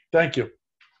 Okay. Thank you.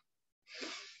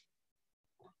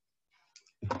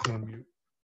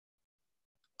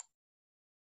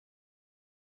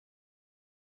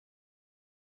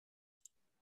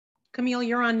 Camille,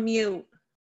 you're on mute.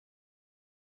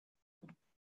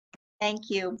 Thank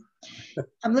you.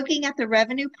 I'm looking at the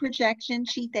revenue projection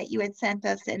sheet that you had sent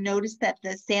us and noticed that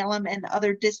the Salem and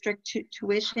other district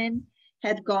tuition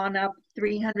had gone up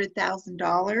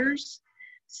 $300,000.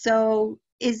 So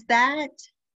is that,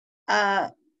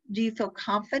 do you feel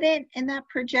confident in that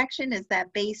projection? Is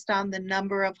that based on the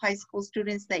number of high school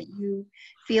students that you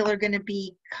feel are going to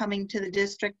be coming to the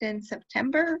district in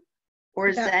September? Or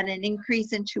is that an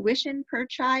increase in tuition per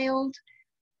child?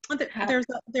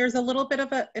 There's a little bit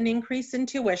of an increase in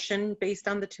tuition based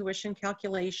on the tuition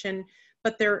calculation,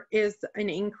 but there is an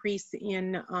increase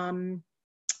in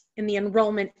the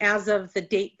enrollment as of the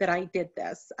date that I did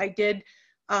this. I did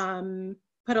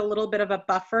put a little bit of a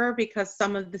buffer because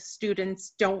some of the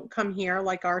students don't come here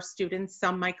like our students.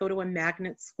 Some might go to a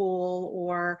magnet school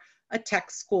or a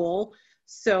tech school.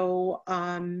 So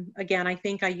again, I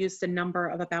think I used a number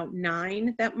of about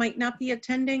 9 that might not be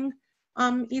attending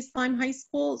East Lyme High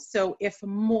School. So if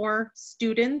more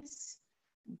students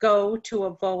go to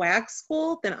a VOAG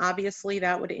school, then obviously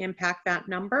that would impact that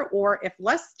number. Or if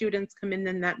less students come in,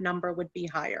 then that number would be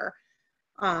higher.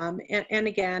 And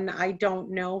again, I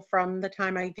don't know from the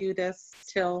time I do this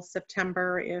till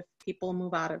September if people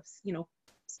move out of,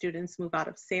 students move out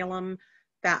of Salem.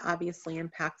 That obviously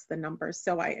impacts the numbers.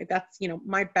 So that's,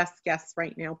 my best guess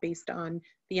right now based on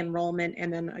the enrollment.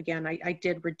 And then again, I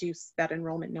did reduce that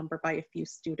enrollment number by a few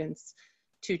students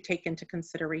to take into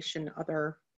consideration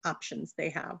other options they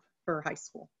have for high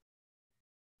school.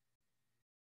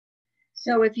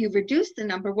 So if you reduce the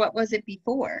number, what was it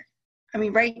before? I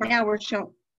mean, right now we're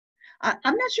showing, I'm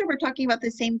not sure we're talking about the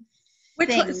same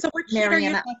thing. So which sheet are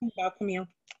you talking about, Camille?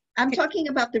 I'm talking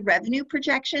about the revenue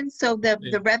projections. So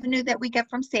the revenue that we get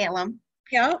from Salem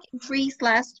increased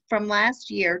from last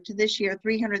year to this year,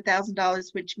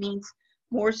 $300,000, which means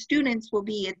more students will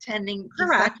be attending East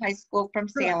Lyme High School from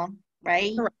Salem,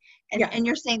 right? Correct. And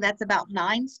you're saying that's about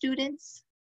 9 students?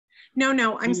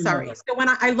 No, I'm sorry. So when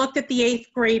I looked at the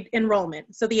 8th grade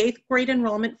enrollment, so the 8th grade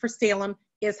enrollment for Salem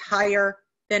is higher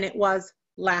than it was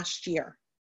last year.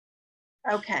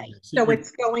 Okay. So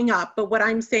it's going up. But what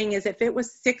I'm saying is if it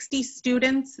was 60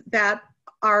 students that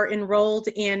are enrolled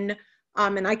in,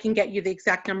 and I can get you the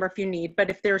exact number if you need, but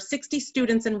if there are 60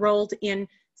 students enrolled in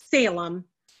Salem,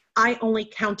 I only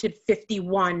counted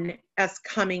 51 as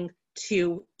coming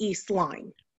to East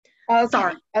Lyme. Okay.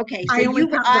 Sorry. Okay. So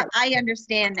I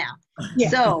understand now. Yeah.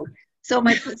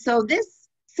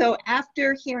 So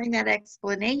after hearing that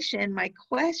explanation, my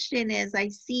question is, I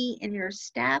see in your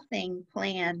staffing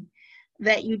plan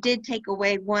that you did take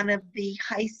away one of the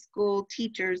high school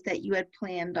teachers that you had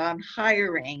planned on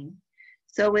hiring.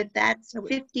 So if that's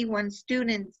 51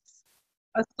 students,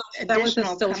 that was a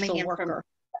social worker.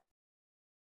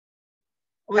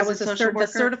 That was a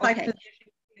certified position.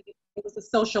 It was a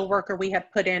social worker we had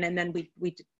put in, and then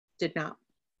we did not.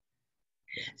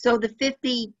 So the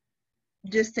 50,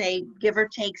 just say, give or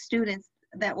take, students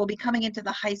that will be coming into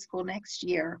the high school next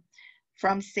year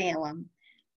from Salem,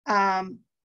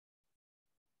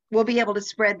 we'll be able to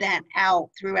spread that out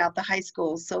throughout the high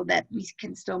school so that we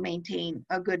can still maintain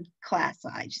a good class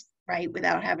size, right,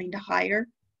 without having to hire?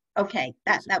 Okay,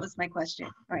 that was my question.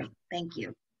 All right, thank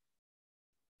you.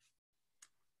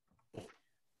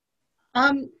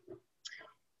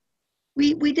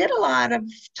 We did a lot of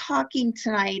talking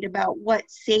tonight about what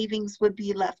savings would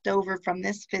be left over from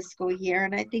this fiscal year,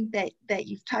 and I think that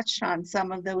you've touched on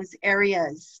some of those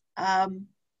areas.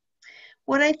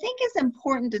 What I think is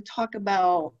important to talk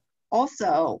about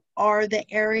also are the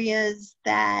areas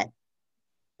that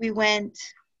we went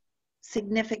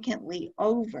significantly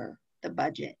over the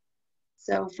budget.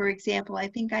 So for example, I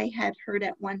think I had heard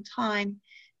at one time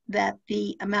that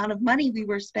the amount of money we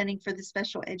were spending for the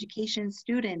special education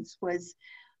students was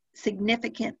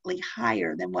significantly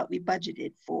higher than what we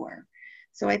budgeted for.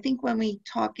 So I think when we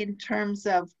talk in terms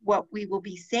of what we will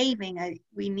be saving,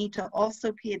 we need to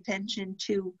also pay attention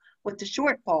to what the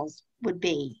shortfalls would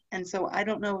be. And so I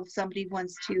don't know if somebody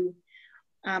wants to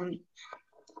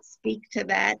speak to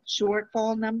that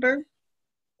shortfall number.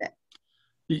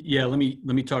 Yeah, let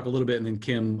me talk a little bit, and then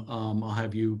Kim, I'll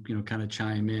have you kind of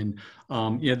chime in.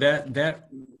 Yeah,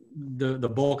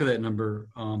 the bulk of that number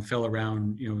fell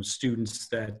around students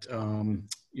that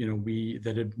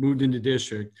that had moved into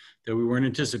district that we weren't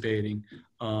anticipating,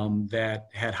 that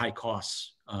had high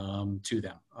costs to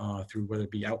them through whether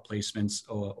it be outplacements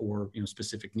or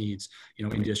specific needs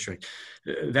in district.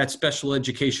 That special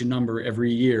education number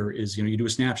every year is you do a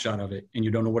snapshot of it and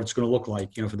you don't know what it's going to look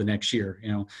like for the next year.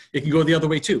 It can go the other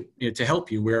way too, to help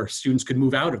you, where students could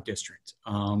move out of district.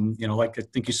 Like I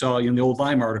think you saw in the old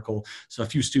Lyme article, so a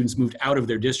few students moved out of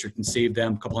their district and saved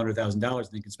them a couple $100,000 I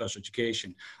think in special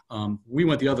education. We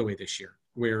went the other way this year,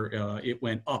 where it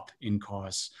went up in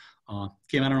costs.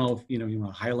 Kim, I don't know if you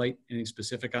want to highlight anything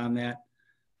specific on that.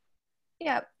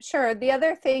 Yeah, sure. The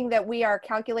other thing that we are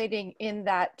calculating in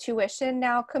that tuition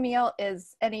now, Camille,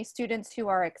 is any students who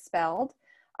are expelled,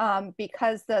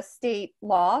 because the state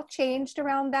law changed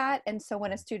around that. And so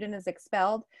when a student is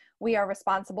expelled, we are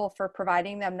responsible for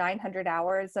providing them 900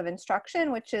 hours of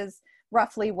instruction, which is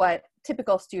roughly what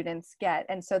typical students get.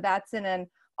 And so that's in an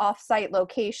off-site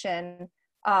location.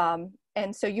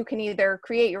 And so you can either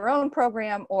create your own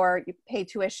program or you pay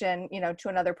tuition, to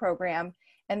another program.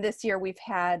 And this year we've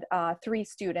had 3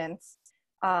 students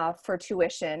for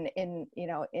tuition in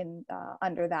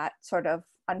under that sort of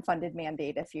unfunded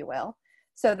mandate, if you will.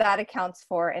 So that accounts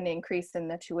for an increase in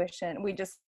the tuition. We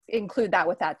just include that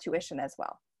with that tuition as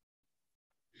well.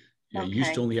 Yeah, you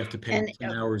used to only have to pay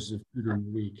 10 hours of tutoring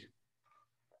a week.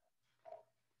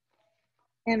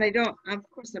 And of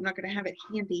course, I'm not going to have it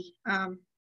handy.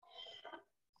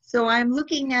 So I'm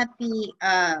looking at the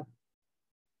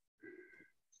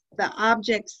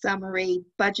object summary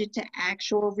budget to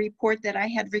actual report that I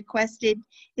had requested.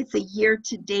 It's a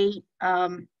year-to-date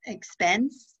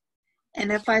expense.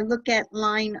 And if I look at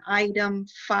line item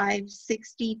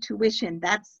 560 tuition,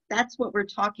 that's what we're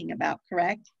talking about,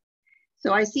 correct?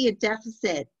 So I see a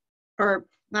deficit, or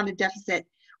not a deficit.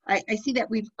 I see that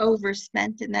we've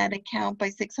overspent in that account by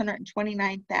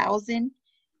 $629,000.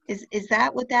 Is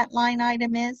that what that line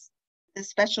item is? The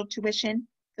special tuition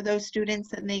for those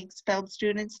students and the expelled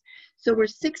students? So we're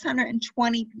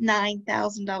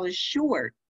 $629,000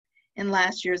 short in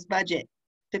last year's budget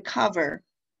to cover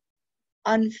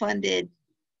unfunded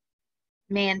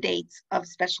mandates of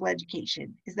special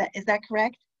education. Is that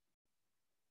correct?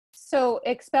 So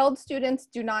expelled students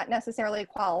do not necessarily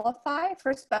qualify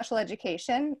for special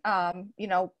education.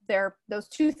 Those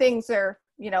two things are,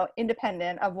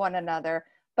 independent of one another.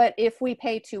 But if we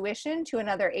pay tuition to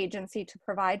another agency to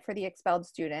provide for the expelled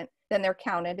student, then they're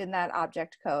counted in that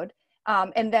object code.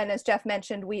 And then as Jeff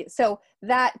mentioned, so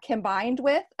that combined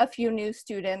with a few new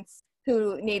students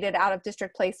who needed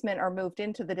out-of-district placement or moved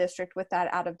into the district with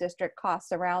that out-of-district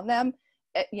costs around them,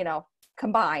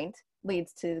 combined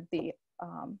leads to the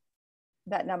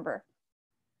that number.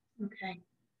 Okay.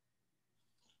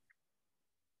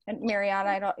 And Mariana,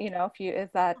 I don't, is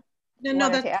that no,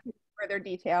 that's to add further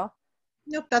detail?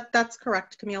 Nope, that's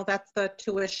correct, Camille. That's the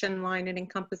tuition line. It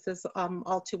encompasses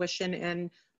all tuition,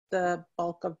 and the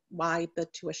bulk of why the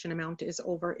tuition amount is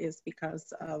over is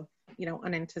because of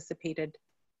unanticipated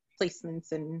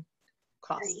placements and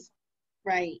costs.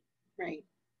 Right.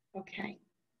 Okay.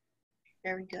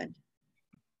 Very good.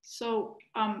 So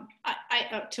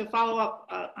to follow up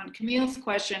on Camille's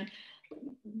question,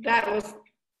 that was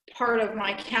part of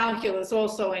my calculus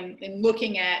also in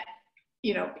looking at,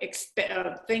 things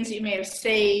that you may have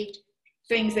saved,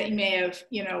 things that you may have,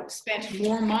 spent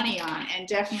more money on. And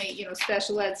definitely,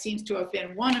 special ed seems to have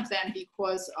been one of them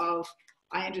because of,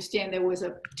 I understand there was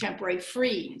a temporary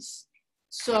freeze.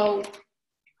 So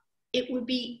it would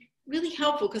be really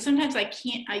helpful, because sometimes I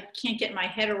can't get my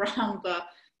head around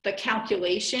the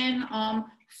calculation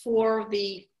for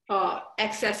the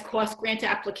excess cost grant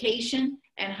application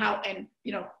and how, and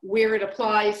where it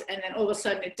applies, and then all of a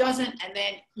sudden it doesn't, and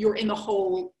then you're in the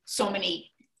hole so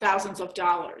many thousands of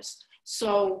dollars.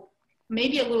 So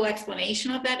maybe a little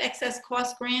explanation of that excess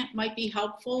cost grant might be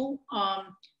helpful.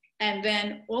 And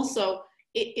then also,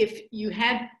 if you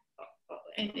had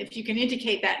and if you can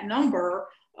indicate that number,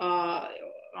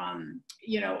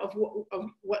 you know, of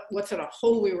what sort of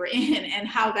hole we were in and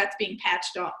how that's being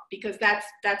patched up, because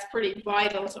that's pretty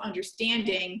vital to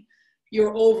understanding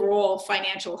your overall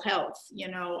financial health, you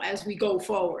know, as we go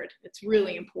forward. It's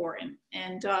really important.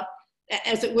 And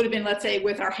as it would have been, let's say,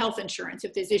 with our health insurance,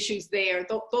 if there's issues there,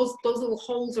 those little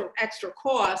holes or extra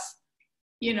costs,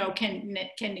 you know, can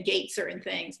negate certain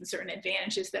things and certain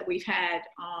advantages that we've had,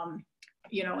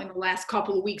 you know, in the last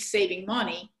couple of weeks saving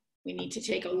money. We need to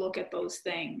take a look at those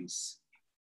things.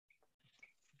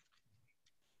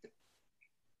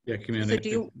 Yeah, So do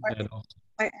you,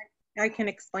 I can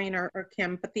explain, or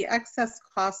Kim, but the excess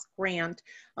cost grant,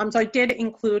 so I did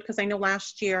include, because I know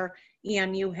last year,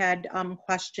 Ian, you had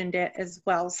questioned it as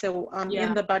well. So Yeah.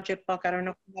 in the budget book, I don't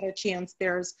know if you had a chance,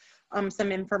 there's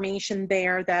some information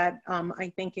there that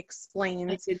I think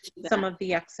explains some of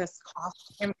the excess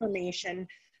cost information.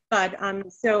 But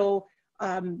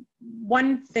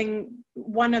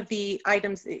one of the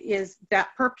items is that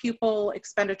per pupil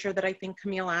expenditure that I think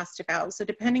Camille asked about. So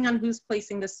depending on who's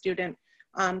placing the student,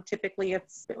 typically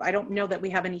it's, I don't know that we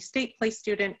have any state place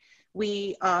student.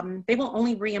 They will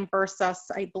only reimburse us,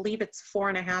 I believe it's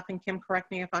 4.5, and Kim,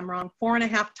 correct me if I'm wrong,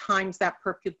 4.5 times that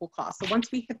per pupil cost. So once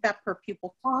we hit that per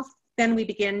pupil cost, then we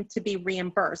begin to be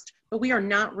reimbursed, but we are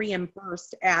not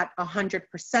reimbursed at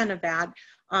 100% of that.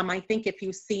 I think if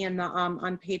you see in the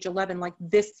on page 11, like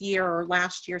this year or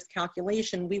last year's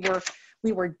calculation, we were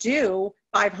due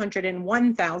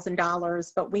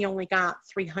 $501,000, but we only got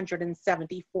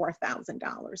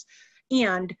 $374,000.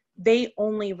 And they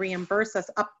only reimburse us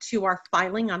up to our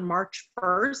filing on March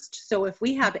 1st. So if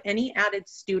we have any added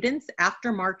students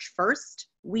after March 1st,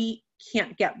 we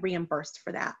can't get reimbursed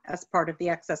for that as part of the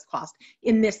excess cost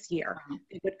in this year.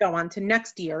 It would go on to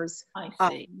next year's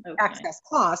excess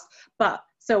cost. But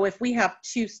so if we have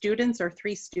 2 students or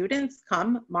 3 students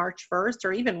come March 1st,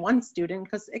 or even 1 student,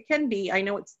 because it can be, I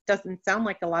know it doesn't sound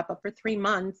like a lot, but for 3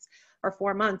 months or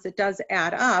 4 months, it does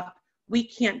add up. We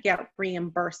can't get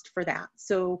reimbursed for that.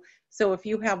 So if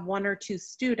you have 1 or 2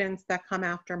 students that come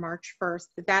after March 1st,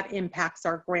 that impacts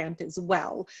our grant as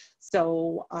well.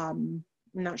 So I'm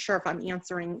not sure if I'm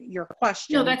answering your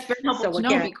question. No, that's very helpful to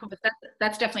know, because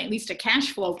that's definitely at least a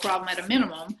cash flow problem at a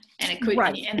minimum, and it could,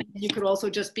 and you could also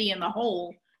just be in the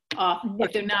hole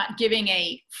if they're not giving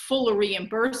a full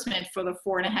reimbursement for the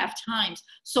 4.5 times.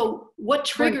 So what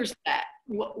triggers that?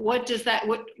 What does that?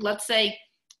 Let's say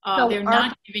they're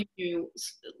not giving you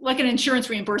like an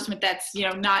insurance reimbursement that's, you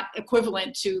know, not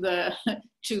equivalent to the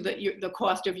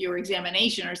cost of your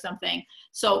examination or something.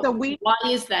 So why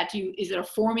is that? Is it a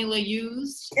formula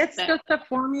used? It's just a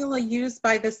formula used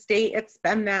by the state. It's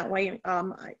been that way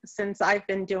since I've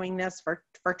been doing this for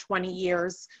 20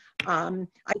 years. I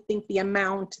think the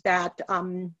amount that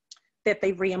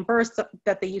they reimbursed,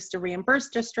 that they used to reimburse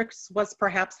districts, was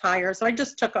perhaps higher. So I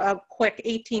just took a quick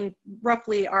 18,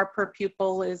 roughly our per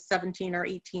pupil is 17 or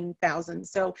 18,000.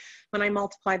 So when I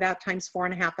multiply that times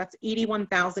 4.5, that's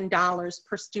 $81,000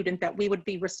 per student that we would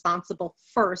be responsible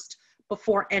first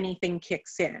before anything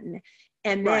kicks in.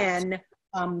 And then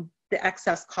the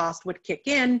excess cost would kick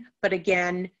in, but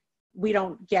again, we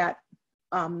don't get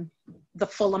the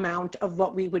full amount of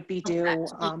what we would be due.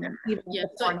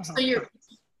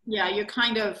 You're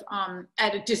kind of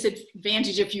at a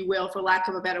disadvantage, if you will, for lack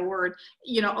of a better word,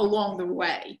 you know, along the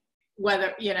way,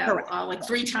 whether, you know, like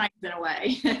 3 times in a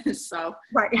way. So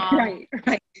right.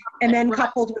 And then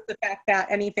coupled with the fact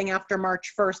that anything after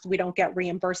March 1st, we don't get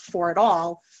reimbursed for at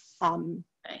all.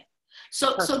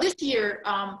 So this year,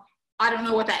 I don't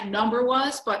know what that number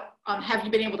was, but have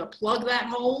you been able to plug that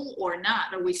hole or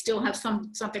not? Or we still have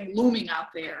something looming out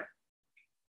there?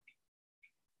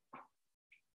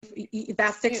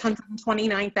 That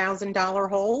 $629,000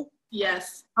 hole?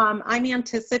 Yes. I'm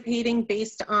anticipating,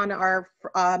 based on our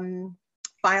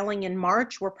filing in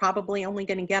March, we're probably only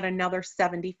going to get another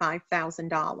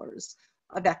 $75,000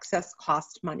 of excess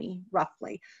cost money,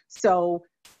 roughly. So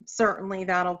certainly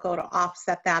that'll go to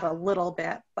offset that a little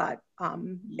bit, but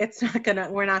it's not gonna,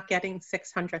 we're not getting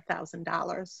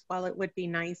 $600,000. While it would be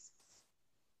nice,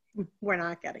 we're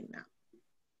not getting that.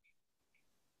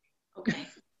 Okay.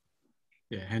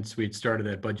 Yeah, hence we'd started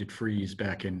that budget freeze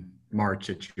back in March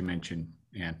that you mentioned,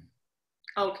 Ann.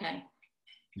 Okay.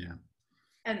 Yeah.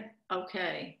 And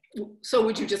okay, so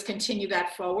would you just continue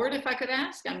that forward, if I could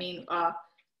ask? I mean,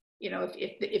 you know,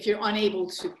 if you're unable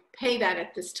to pay that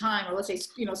at this time, or let's say,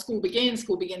 you know, school begins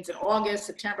in August,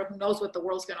 September, who knows what the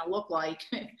world's going to look like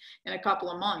in a couple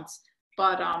of months.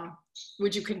 But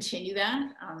would you continue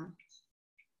that?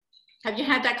 Have you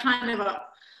had that kind of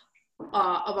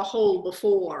a hole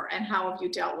before, and how have you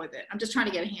dealt with it? I'm just trying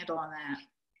to get a handle on that.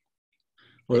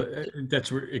 Well,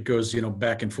 that's where it goes,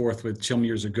 back and forth with some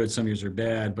years are good, some years are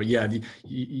bad. But yeah,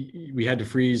 we had to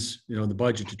freeze, the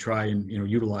budget to try and,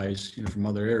 utilize, from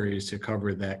other areas to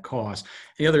cover that cost.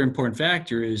 The other important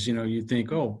factor is, you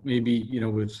think, oh, maybe,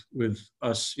 with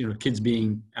us, kids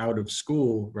being out of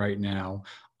school right now,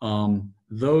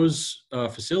 those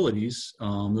facilities,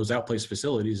 those outplaced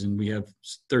facilities, and we have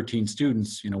 13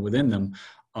 students, within them,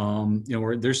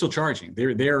 they're still charging.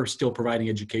 They're still providing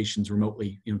educations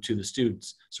remotely, to the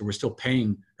students. So we're still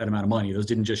paying that amount of money. Those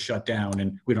didn't just shut down,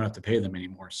 and we don't have to pay them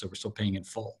anymore. So we're still paying in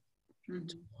full.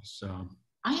 Mm-hmm. So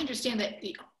I understand that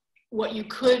what you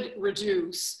could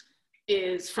reduce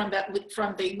is from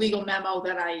the legal memo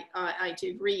that I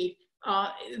did read,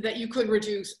 that you could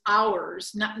reduce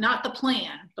hours, not the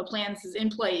plan. The plan is in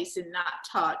place and not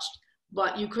touched,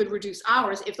 but you could reduce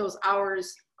hours if those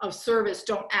hours of service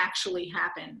don't actually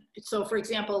happen. So for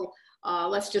example,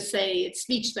 let's just say it's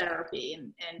speech therapy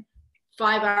and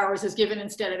 5 hours is given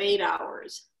instead of 8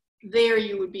 hours. There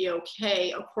you would be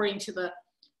okay according to the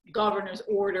governor's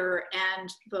order and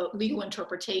the legal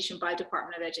interpretation by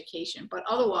Department of Education, but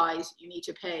otherwise you need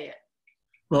to pay it.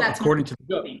 Well, according to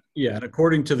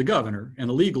the governor and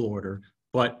the legal order,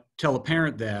 but tell a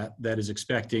parent that is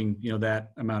expecting,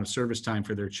 that amount of service time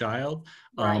for their child.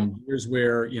 Right. Here's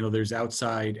where, there's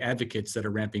outside advocates that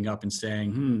are ramping up and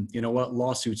saying, what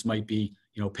lawsuits might be,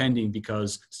 pending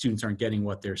because students aren't getting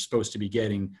what they're supposed to be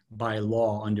getting by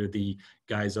law under the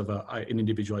guise of an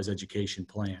individualized education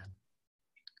plan.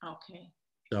 Okay.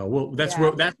 So, that's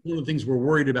one of the things we're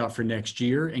worried about for next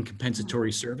year, and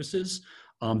compensatory services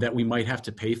that we might have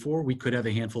to pay for. We could have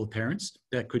a handful of parents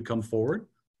that could come forward.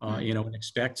 And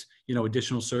expect,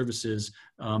 additional services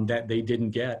that they didn't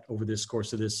get over this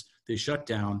course of this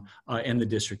shutdown, and the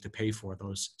district to pay for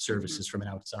those services from an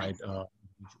outside.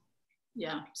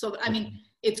 Yeah. So, I mean,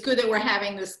 it's good that we're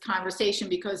having this conversation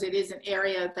because it is an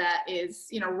area that is,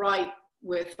 right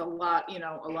with a lot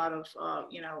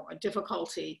of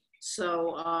difficulty.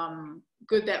 So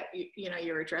good that,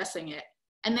 you're addressing it.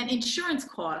 And then insurance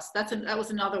costs, that was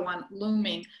another one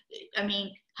looming. I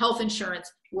mean, health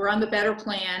insurance, we're on the better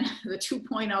plan, the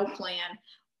 2.0 plan,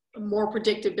 more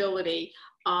predictability.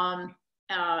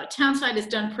 Townside has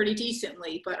done pretty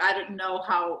decently, but I don't know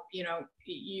how,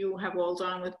 you have all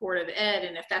done with Board of Ed,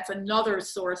 and if that's another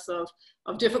source of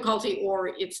difficulty,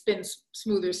 or it's been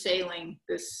smoother sailing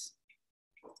this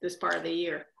part of the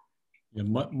year. Yeah,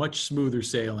 much smoother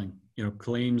sailing.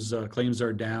 Claims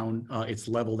are down. It's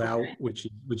leveled out, which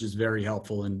is very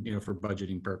helpful, and for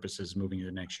budgeting purposes moving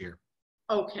into next year.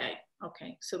 Okay.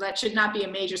 So that should not be a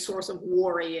major source of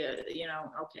worry.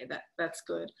 Okay, that's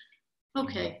good.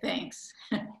 Okay, thanks.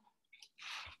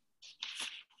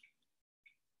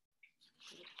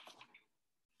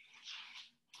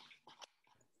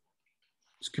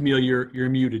 Camille, you're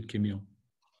muted, Camille.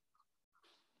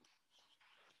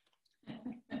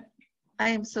 I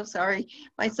am so sorry.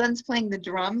 My son's playing the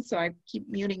drums, so I keep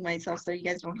muting myself so you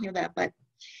guys don't hear that. But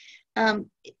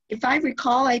if I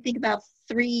recall, I think about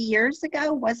 3 years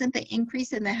ago, wasn't the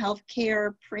increase in the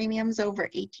healthcare premiums over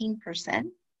 18%?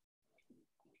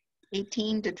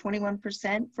 18 to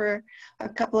 21% for a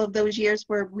couple of those years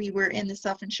where we were in the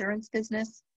self-insurance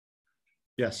business?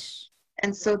 Yes.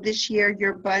 And so this year,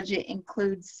 your budget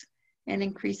includes an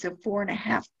increase of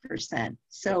 4.5%.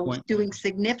 So doing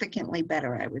significantly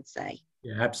better, I would say.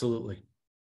 Yeah, absolutely.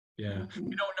 Yeah,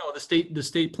 we don't know the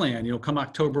state plan. Come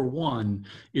October 1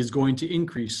 is going to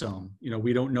increase some.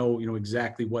 We don't know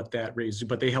exactly what that raise,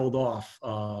 but they held off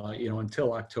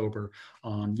until October.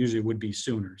 Usually it would be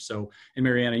sooner. So, and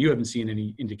Mariana, you haven't seen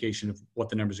any indication of what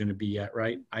the number's going to be yet,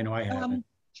 right? I know I haven't.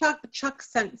 Chuck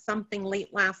sent something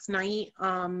late last night,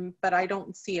 but I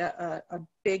don't see a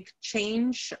big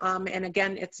change. And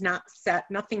again, it's not set.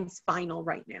 Nothing's final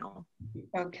right now.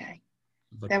 Okay.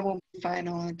 That won't be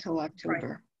final until October.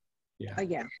 Right.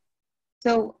 Yeah.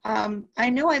 So I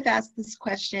know I've asked this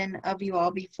question of you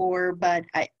all before, but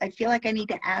I feel like I need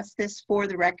to ask this for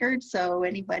the record. So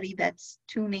anybody that's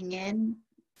tuning in,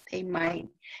 they might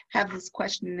have this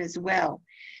question as well.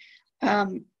 Are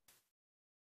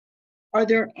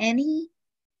there any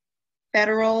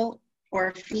federal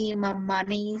or FEMA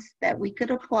monies that we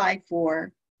could apply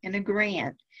for in a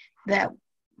grant that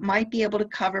might be able to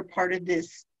cover part of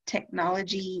this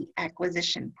technology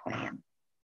acquisition plan?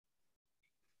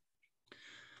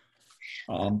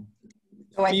 So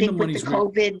I think with the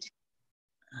COVID.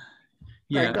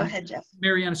 Yeah, sorry, go ahead, Jeff.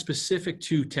 Mariana, specific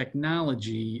to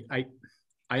technology, I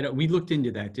don't. We looked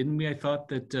into that, didn't we? I thought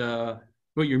that.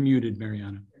 Well, you're muted,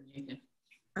 Mariana.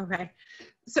 Okay.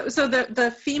 So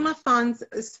the FEMA funds,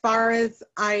 as far as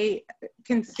I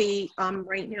can see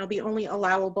right now, the only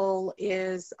allowable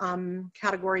is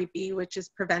category B, which is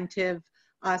preventive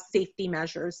safety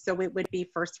measures. So it would be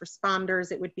first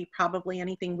responders. It would be probably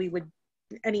anything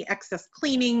any excess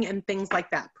cleaning and things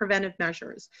like that, preventive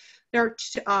measures.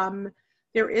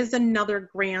 There is another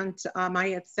grant I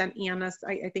had sent Anna.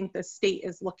 I think the state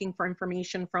is looking for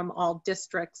information from all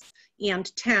districts and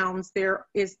towns. There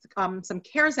is some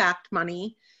CARES Act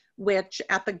money, which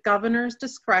at the governor's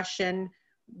discretion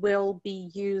will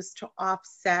be used to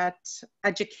offset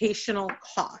educational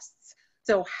costs.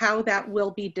 So how that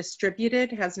will be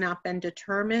distributed has not been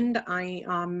determined. I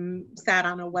sat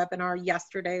on a webinar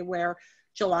yesterday where by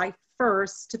July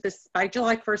 1st,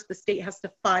 the state has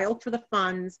to file for the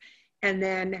funds, and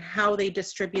then how they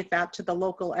distribute that to the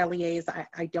local LEAs,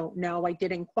 I don't know. I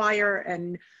did inquire,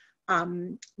 and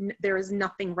there is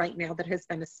nothing right now that has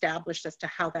been established as to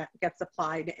how that gets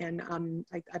applied. And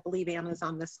I believe Anna's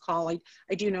on this call. I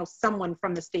do know someone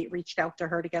from the state reached out to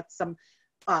her to get some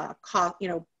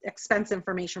expense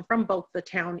information from both the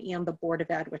town and the Board of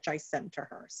Ed, which I sent to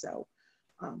her. So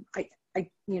I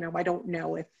don't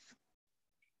know if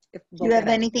do you have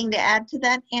anything to add to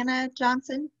that, Anna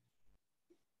Johnson?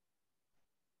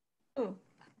 Oh,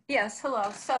 yes, hello.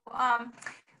 So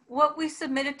what we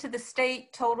submitted to the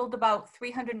state totaled about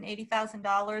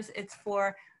 $380,000. It's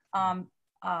for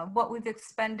what we've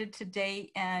expended to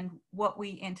date and what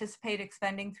we anticipate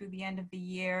expending through the end of the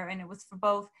year. And it was for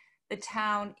both the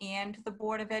town and the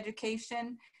Board of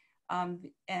Education.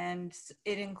 And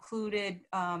it included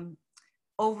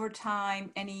overtime,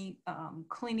 any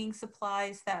cleaning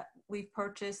supplies that we've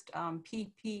purchased,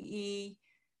 PPE,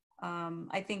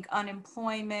 I think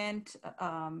unemployment,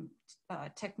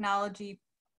 technology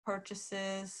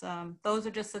purchases. Those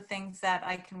are just the things that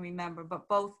I can remember, but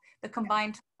both the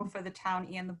combined total for the town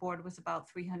and the board was about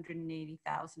 $380,000.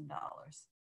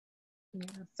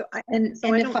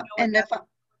 Yeah.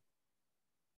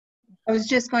 I was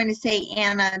just going to say,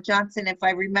 Anna Johnson, if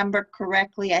I remember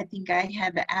correctly, I think I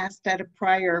had asked at a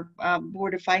prior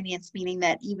Board of Finance meeting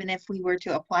that even if we were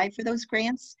to apply for those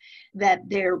grants, that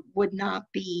there would not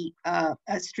be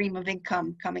a stream of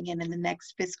income coming in the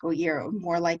next fiscal year. It would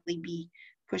more likely be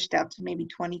pushed out to maybe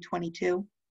 2022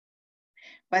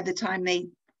 by the time they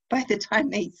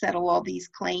settle all these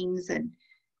claims. And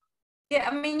yeah,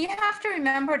 I mean, you have to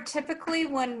remember, typically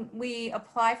when we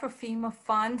apply for FEMA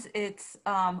funds, it's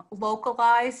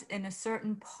localized in a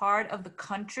certain part of the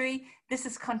country. This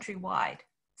is countrywide.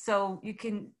 So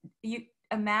you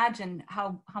imagine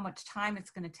how much time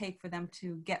it's going to take for them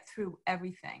to get through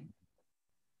everything.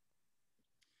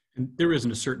 And there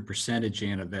isn't a certain percentage,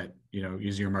 Anna, that,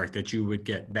 is earmarked that you would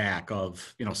get back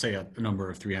of, say a number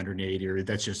of 380, or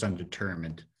that's just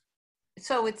undetermined.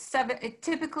 So it's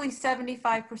typically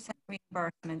 75%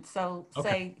 reimbursement. So okay.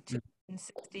 Say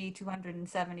 260,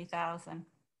 270,000.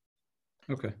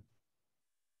 Okay.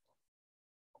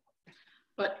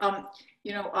 But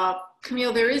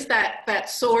Camille, there is that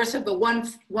source of the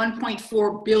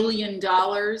 $1.4 billion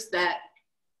that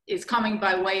is coming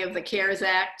by way of the CARES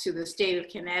Act to the state of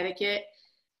Connecticut.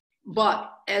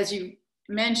 But as you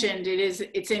mentioned,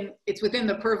 it's within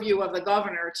the purview of the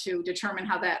governor to determine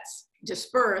how that's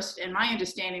dispersed. And my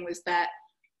understanding was that,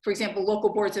 for example,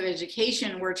 local boards of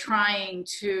education were trying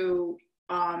to,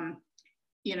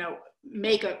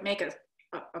 make a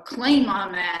claim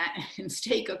on that and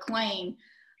stake a claim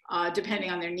depending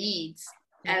on their needs,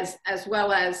 as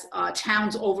well as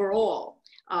towns overall.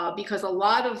 Because a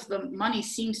lot of the money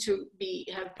seems to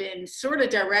have been sort of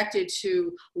directed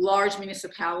to large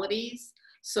municipalities.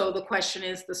 So the question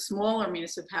is, the smaller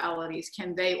municipalities,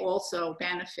 can they also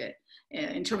benefit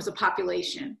in terms of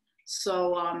population?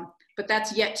 So, but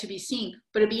that's yet to be seen.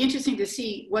 But it'd be interesting to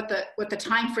see what the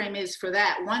time frame is for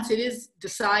that. Once it is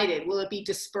decided, will it be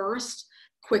dispersed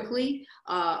quickly?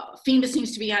 FEMA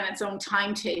seems to be on its own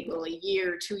timetable, a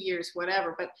year, 2 years,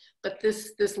 whatever. But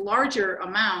this larger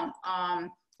amount,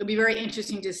 it'll be very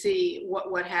interesting to see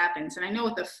what happens. And I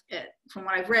know from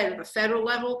what I've read, at the federal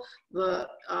level, the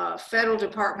Federal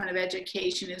Department of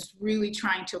Education is really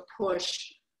trying to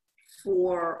push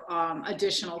for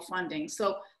additional funding.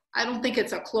 So I don't think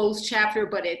it's a closed chapter,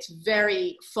 but it's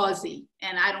very fuzzy.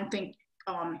 And I don't think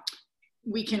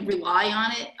we can rely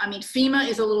on it. I mean, FEMA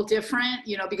is a little different,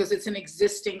 because it's an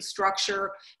existing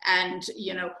structure, and,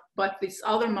 but this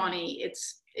other money,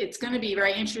 it's going to be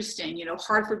very interesting.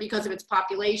 Hartford, because of its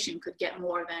population, could get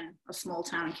more than a small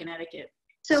town in Connecticut.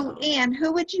 So Anne,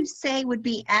 who would you say would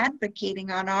be advocating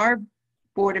on our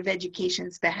Board of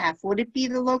Education's behalf? Would it be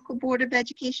the local Board of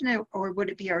Education, or would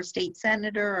it be our state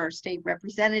senator or state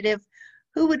representative?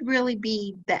 who would really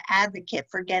be the advocate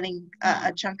for getting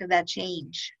a chunk of that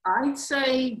change? I'd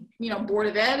say, Board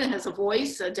of Ed has a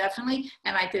voice, definitely,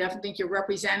 and I definitely think your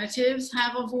representatives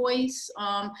have a voice,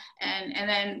 and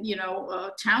then,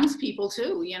 townspeople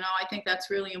too. I think that's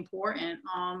really important,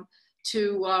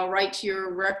 to write to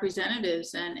your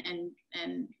representatives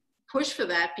and push for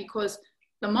that, because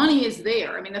the money is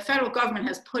there. I mean, the federal government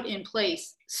has put in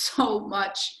place so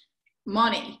much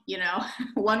money,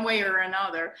 one way or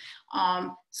another.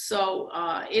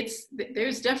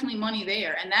 There's definitely money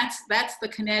there, and that's the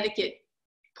Connecticut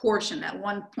portion, that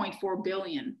 1.4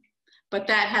 billion. But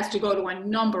that has to go to a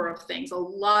number of things. A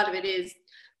lot of it is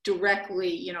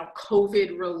directly,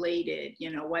 COVID related,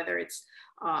 whether it's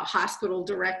hospital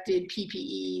directed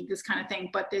PPE, this kind of thing.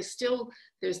 But there's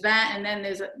that, and then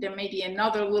there may be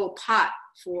another little pot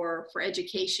for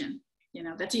education.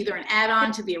 That's either an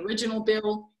add-on to the original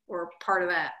bill or part of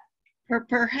that.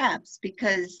 Perhaps,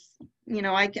 because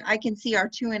I can see our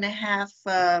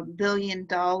 $2.5 billion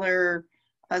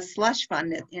slush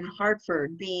fund in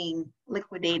Hartford being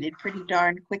liquidated pretty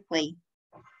darn quickly.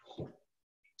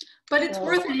 But it's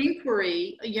worth an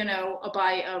inquiry,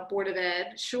 by a Board of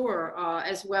Ed, sure,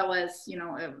 as well as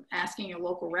asking your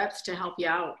local reps to help you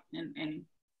out and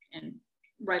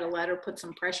write a letter, put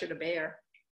some pressure to bear.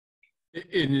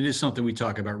 And it is something we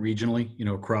talk about regionally,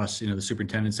 across, the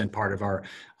superintendents, and part of our,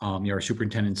 our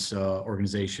superintendents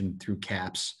organization through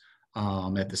CAPS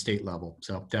at the state level.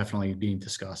 So definitely being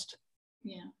discussed.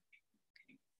 Yeah.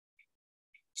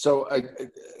 So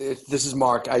this is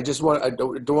Mark. I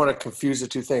don't want to confuse the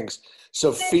two things.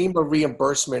 So FEMA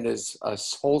reimbursement is a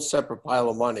whole separate pile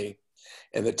of money,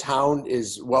 and the town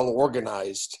is well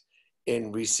organized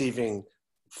in receiving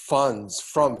funds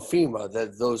from FEMA.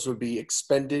 That those would be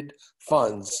expended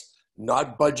funds,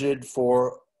 not budgeted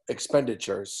for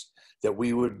expenditures, that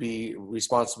we would be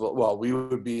responsible. Well, we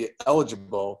would be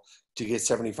eligible to get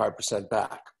 75%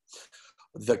 back.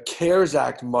 The CARES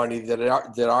Act money that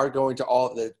are going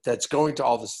to that's going to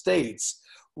all the states,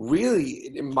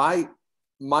 really, in my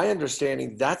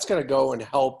understanding, that's going to go and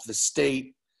help the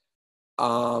state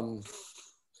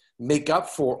make up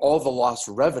for all the lost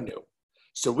revenue.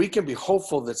 So we can be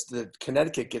hopeful that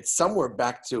Connecticut gets somewhere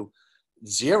back to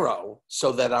zero,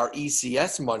 so that our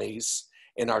ECS monies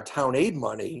and our town aid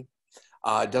money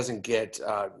doesn't get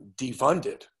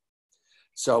defunded.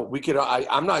 So we could,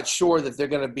 I'm not sure that they're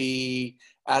going to be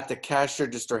at the cash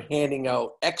register handing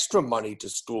out extra money to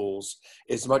schools,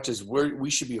 as much as we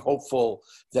should be hopeful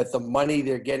that the money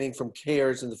they're getting from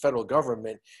CARES and the federal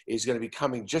government is going to be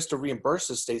coming just to reimburse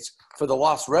the states for the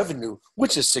lost revenue,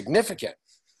 which is significant.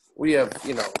 We have,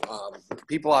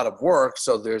 people out of work,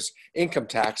 so there's income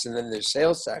tax and then there's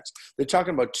sales tax. They're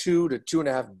talking about $2 to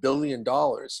 $2.5 billion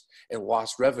in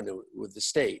lost revenue with the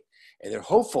state, and they're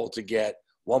hopeful to get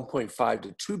 1.5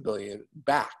 to 2 billion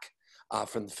back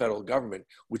from the federal government,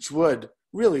 which would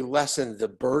really lessen the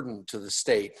burden to the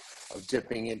state of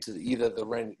dipping into either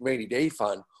the rainy day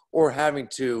fund or having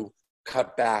to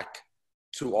cut back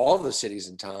to all the cities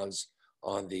and towns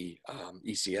on the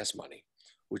ECS money,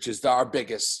 which is our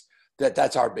biggest,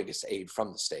 that's our biggest aid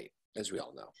from the state, as we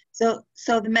all know.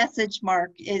 So the message,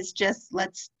 Mark, is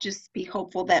let's just be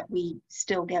hopeful that we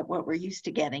still get what we're used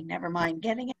to getting. Never mind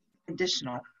getting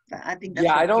additional. I think that's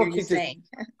what you're saying.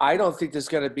 I don't think there's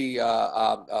going to be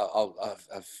a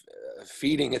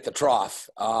feeding at the trough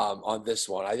on this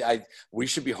one. We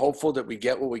should be hopeful that we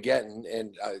get what we get,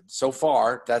 and so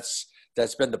far that's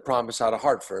been the promise out of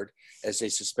Hartford as they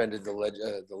suspended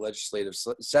the legislative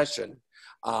session.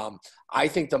 I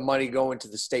think the money going to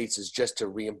the states is just to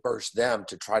reimburse them,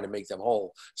 to try to make them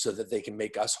whole, so that they can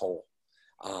make us whole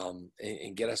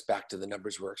and get us back to the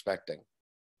numbers we're expecting.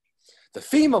 The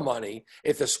FEMA money,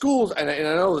 if the schools, and I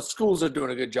know the schools are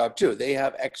doing a good job too, they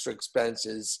have extra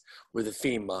expenses with the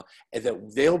FEMA and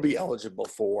that they'll be eligible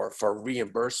for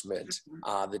reimbursement.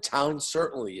 The town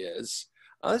certainly is.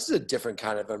 This is a different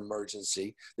kind of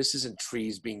emergency. This isn't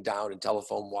trees being down and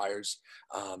telephone wires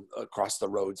across the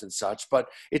roads and such, but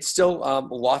it's still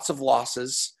lots of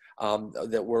losses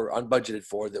that were unbudgeted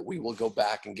for that we will go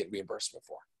back and get reimbursement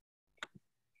for.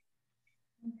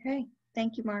 Okay,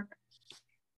 thank you, Mark.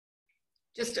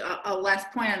 Just a last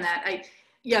point on that.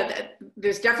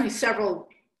 There's definitely several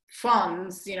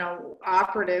funds,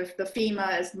 operative. The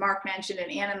FEMA, as Mark mentioned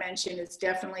and Anna mentioned, is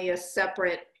definitely a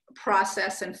separate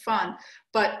process and fund.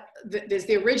 But there's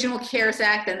the original CARES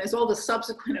Act, and there's all the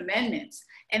subsequent amendments.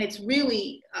 And it's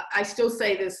really, I still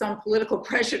say there's some political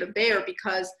pressure to bear,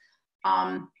 because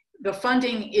the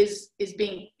funding is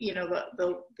being,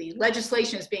 the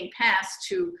legislation is being passed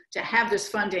to have this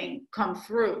funding come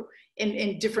through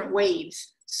in different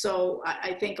waves. So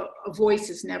I think a voice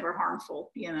is never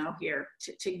harmful, you know, here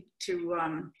to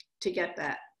get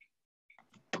that.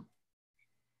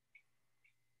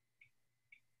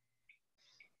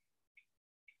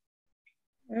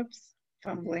 Oops,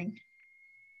 fumbling.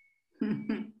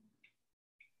 I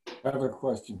have a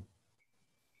question.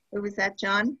 Who was that,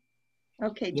 John?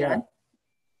 Okay, John.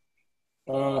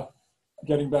 Yeah.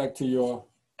 Getting back to your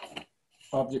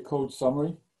object code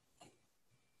summary.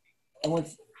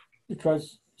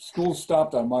 Because school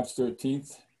stopped on March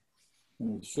 13th,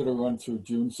 and it should have run through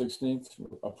June 16th,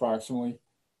 approximately.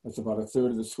 That's about a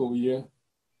third of the school year.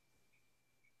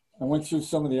 I went through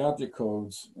some of the object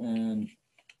codes, and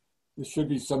there should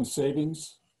be some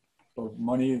savings of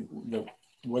money that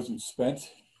wasn't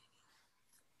spent.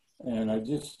 And I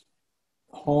just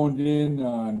honed in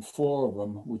on 4 of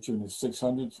them, which are in the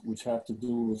 600s, which have to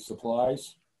do with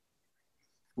supplies,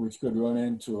 which could run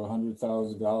into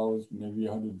 $100,000, maybe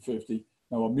 150.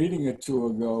 Now, a meeting or two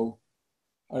ago,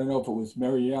 I don't know if it was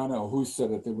Mariana or who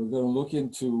said it, they were going to look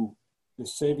into the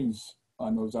savings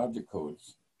on those object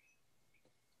codes.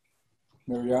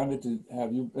 Mariana,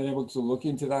 have you been able to look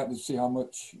into that to see how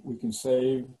much we can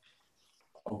save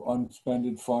of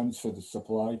unspended funds for the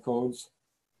supply codes?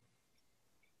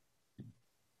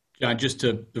 John, just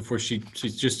to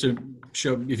just to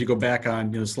show, if you go back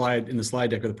on the slide in the slide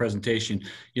deck of the presentation,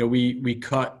 we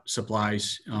cut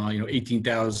supplies,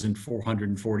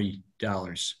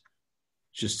 $18,440,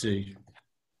 just so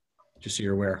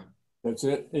you're aware. That's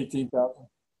it, 18,000.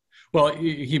 Well,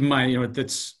 keep in mind,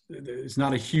 it's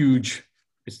not a huge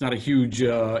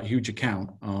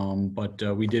account, but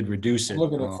we did reduce it. I'm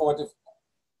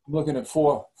looking at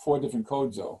four different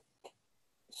codes though.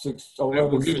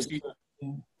 611,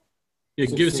 613. Yeah,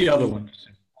 give us the other one.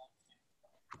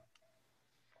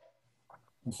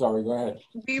 I'm sorry, go ahead.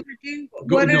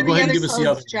 What are the other give us the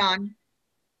other codes, John?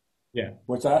 Yeah.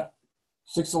 What's that?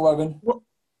 611,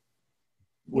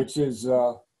 which is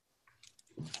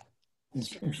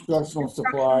instructional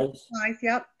supplies.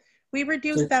 Yep. We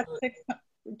reduced that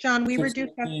John, we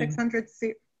reduced that 600,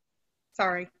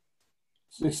 sorry.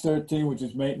 613, which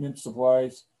is maintenance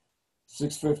supplies.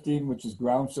 615, which is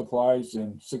ground supplies,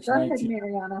 and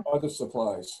 619 other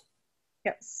supplies.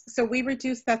 Yes, so we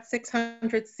reduced that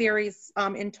 600 series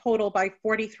in total by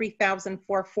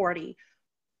 43,440.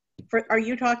 Are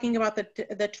you talking about the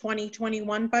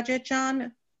 2021 budget,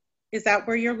 John? Is that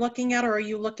where you're looking at, or are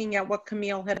you looking at what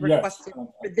Camille had requested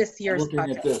for this year's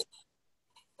budget? At this.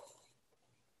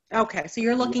 Okay, so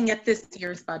you're looking at this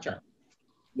year's budget.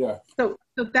 Yeah. So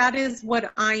that is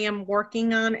what I am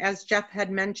working on. As Jeff had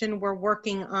mentioned, we're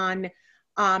working on,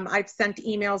 I've sent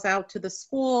emails out to the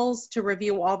schools to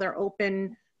review all their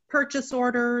open purchase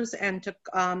orders and to,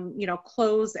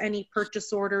 close any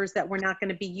purchase orders that we're not going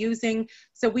to be using.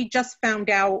 So we just found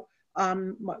out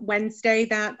Wednesday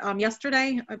that,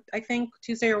 yesterday, I think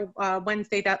Tuesday or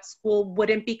Wednesday, that school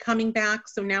wouldn't be coming back.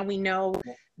 So now we know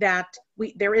that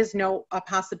there is no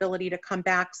possibility to come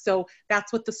back. So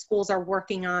that's what the schools are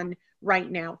working on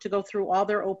right now, to go through all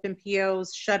their open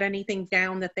POs, shut anything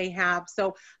down that they have.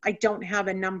 So I don't have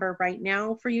a number right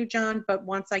now for you, John, but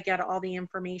once I get all the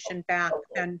information back,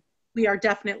 then we are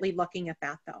definitely looking at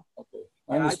that though. Okay.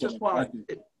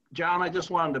 John, I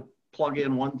just wanted to plug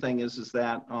in one thing is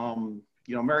that,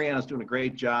 Mariana's doing a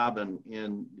great job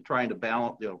in trying to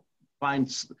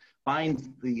balance,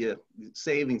 find the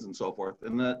savings and so forth.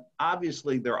 And that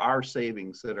obviously there are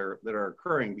savings that are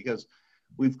occurring because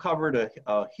we've covered a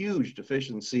huge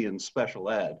deficiency in special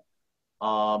ed.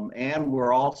 And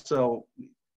we're also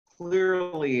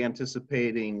clearly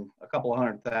anticipating a couple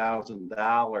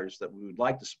 $100,000 that we would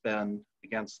like to spend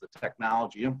against the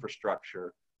technology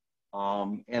infrastructure.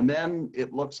 And then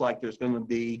it looks like there's going to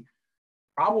be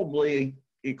probably,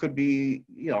 it could be,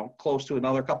 close to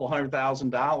another couple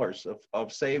 $100,000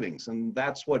 of savings. And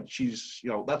that's what she's,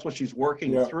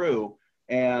 working through.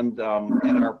 And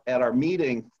at our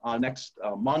meeting next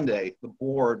Monday, the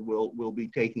board will be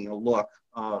taking a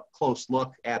close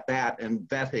look at that and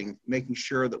vetting, making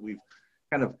sure that we've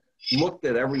kind of looked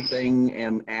at everything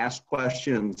and asked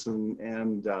questions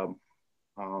and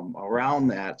around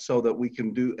that, so that we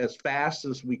can do as fast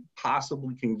as we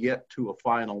possibly can get to a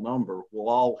final number. We'll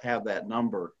all have that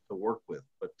number to work with.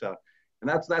 But and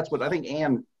that's what I think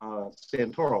Ann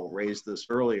Santoro raised this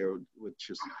earlier, which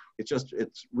is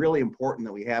it's really important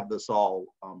that we have this all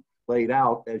laid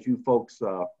out as you folks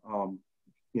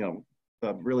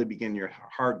really begin your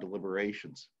hard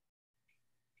deliberations.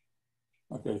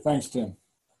 Okay, thanks, Tim.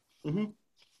 Mm-hmm.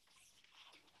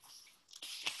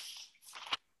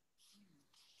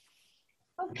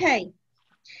 Okay.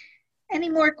 Any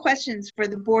more questions for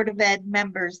the Board of Ed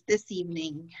members this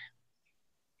evening?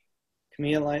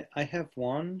 Camille, I have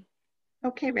one.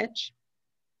 Okay, Rich.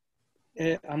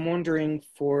 I'm wondering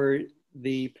for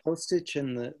the postage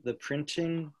and the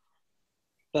printing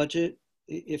budget,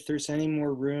 if there's any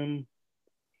more room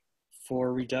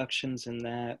for reductions in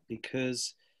that,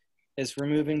 because as we're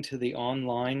moving to the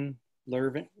online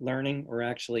learning, or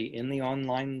actually in the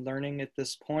online learning at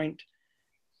this point,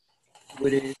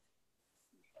 would it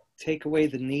take away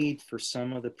the need for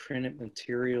some of the printed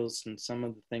materials and some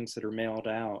of the things that are mailed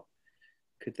out?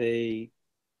 Could they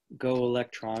go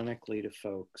electronically to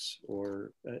folks,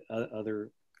 or other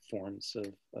forms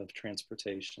of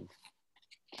transportation?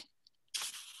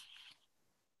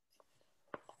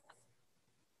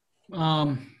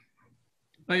 I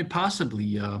mean,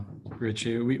 possibly, Rich.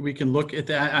 We can look at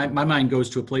that. My mind goes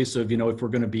to a place of, if we're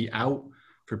going to be out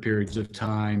for periods of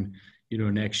time,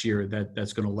 next year,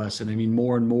 that's going to lessen. I mean,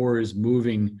 more and more is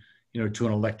moving, to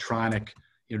an electronic,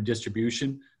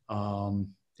 distribution.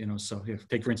 So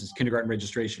take, for instance, kindergarten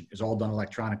registration is all done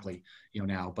electronically,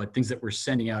 now, but things that we're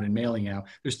sending out and mailing out,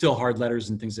 there's still hard letters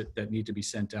and things that need to be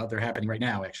sent out. They're happening right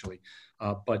now, actually.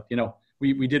 But,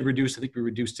 we did reduce, I think we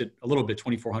reduced it a little bit,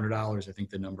 $2,400, I think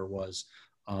the number was.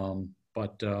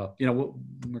 But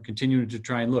we're continuing to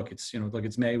try and look. It's, look,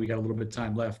 it's May, we got a little bit of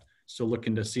time left. Still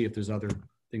looking to see if there's other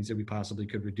things that we possibly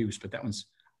could reduce. But that one's,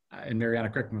 and Mariana,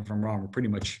 correct me if I'm wrong, we're pretty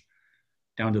much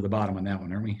down to the bottom on that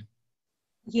one, aren't we?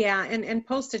 Yeah, and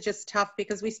postage is tough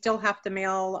because we still have to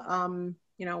mail,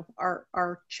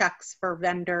 our checks for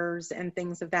vendors and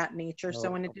things of that nature.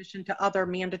 So in addition to other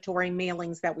mandatory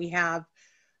mailings that we have,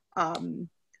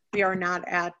 we are not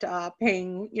at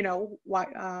paying,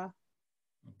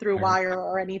 through wire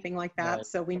or anything like that. Right.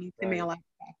 So we need to mail out.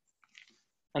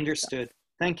 Understood.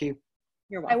 Thank you.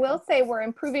 You're welcome. I will say we're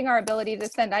improving our ability to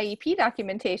send IEP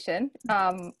documentation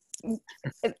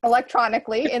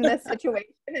electronically in this situation,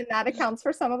 and that accounts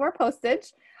for some of our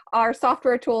postage. Our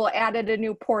software tool added a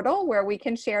new portal where we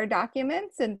can share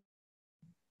documents, and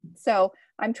so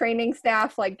I'm training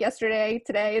staff like yesterday,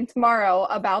 today, and tomorrow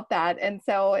about that. And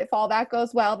so if all that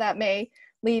goes well, that may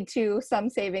lead to some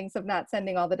savings of not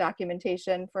sending all the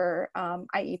documentation for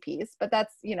IEPs, but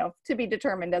that's, to be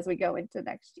determined as we go into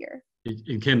next year.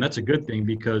 And Kim, that's a good thing,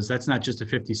 because that's not just a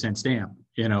 50-cent stamp,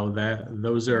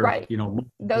 those are, right.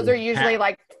 Those are usually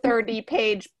like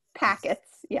 30-page packets.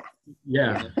 Yeah.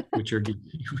 Yeah. which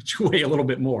weigh a little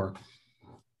bit more.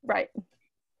 Right.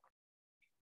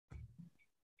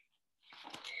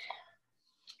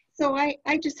 So I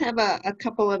just have a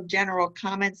couple of general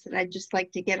comments that I'd just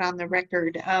like to get on the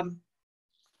record.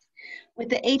 With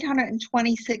the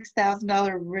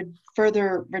 $826,000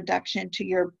 further reduction to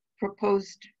your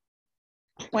proposed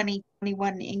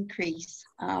 2021 increase,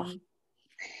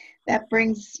 that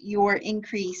brings your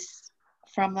increase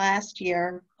from last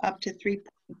year up to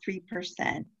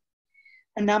 3.3%,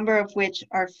 a number of which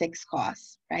are fixed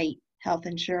costs, right? Health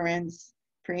insurance,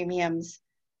 premiums,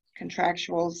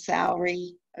 contractual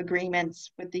salary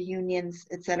agreements with the unions,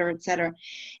 et cetera, et cetera.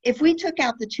 If we took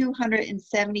out the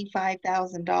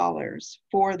 $275,000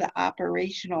 for the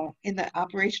operational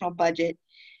budget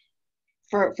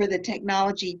for the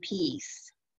technology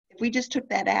piece, if we just took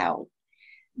that out,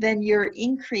 then your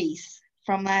increase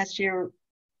from last year,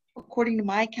 according to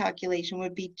my calculation,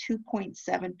 would be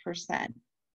 2.7%.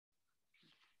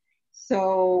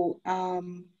 So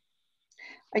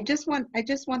I just want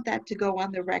that to go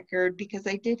on the record, because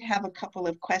I did have a couple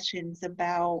of questions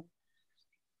about,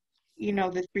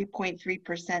 the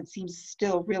 3.3% seems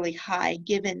still really high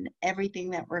given everything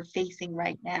that we're facing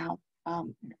right now,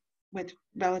 with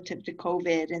relative to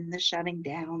COVID and the shutting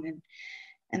down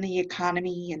and the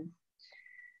economy. And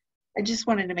I just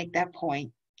wanted to make that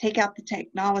point. Take out the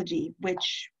technology,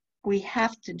 which we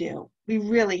have to do. We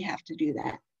really have to do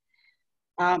that.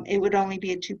 It would only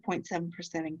be a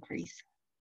 2.7% increase.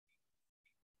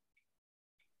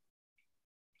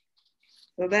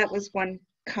 So that was one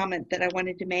comment that I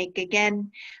wanted to make. Again,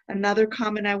 another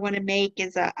comment I want to make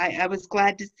is I was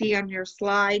glad to see on your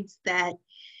slides that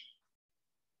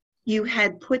you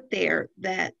had put there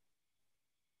that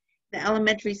the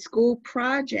elementary school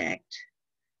project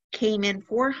came in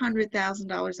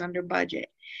 $400,000 under budget.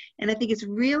 And I think it's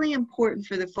really important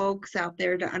for the folks out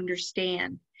there to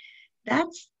understand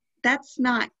that's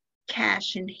not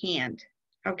cash in hand.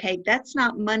 Okay, that's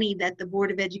not money that the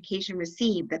Board of Education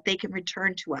received that they can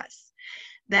return to us.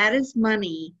 That is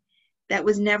money that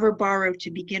was never borrowed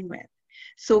to begin with.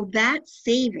 So that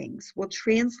savings will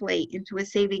translate into a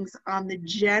savings on the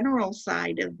general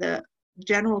side of the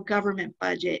general government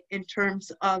budget in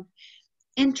terms of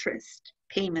interest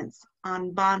payments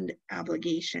on bond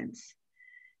obligations.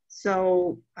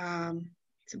 So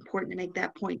it's important to make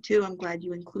that point too. I'm glad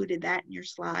you included that in your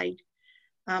slide.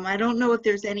 I don't know if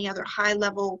there's any other high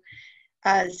level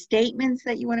statements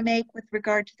that you want to make with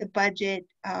regard to the budget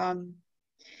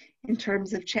in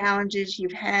terms of challenges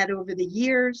you've had over the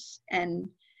years and,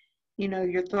 you know,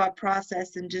 your thought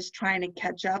process and just trying to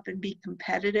catch up and be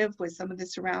competitive with some of the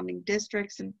surrounding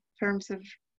districts in terms of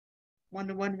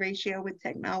one-to-one ratio with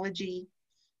technology.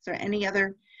 Is there any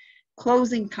other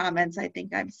closing comments I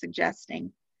think I'm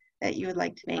suggesting that you would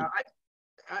like to make?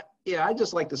 Yeah, I'd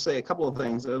just like to say a couple of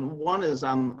things. And one is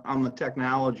on the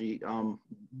technology.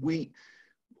 We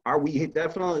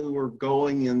definitely were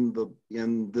going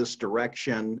in this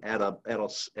direction at a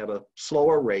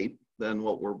slower rate than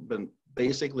what we're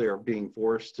basically are being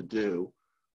forced to do.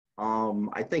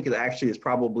 I think it actually is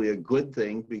probably a good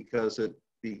thing because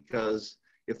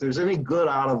if there's any good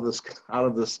out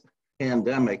of this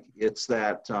pandemic, it's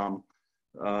that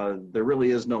there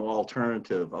really is no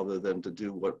alternative other than to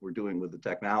do what we're doing with the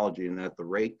technology and at the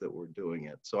rate that we're doing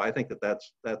it. So I think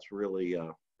that's really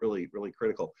really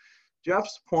critical.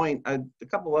 Jeff's point, a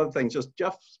couple other things. Just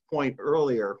Jeff's point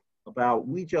earlier about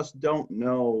we just don't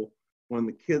know when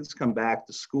the kids come back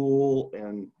to school,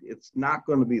 and it's not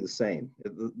going to be the same.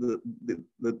 The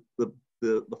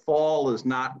fall is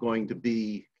not going to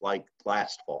be like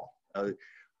last fall.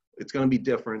 It's going to be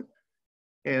different.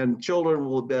 And children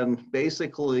will have been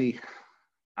basically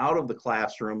out of the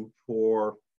classroom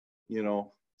for, you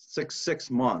know, six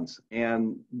months.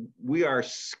 And we are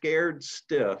scared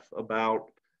stiff about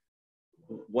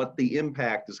what the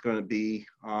impact is going to be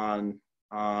on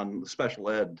the special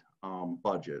ed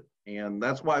budget. And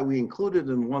that's why we included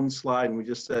in one slide, and we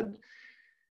just said,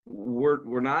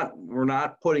 we're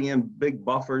not putting in big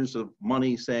buffers of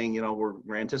money saying, you know,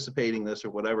 we're anticipating this or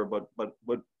whatever, but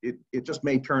it just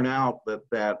may turn out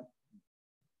that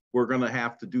we're going to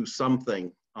have to do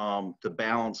something to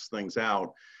balance things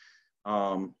out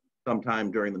sometime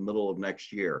during the middle of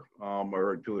next year,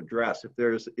 or to address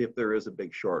if there is a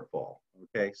big shortfall.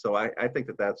 Okay, so I think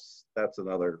that's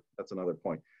another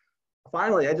point.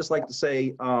 Finally, I'd just like to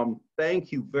say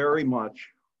thank you very much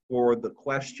for the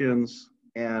questions.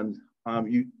 And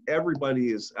everybody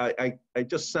is, I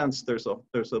just sense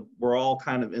we're all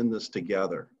kind of in this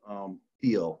together,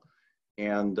 feel.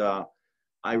 And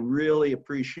I really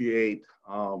appreciate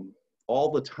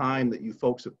all the time that you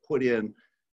folks have put in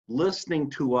listening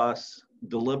to us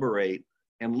deliberate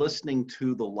and listening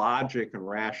to the logic and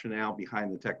rationale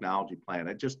behind the technology plan.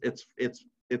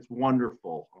 It's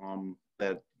wonderful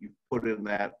that you put in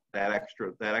that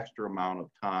extra amount of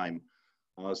time.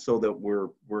 So that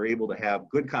we're able to have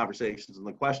good conversations, and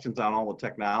the questions on all the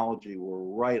technology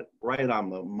were right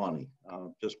on the money,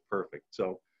 just perfect.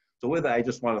 So with that, I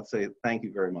just want to say thank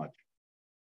you very much.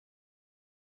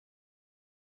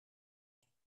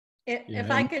 If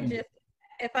I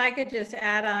could just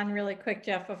add on really quick,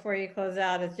 Jeff, before you close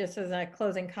out, it's just as a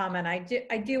closing comment.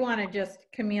 I do want to just,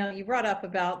 Camille, you brought up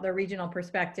about the regional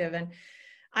perspective, and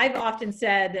I've often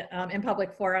said in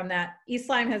public forum that East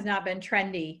Lyme has not been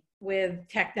trendy with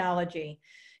technology,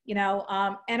 you know,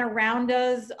 and around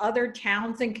us, other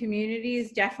towns and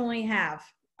communities definitely have.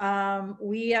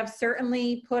 We have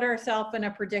certainly put ourselves in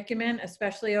a predicament,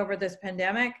 especially over this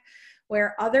pandemic,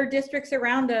 where other districts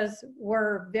around us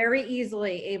were very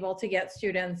easily able to get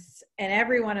students, and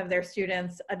every one of their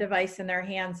students, a device in their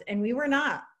hands, and we were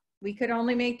not. We could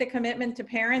only make the commitment to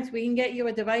parents. We can get you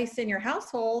a device in your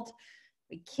household.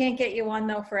 We can't get you one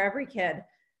though for every kid.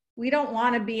 We don't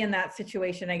want to be in that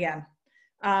situation again.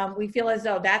 We feel as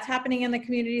though that's happening in the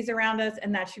communities around us,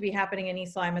 and that should be happening in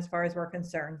East Lyme as far as we're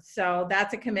concerned. So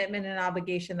that's a commitment and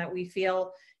obligation that we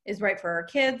feel is right for our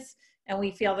kids, and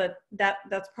we feel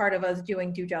that's part of us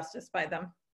doing due justice by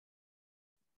them.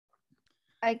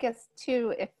 I guess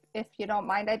too, if you don't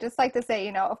mind, I'd just like to say,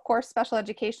 you know, of course, special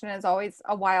education is always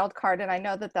a wild card, and I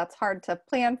know that that's hard to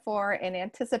plan for and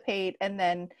anticipate and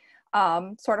then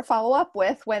sort of follow up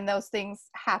with when those things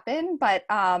happen. But,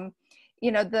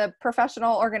 you know, the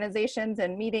professional organizations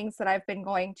and meetings that I've been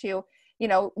going to, you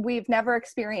know, we've never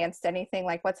experienced anything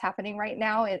like what's happening right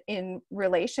now in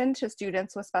relation to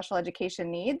students with special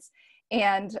education needs.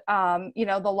 And, you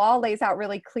know, the law lays out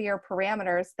really clear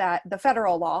parameters that the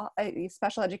federal law,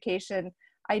 special education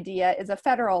idea is a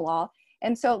federal law.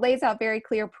 And so it lays out very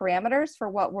clear parameters for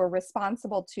what we're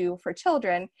responsible to for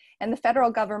children. And the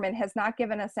federal government has not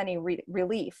given us any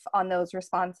relief on those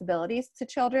responsibilities to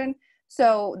children.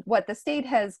 So what the state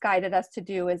has guided us to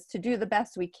do is to do the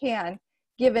best we can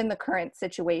given the current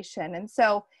situation. And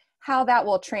so how that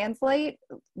will translate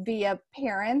via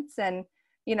parents and,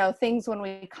 you know, things when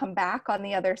we come back on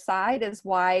the other side is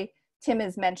why Tim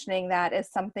is mentioning that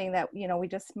as something that, you know, we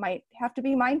just might have to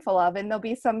be mindful of. And there'll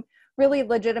be some really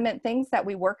legitimate things that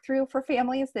we work through for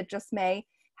families that just may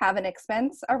have an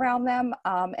expense around them.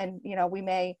 And, you know, we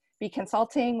may be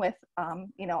consulting with,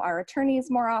 you know, our attorneys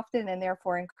more often and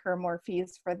therefore incur more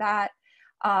fees for that.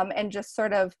 And just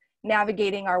sort of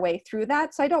navigating our way through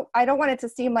that. So I don't want it to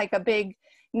seem like a big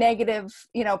negative,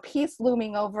 you know, piece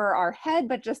looming over our head,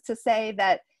 but just to say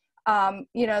that,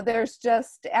 you know, there's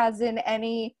just, as in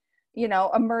any, you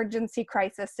know, emergency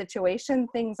crisis situation,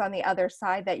 things on the other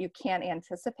side that you can't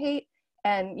anticipate.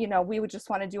 And, you know, we would just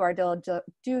want to do our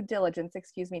due diligence,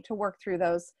 to work through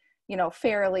those, you know,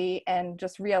 fairly, and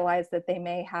just realize that they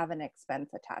may have an expense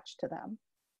attached to them.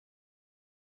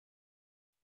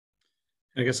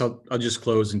 I guess I'll just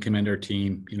close and commend our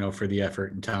team, you know, for the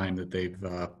effort and time that they've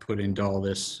put into all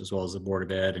this, as well as the Board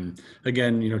of Ed. And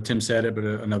again, you know, Tim said it, but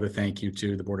another thank you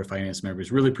to the Board of Finance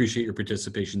members. Really appreciate your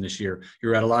participation this year.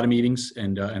 You're at a lot of meetings,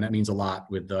 and that means a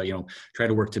lot with, you know, try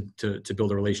to work to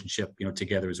build a relationship, you know,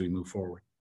 together as we move forward.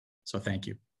 So thank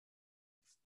you.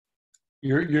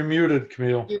 You're muted,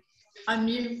 Camille.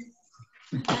 Unmute.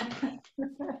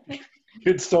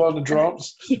 Kid's still on the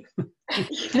drums.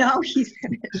 No, he's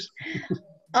finished.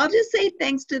 I'll just say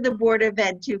thanks to the Board of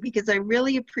Ed too, because I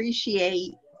really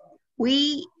appreciate,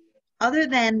 other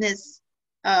than this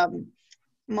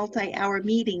multi-hour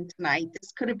meeting tonight,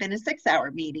 this could have been a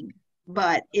 6-hour meeting,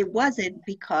 but it wasn't,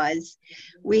 because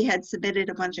we had submitted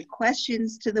a bunch of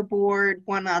questions to the board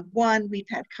one-on-one. We've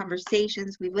had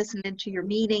conversations, we've listened into your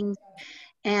meetings,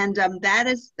 and that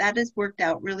has worked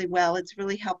out really well. It's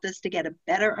really helped us to get a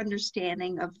better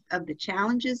understanding of the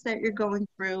challenges that you're going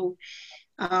through.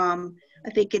 I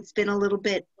think it's been a little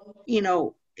bit, you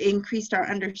know, increased our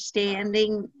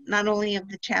understanding, not only of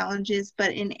the challenges,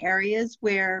 but in areas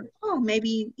where, oh,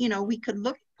 maybe, you know, we could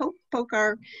poke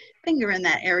our finger in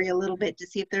that area a little bit to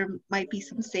see if there might be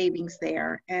some savings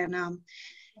there.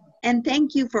 And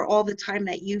thank you for all the time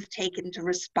that you've taken to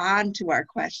respond to our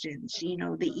questions, you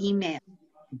know, the email,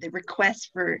 the requests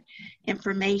for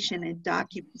information and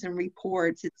documents and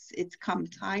reports. It's come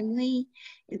timely,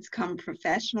 it's come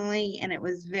professionally, and it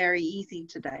was very easy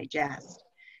to digest.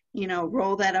 You know,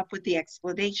 roll that up with the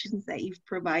explanations that you've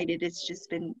provided. It's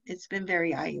been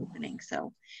very eye-opening.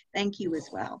 So thank you as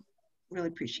well. Really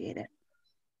appreciate it.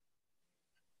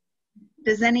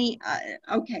 Does any,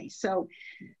 okay, so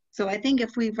I think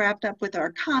if we've wrapped up with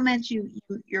our comments,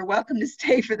 you're welcome to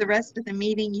stay for the rest of the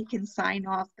meeting. You can sign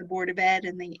off the Board of Ed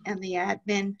and the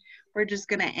admin. We're just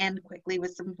going to end quickly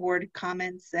with some board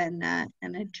comments and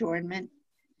an adjournment.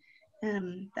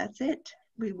 That's it.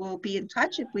 We will be in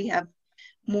touch if we have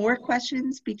more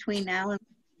questions between now and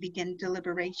begin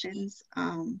deliberations.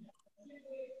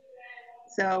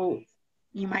 So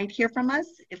you might hear from us.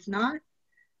 If not,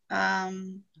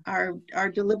 our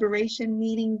deliberation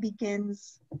meeting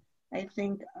begins, I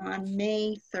think, on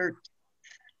May 3rd.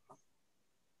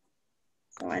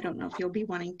 So I don't know if you'll be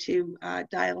wanting to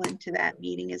dial into that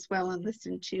meeting as well and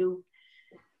listen to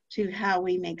how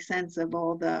we make sense of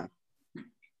all the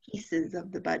pieces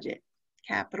of the budget: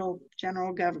 capital,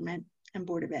 general government, and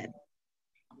Board of Ed.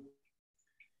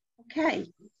 Okay,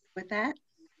 with that.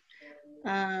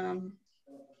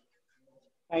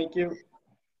 Thank you.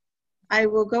 I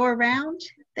will go around.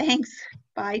 Thanks.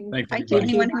 Bye. Bye to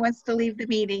anyone who wants to leave the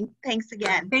meeting. Thanks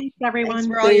again. Thanks, everyone. Thanks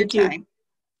for all your time.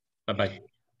 Bye-bye.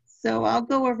 So I'll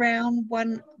go around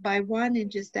one by one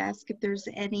and just ask if there's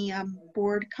any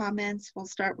board comments. We'll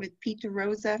start with Peter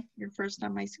Rosa. You're first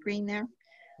on my screen there.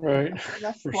 Right.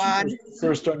 Squad.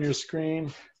 First on your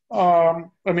screen. I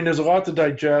mean, there's a lot to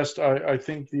digest. I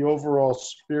think the overall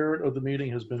spirit of the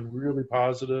meeting has been really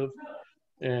positive.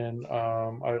 And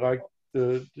I like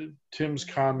Tim's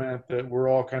comment that we're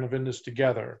all kind of in this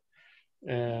together.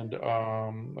 And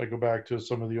I go back to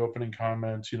some of the opening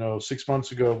comments. You know, 6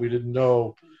 months ago, we didn't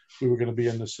know we were going to be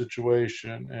in this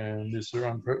situation, and these are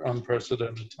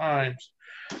unprecedented times.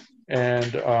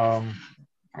 And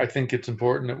I think it's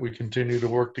important that we continue to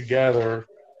work together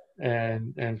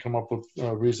and come up with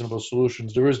reasonable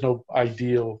solutions. There is no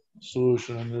ideal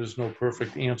solution, and there's no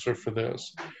perfect answer for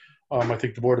this. I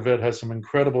think the Board of Ed has some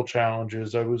incredible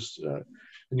challenges. And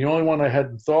the only one I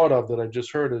hadn't thought of that I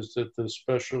just heard is that the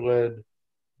special ed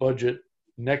budget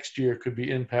next year could be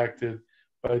impacted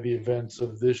by the events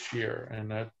of this year,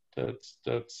 and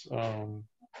that's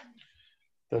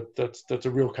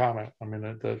a real comment. I mean,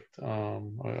 and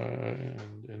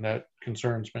that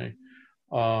concerns me.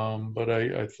 But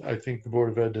I think the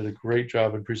Board of Ed did a great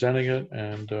job in presenting it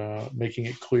and making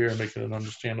it clear and making it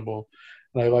understandable.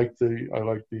 And I like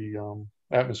the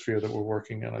atmosphere that we're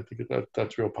working in. I think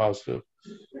that's real positive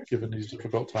given these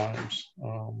difficult times.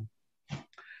 And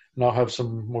I'll have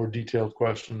some more detailed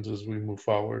questions as we move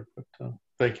forward. But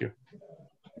thank you.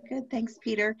 Good, thanks,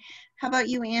 Peter. How about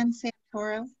you, Ann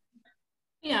Santoro?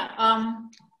 Yeah,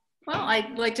 well,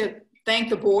 I'd like to thank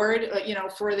the board,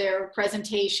 for their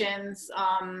presentations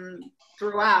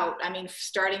throughout. I mean,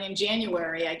 starting in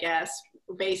January, I guess,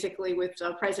 basically with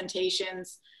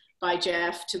presentations by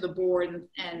Jeff to the board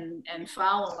and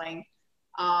following.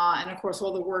 And of course,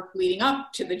 all the work leading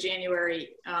up to the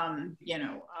January,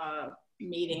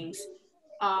 meetings.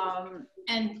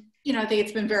 And, I think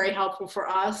it's been very helpful for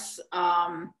us.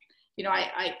 I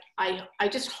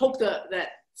just hope that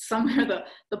somewhere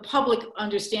the public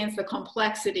understands the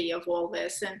complexity of all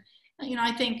this. And,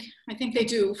 I think they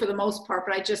do for the most part,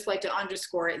 but I just like to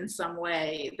underscore it in some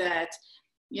way that,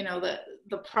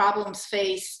 the problems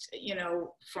faced,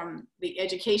 from the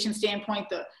education standpoint,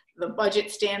 the budget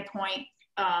standpoint,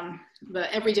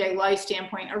 the everyday life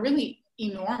standpoint are really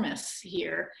enormous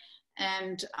here.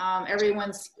 And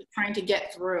everyone's trying to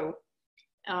get through.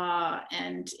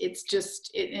 And it's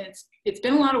just, it's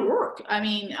been a lot of work. I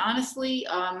mean, honestly,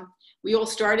 we all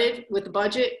started with the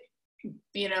budget,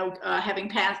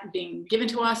 having being given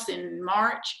to us in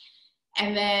March.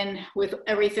 And then with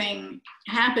everything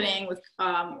happening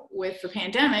with the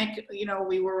pandemic,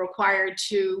 we were required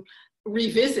to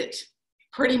revisit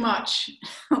pretty much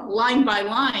line by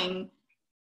line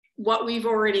what we've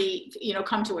already,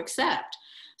 come to accept.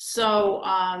 So,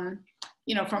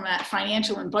 from that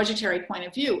financial and budgetary point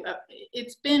of view,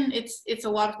 it's a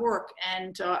lot of work,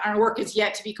 and our work is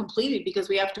yet to be completed because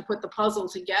we have to put the puzzle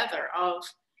together of,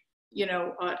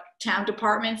 town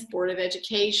departments, Board of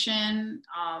Education,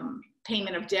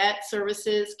 payment of debt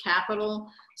services, capital.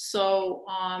 So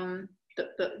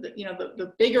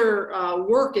the bigger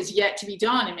work is yet to be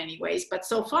done in many ways, but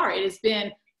so far it has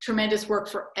been tremendous work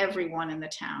for everyone in the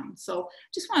town. So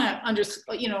just want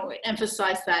to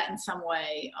emphasize that in some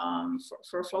way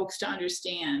for folks to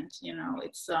understand.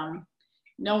 It's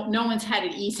no one's had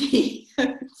it easy.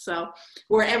 So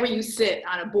wherever you sit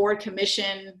on a board,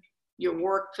 commission, your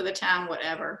work for the town,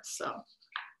 whatever. So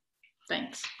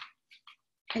thanks.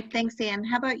 Okay, thanks, Anne.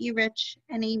 How about you, Rich?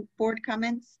 Any board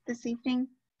comments this evening?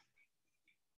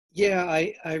 Yeah,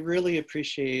 I really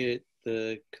appreciate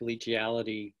the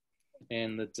collegiality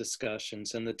and the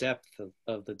discussions and the depth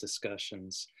of the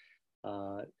discussions.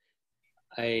 I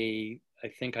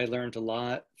think I learned a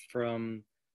lot from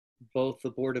both the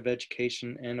Board of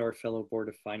Education and our fellow Board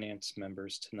of Finance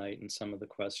members tonight, and some of the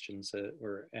questions that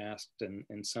were asked and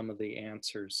some of the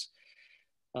answers.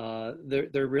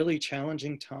 They're really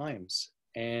challenging times,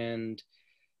 and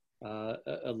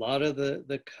a lot of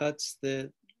the cuts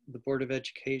that the Board of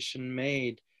Education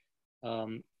made,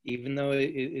 even though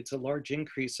it's a large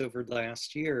increase over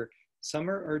last year, some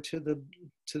are to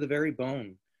the very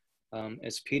bone.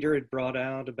 As Peter had brought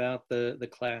out about the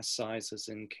class sizes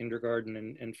in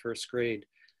kindergarten and first grade,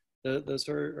 those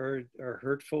are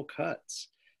hurtful cuts.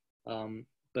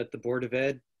 But the Board of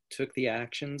Ed took the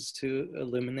actions to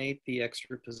eliminate the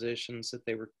extra positions that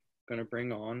they were going to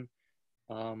bring on,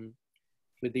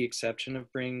 with the exception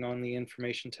of bringing on the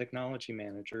information technology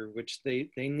manager, which they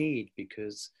need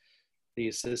because the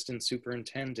assistant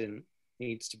superintendent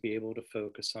needs to be able to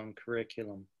focus on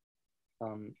curriculum.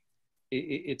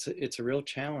 It's a real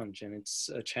challenge, and it's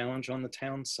a challenge on the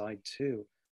town side too.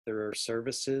 There are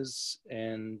services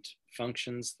and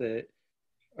functions that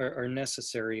are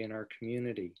necessary in our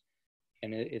community.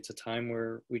 And it's a time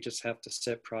where we just have to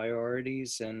set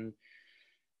priorities and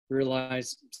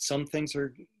realize some things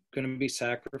are going to be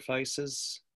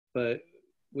sacrifices, but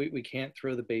we can't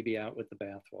throw the baby out with the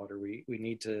bathwater. We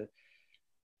need to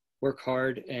work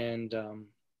hard, and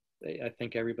I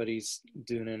think everybody's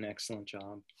doing an excellent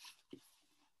job.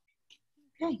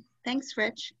 Okay, thanks,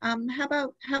 Rich. How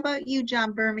about you,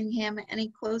 John Birmingham? Any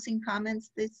closing comments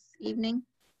this evening?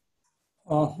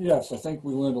 Yes, I think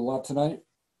we learned a lot tonight.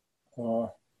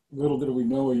 Little did we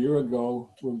know a year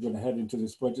ago we were going to head into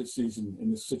this budget season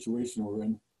in this situation we're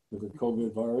in with the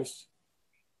COVID virus.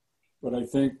 But I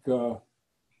think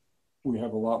we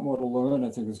have a lot more to learn. I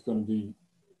think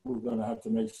we're going to have to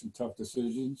make some tough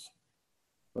decisions.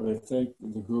 But I think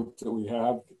the group that we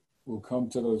have will come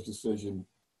to those decisions,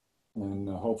 and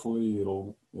hopefully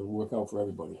it'll work out for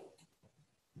everybody.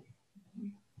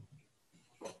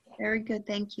 Very good,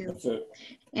 thank you. That's it.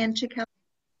 And Chikelle.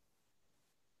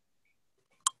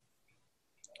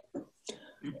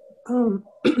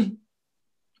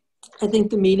 I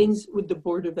think the meetings with the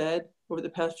Board of Ed over the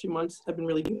past few months have been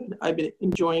really good. I've been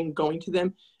enjoying going to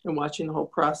them and watching the whole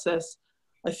process.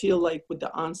 I feel like with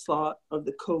the onslaught of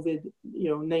the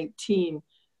COVID-19,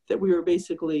 that we were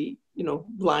basically,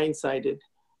 blindsided.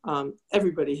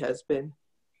 Everybody has been.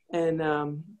 And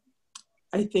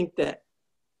I think that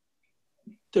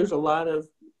there's a lot of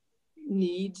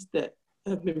needs that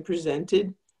have been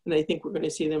presented And I think we're going to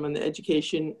see them on the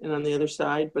education and on the other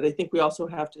side. But I think we also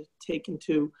have to take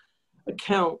into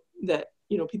account that,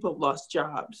 you know, people have lost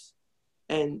jobs.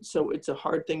 And so it's a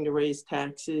hard thing to raise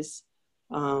taxes.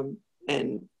 And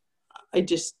I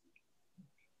just,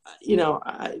 you know,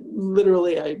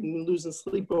 I'm losing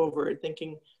sleep over it,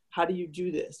 thinking, how do you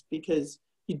do this? Because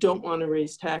you don't want to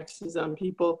raise taxes on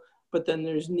people, but then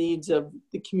there's needs of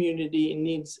the community and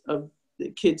needs of the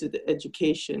kids at the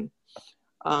education.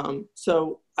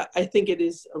 So I think it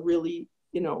is a really,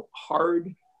 you know,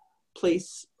 hard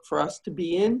place for us to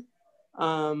be in,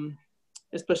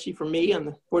 especially for me on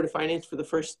the Board of Finance for the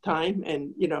first time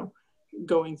and, you know,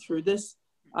 going through this.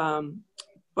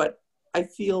 But I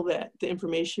feel that the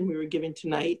information we were given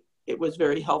tonight, it was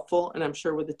very helpful, and I'm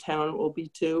sure with the town it will be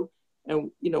too.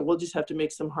 And, you know, we'll just have to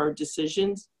make some hard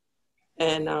decisions.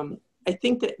 And I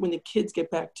think that when the kids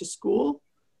get back to school,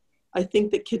 I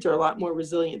think that kids are a lot more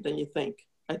resilient than you think.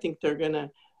 I think they're going to,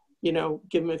 you know,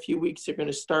 give them a few weeks, they're going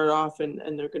to start off and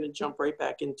they're going to jump right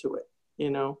back into it, you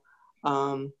know.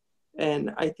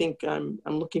 And I think I'm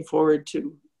looking forward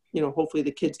to, you know, hopefully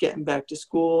the kids getting back to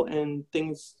school and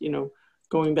things, you know,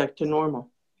 going back to normal.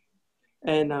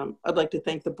 And I'd like to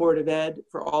thank the Board of Ed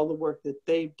for all the work that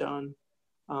they've done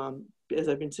as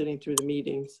I've been sitting through the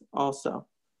meetings also.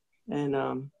 And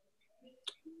I'm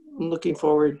looking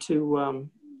forward to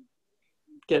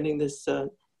getting this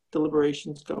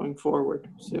deliberations going forward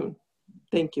soon.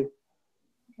 Thank you.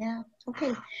 Yeah,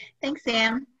 okay. Thanks,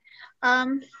 Sam.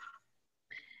 I'll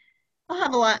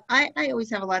have a lot, I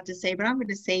always have a lot to say, but I'm going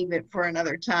to save it for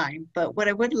another time. But what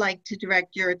I would like to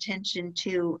direct your attention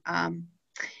to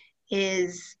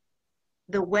is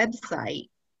the website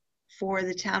for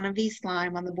the town of East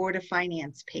Lyme on the Board of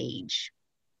Finance page.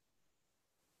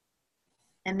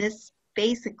 And this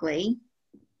basically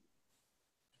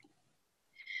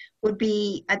would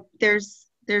be, there's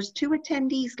 2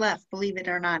 attendees left, believe it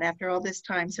or not, after all this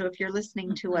time. So if you're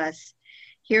listening to us,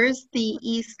 here's the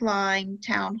East Lyme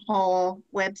Town Hall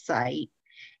website.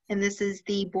 And this is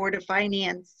the Board of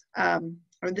Finance,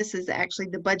 or this is actually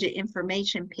the budget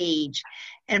information page.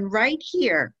 And right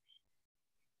here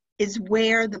is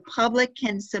where the public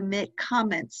can submit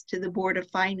comments to the Board of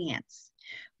Finance.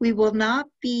 We will not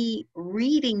be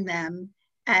reading them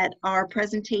at our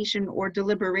presentation or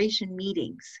deliberation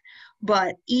meetings,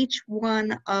 but each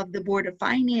one of the Board of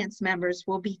Finance members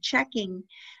will be checking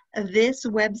this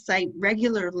website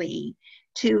regularly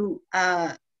to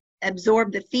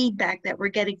absorb the feedback that we're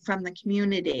getting from the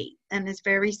community. And it's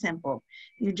very simple.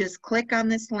 You just click on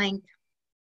this link.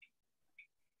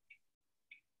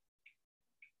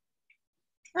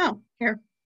 Oh, here.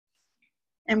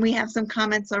 And we have some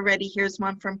comments already. Here's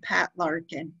one from Pat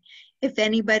Larkin. If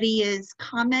anybody is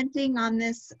commenting on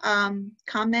this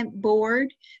comment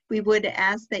board, we would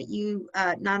ask that you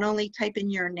not only type in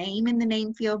your name in the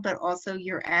name field, but also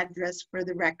your address for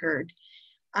the record.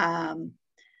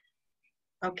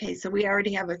 Okay, so we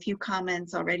already have a few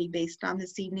comments already based on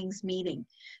this evening's meeting.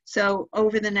 So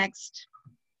over the next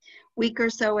week or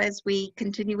so, as we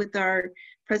continue with our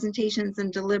presentations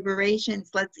and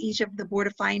deliberations, let's each of the Board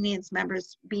of Finance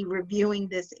members be reviewing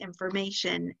this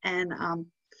information and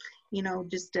you know,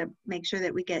 just to make sure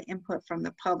that we get input from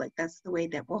the public. That's the way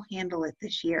that we'll handle it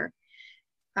this year.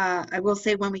 I will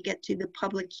say when we get to the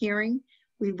public hearing,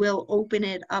 we will open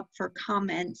it up for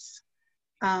comments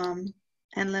and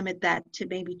limit that to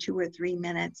maybe 2 or 3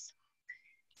 minutes.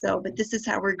 So, but this is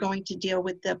how we're going to deal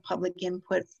with the public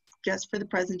input just for the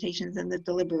presentations and the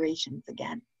deliberations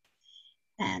again.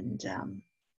 And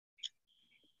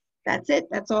that's it.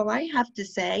 That's all I have to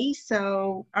say.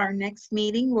 So our next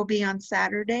meeting will be on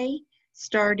Saturday,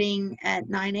 starting at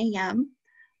 9 a.m.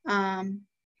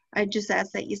 I just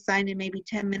ask that you sign in maybe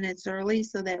 10 minutes early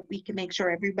so that we can make sure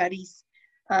everybody's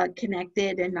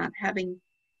connected and not having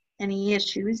any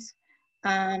issues.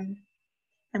 And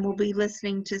we'll be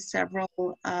listening to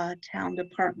several town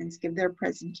departments give their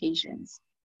presentations.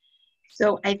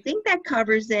 So I think that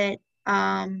covers it.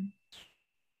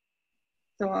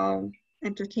 So I'll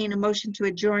entertain a motion to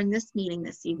adjourn this meeting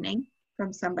this evening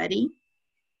from somebody.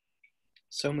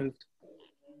 So moved.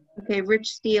 Okay, Rich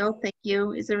Steele, thank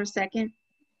you. Is there a second?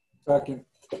 Second.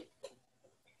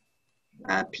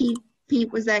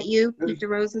 Pete, was that you? Pete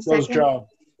DeRosa, second? That was John.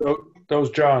 That was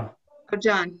John. Oh,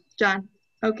 John.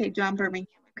 Okay, John Birmingham.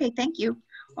 Okay, thank you.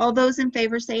 All those in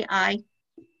favor say aye.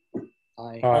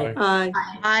 Aye. Aye. Aye.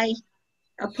 Aye.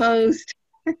 Opposed?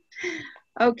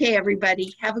 Okay,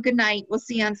 everybody. Have a good night. We'll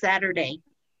see you on Saturday.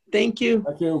 Thank you.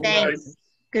 Thank you. Thanks.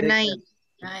 Good Take night.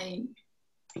 care. Night.